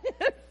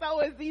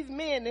 So is these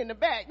men in the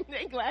back.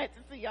 They're glad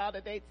to see y'all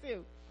today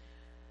too.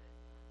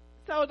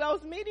 So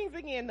those meetings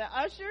again, the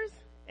ushers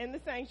in the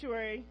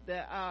sanctuary,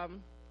 the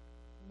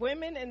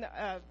women in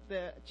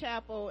the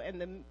chapel,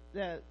 and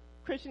the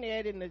Christian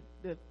ed in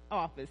the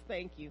office.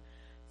 Thank you.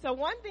 So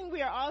one thing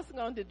we are also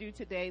going to do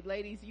today,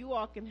 ladies, you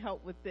all can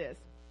help with this.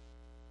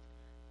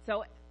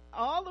 So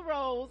all the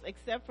rows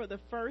except for the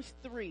first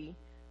 3,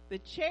 the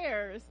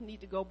chairs need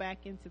to go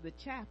back into the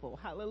chapel.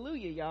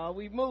 Hallelujah, y'all.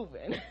 We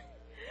moving.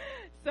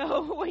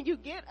 So when you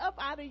get up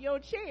out of your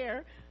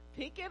chair,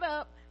 pick it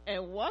up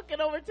and walk it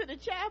over to the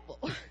chapel.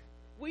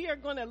 We are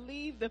going to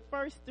leave the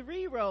first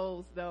 3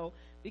 rows, though,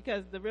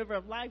 because the River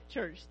of Life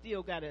Church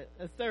still got a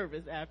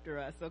service after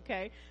us,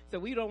 okay? So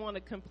we don't want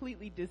to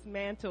completely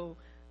dismantle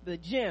the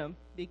gym,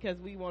 because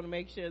we want to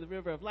make sure the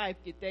River of Life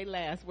get their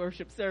last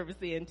worship service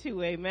in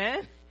too,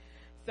 amen?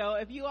 So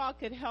if you all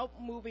could help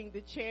moving the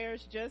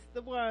chairs, just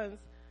the ones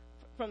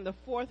from the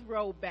 4th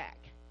row back.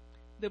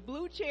 The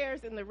blue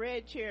chairs and the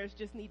red chairs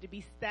just need to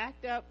be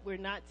stacked up. We're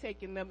not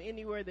taking them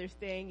anywhere. They're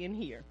staying in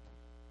here.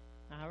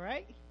 All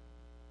right?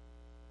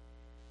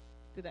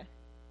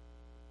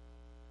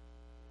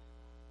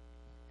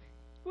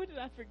 What did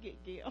I forget,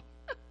 Gail?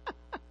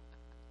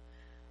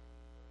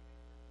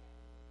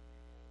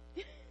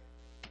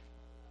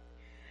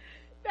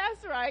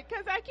 That's right,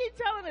 because I keep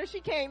telling her she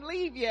can't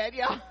leave yet,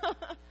 y'all.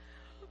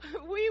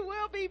 We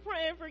will be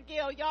praying for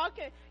Gail.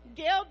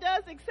 Gail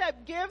does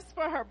accept gifts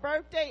for her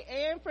birthday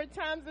and for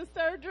times of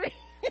surgery.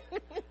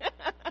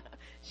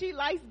 She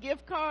likes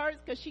gift cards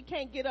because she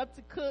can't get up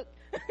to cook.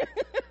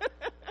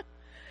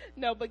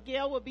 No, but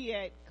Gail will be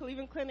at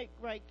Cleveland Clinic,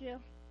 right, Gail?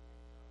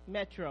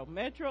 Metro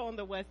on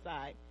the west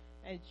side.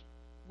 And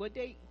what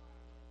date?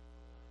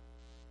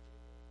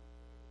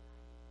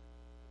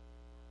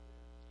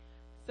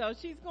 So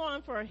she's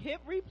going for a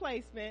hip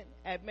replacement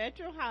at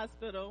Metro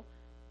Hospital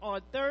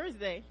on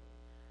Thursday,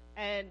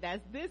 and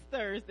that's this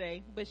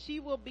Thursday. But she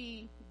will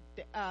be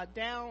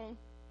down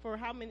for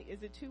how many?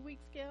 Is it 2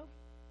 weeks, Gail?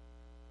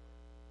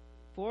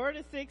 4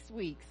 to 6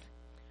 weeks.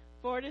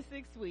 4 to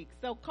 6 weeks.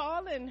 So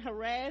call and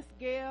harass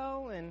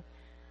Gail and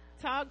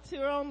talk to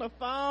her on the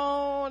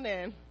phone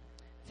and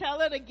tell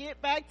her to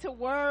get back to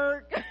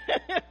work.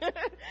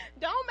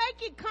 Don't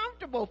make it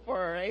comfortable for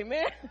her,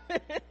 amen?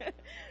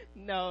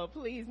 No,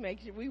 please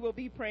make sure. We will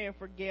be praying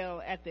for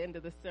Gail at the end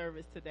of the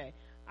service today.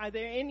 Are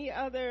there any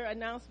other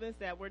announcements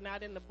that were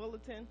not in the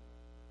bulletin?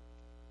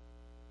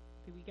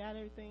 Did we got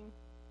everything?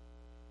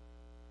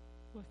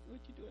 What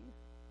you doing?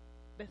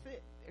 That's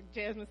it.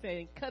 Jasmine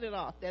saying, cut it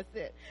off. That's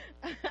it.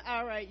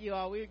 All right, you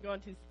all. We're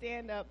going to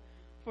stand up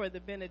for the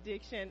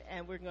benediction,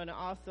 and we're going to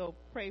also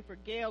pray for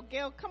Gail.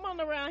 Gail, come on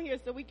around here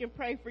so we can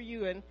pray for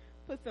you and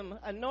put some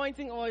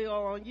anointing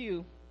oil on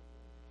you.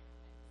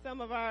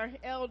 Some of our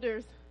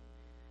elders.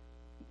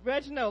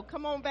 Reginald,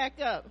 come on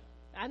back up.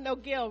 I know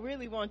Gail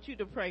really wants you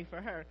to pray for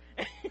her.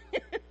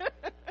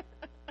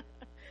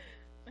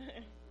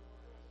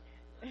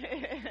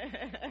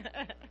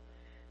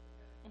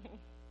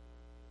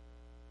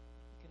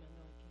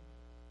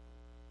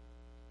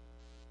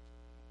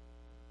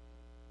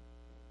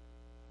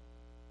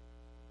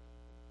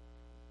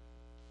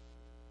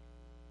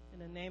 In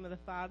the name of the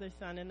Father,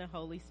 Son, and the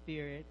Holy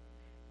Spirit,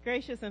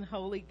 gracious and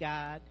holy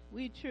God,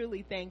 we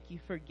truly thank you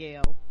for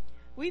Gail.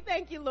 We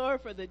thank you,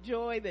 Lord, for the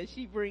joy that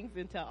she brings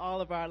into all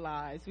of our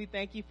lives. We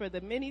thank you for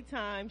the many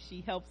times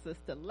she helps us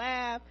to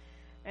laugh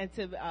and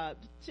to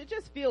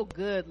just feel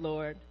good,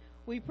 Lord.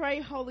 We pray,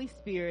 Holy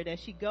Spirit, as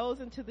she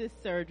goes into this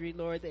surgery,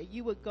 Lord, that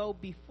you would go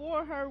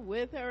before her,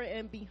 with her,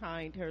 and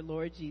behind her,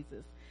 Lord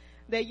Jesus.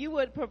 That you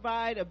would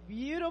provide a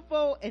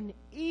beautiful and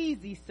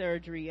easy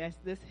surgery as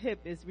this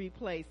hip is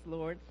replaced,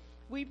 Lord.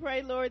 We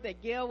pray, Lord,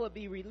 that Gail will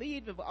be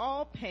relieved of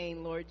all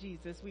pain, Lord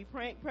Jesus. We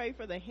pray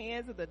for the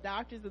hands of the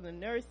doctors and the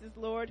nurses,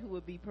 Lord, who will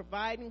be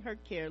providing her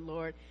care,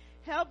 Lord.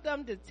 Help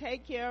them to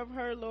take care of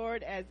her,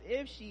 Lord, as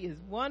if she is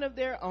one of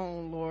their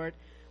own, Lord.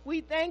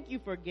 We thank you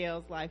for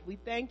Gail's life. We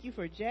thank you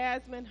for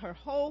Jasmine, her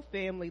whole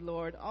family,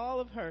 Lord, all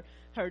of her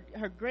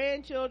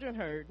grandchildren,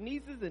 her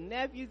nieces and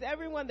nephews,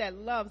 everyone that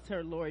loves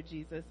her, Lord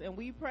Jesus. And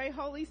we pray,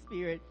 Holy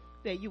Spirit,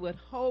 that you would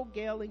hold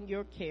Gail in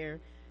your care.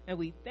 And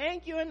we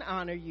thank you and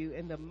honor you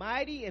in the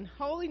mighty and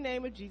holy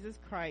name of Jesus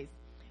Christ.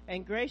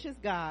 And gracious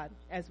God,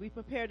 as we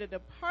prepare to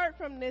depart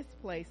from this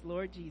place,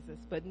 Lord Jesus,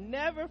 but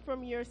never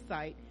from your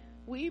sight,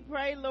 we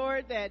pray,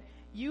 Lord, that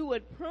you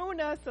would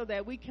prune us so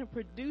that we can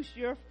produce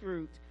your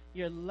fruit,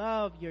 your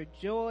love, your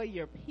joy,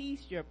 your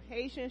peace, your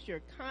patience,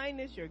 your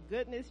kindness, your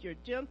goodness, your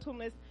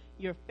gentleness,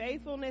 your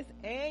faithfulness,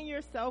 and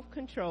your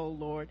self-control,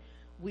 Lord.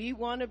 We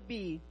want to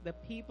be the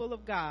people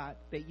of God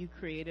that you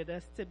created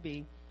us to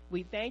be.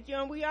 We thank you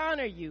and we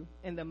honor you.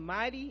 In the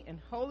mighty and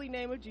holy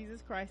name of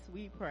Jesus Christ,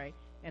 we pray.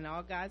 And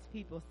all God's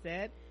people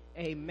said,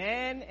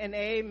 amen and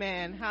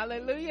amen.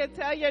 Hallelujah.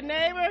 Tell your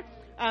neighbor,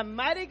 I'm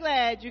mighty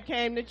glad you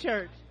came to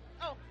church.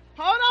 Oh,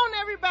 hold on,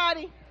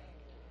 everybody.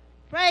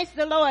 Praise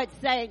the Lord,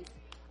 saints.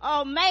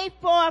 On May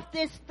 4th,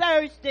 this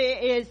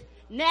Thursday, is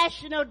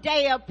National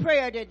Day of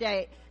Prayer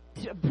Day.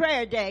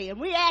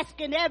 And we're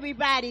asking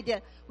everybody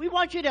we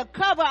want you to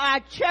cover our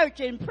church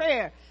in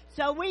prayer.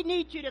 So we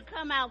need you to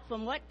come out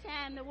from what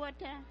time to what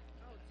time?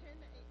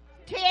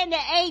 10 to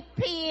 8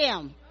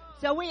 p.m.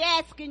 So we're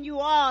asking you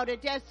all to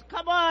just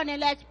come on and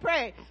let's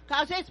pray.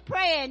 Because it's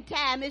praying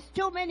time. It's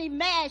too many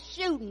mass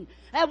shootings.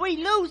 And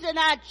we losing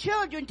our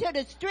children to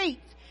the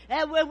streets.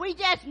 And we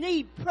just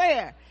need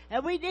prayer.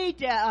 And we need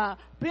to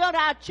build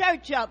our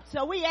church up.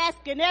 So we're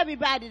asking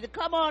everybody to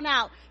come on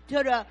out to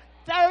the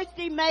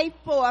Thursday, May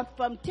 4th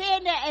from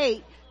 10 to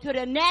 8 to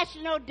the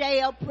National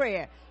Day of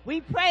Prayer. We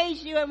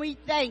praise you and we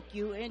thank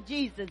you in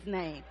Jesus'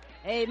 name.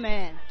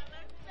 Amen.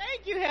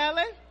 Thank you,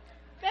 Helen.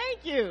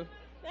 Thank you.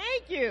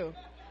 Thank you.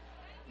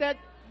 The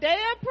day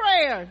of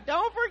prayer.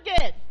 Don't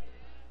forget.